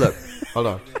 Okay, look, hold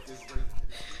on.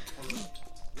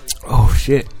 Oh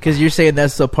shit! Because you're saying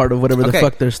that's a part of whatever the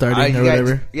fuck they're starting or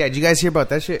whatever. Yeah, did you guys hear about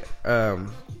that shit? The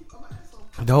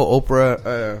whole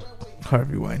Oprah,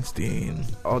 Harvey Weinstein.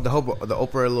 Oh, the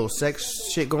Oprah little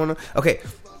sex shit going on. Okay,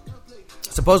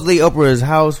 supposedly Oprah's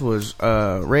house was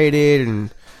raided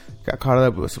and got caught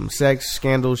up with some sex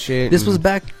scandal shit. This was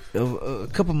back a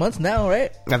couple months now,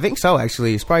 right? I think so,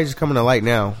 actually. It's probably just coming to light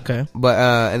now. Okay. But,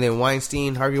 and then Harvey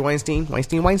Weinstein. Harvey Weinstein,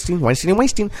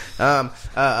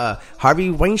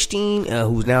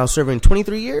 who's now serving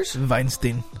 23 years?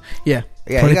 Weinstein. Yeah.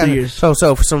 23 years. So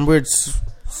for some weird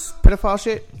pedophile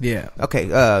shit? Yeah.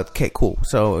 Okay, cool.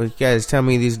 So, if you guys tell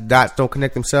me these dots don't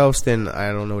connect themselves, then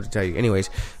I don't know what to tell you.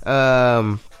 Anyways,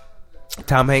 Tom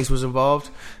Hanks was involved.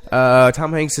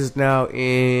 Tom Hanks is now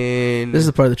in... This is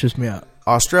the part that trips me out.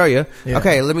 Australia. Yeah.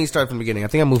 Okay, let me start from the beginning. I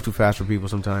think I move too fast for people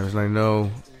sometimes, and I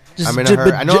know I'm in a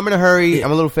hurry. I know I'm in a hurry. Yeah.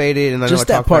 I'm a little faded, and I know I talk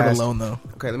that part fast. Alone, though.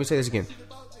 Okay, let me say this again.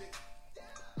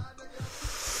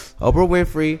 Oprah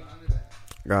Winfrey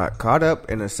got caught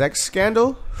up in a sex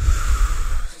scandal,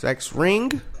 sex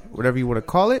ring, whatever you want to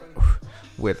call it,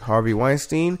 with Harvey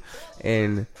Weinstein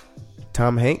and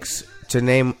Tom Hanks, to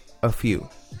name a few.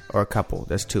 Or a couple.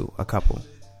 That's two. A couple.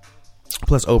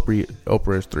 Plus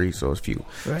Oprah is three, so it's few.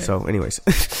 Right. So anyways.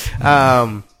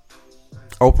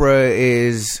 Oprah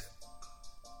is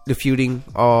refuting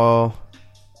all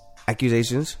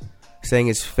accusations, saying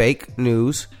it's fake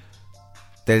news,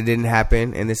 that it didn't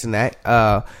happen, and this and that.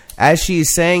 As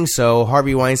she's saying so,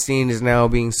 Harvey Weinstein is now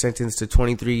being sentenced to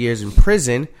 23 years in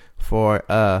prison for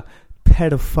a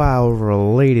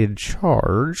pedophile-related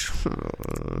charge.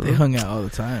 They hung out all the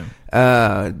time.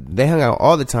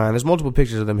 There's multiple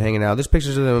pictures of them hanging out. There's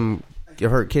pictures of them,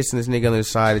 her kissing this nigga on the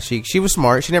side of the cheek. She was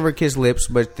smart. She never kissed lips,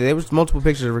 but there was multiple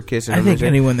pictures of her kissing him. I think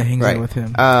anyone that hangs out with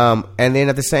him. And then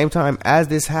at the same time, as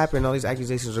this happened, all these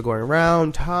accusations are going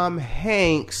around. Tom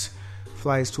Hanks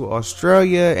flies to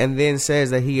Australia and then says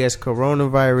that he has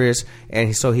coronavirus,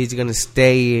 and so he's going to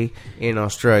stay in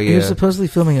Australia. He was supposedly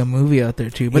filming a movie out there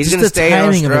too, but he's going to stay in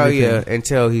Australia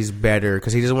until he's better,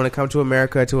 because he doesn't want to come to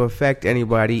America to affect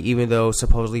anybody, even though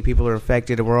supposedly people are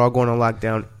infected and we're all going on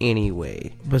lockdown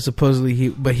anyway. But supposedly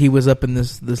he was up in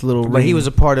this little ring. But he was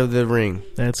a part of the ring.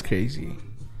 That's crazy.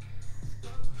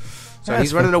 So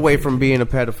he's running away from being a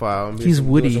pedophile. He's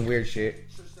Woody. Doing some weird shit.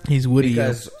 He's Woody.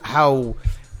 Because how...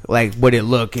 like, would it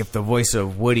look if the voice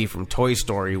of Woody from Toy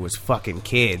Story was fucking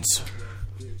kids?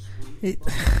 No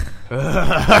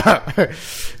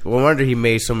wonder he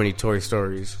made so many Toy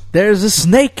Stories. There's a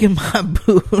snake in my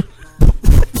boot.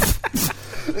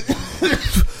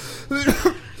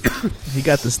 He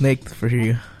got the snake for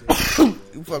you.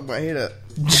 You fucked my head up.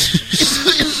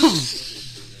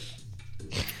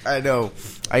 I know.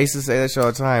 I used to say that shit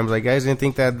all the time. Like, guys didn't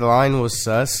think that the line was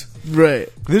sus. Right.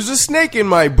 There's a snake in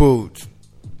my boot.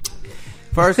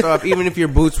 First off, even if your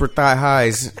boots were thigh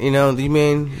highs, you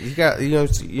mean you got, you're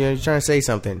trying to say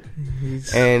something,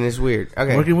 and it's weird.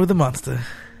 Okay, working with a monster.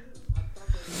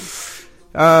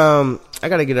 I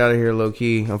gotta get out of here, low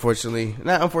key. Unfortunately,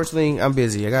 I'm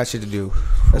busy. I got shit to do.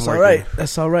 That's all right.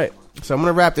 So I'm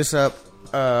gonna wrap this up.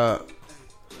 Let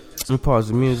me pause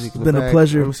the music. It's been a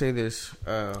pleasure. Let me say this.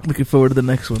 Looking forward to the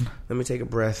next one. Let me take a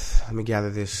breath. Let me gather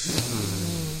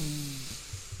this.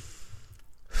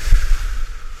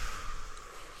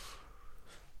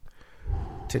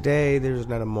 Today, there's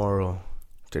not a moral.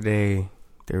 Today,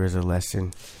 there is a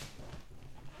lesson.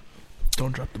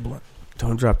 Don't drop the blunt.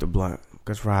 Don't drop the blunt,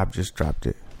 because Rob just dropped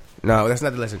it. No, that's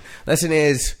not the lesson. Lesson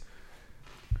is,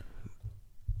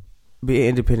 be an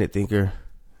independent thinker.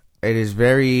 It is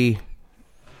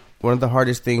one of the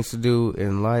hardest things to do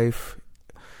in life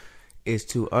is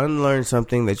to unlearn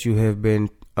something that you have been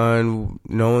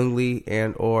unknowingly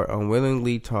and or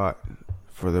unwillingly taught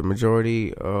for the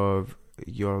majority of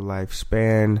your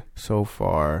lifespan so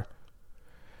far.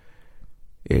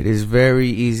 It is very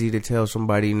easy to tell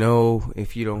somebody no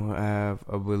if you don't have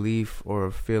a belief or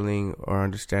a feeling or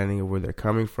understanding of where they're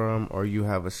coming from, or you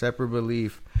have a separate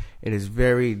belief. It is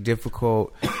very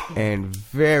difficult and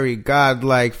very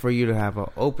godlike for you to have an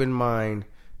open mind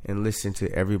and listen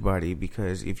to everybody,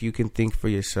 because if you can think for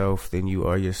yourself, then you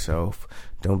are yourself.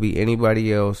 Don't be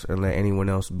anybody else and let anyone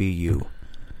else be you.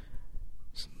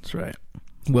 That's right.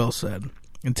 Well said.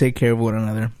 And take care of one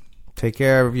another. Take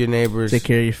care of your neighbors. Take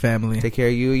care of your family. Take care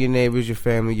of you, your neighbors, your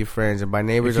family, your friends. And by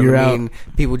neighbors, I don't mean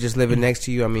people just living next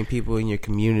to you. I mean people in your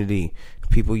community,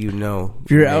 people you know.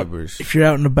 If you're out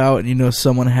and about and you know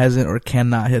someone hasn't or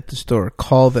cannot hit the store,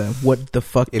 call them. What the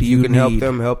fuck do you need? If you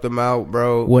can help them out,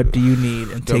 bro. What do you need?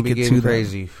 And take it to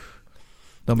crazy.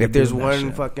 them. If there's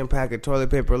one fucking pack of toilet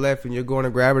paper left and you're going to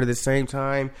grab it at the same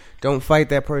time, don't fight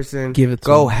that person. Give it to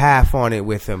Go them. half on it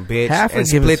with them, bitch. Half and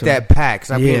split that pack.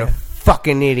 Stop being a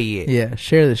fucking idiot. Yeah,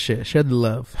 share the shit. Share the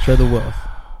love. Share the wealth.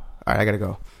 All right, I gotta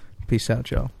go. Peace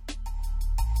out, y'all.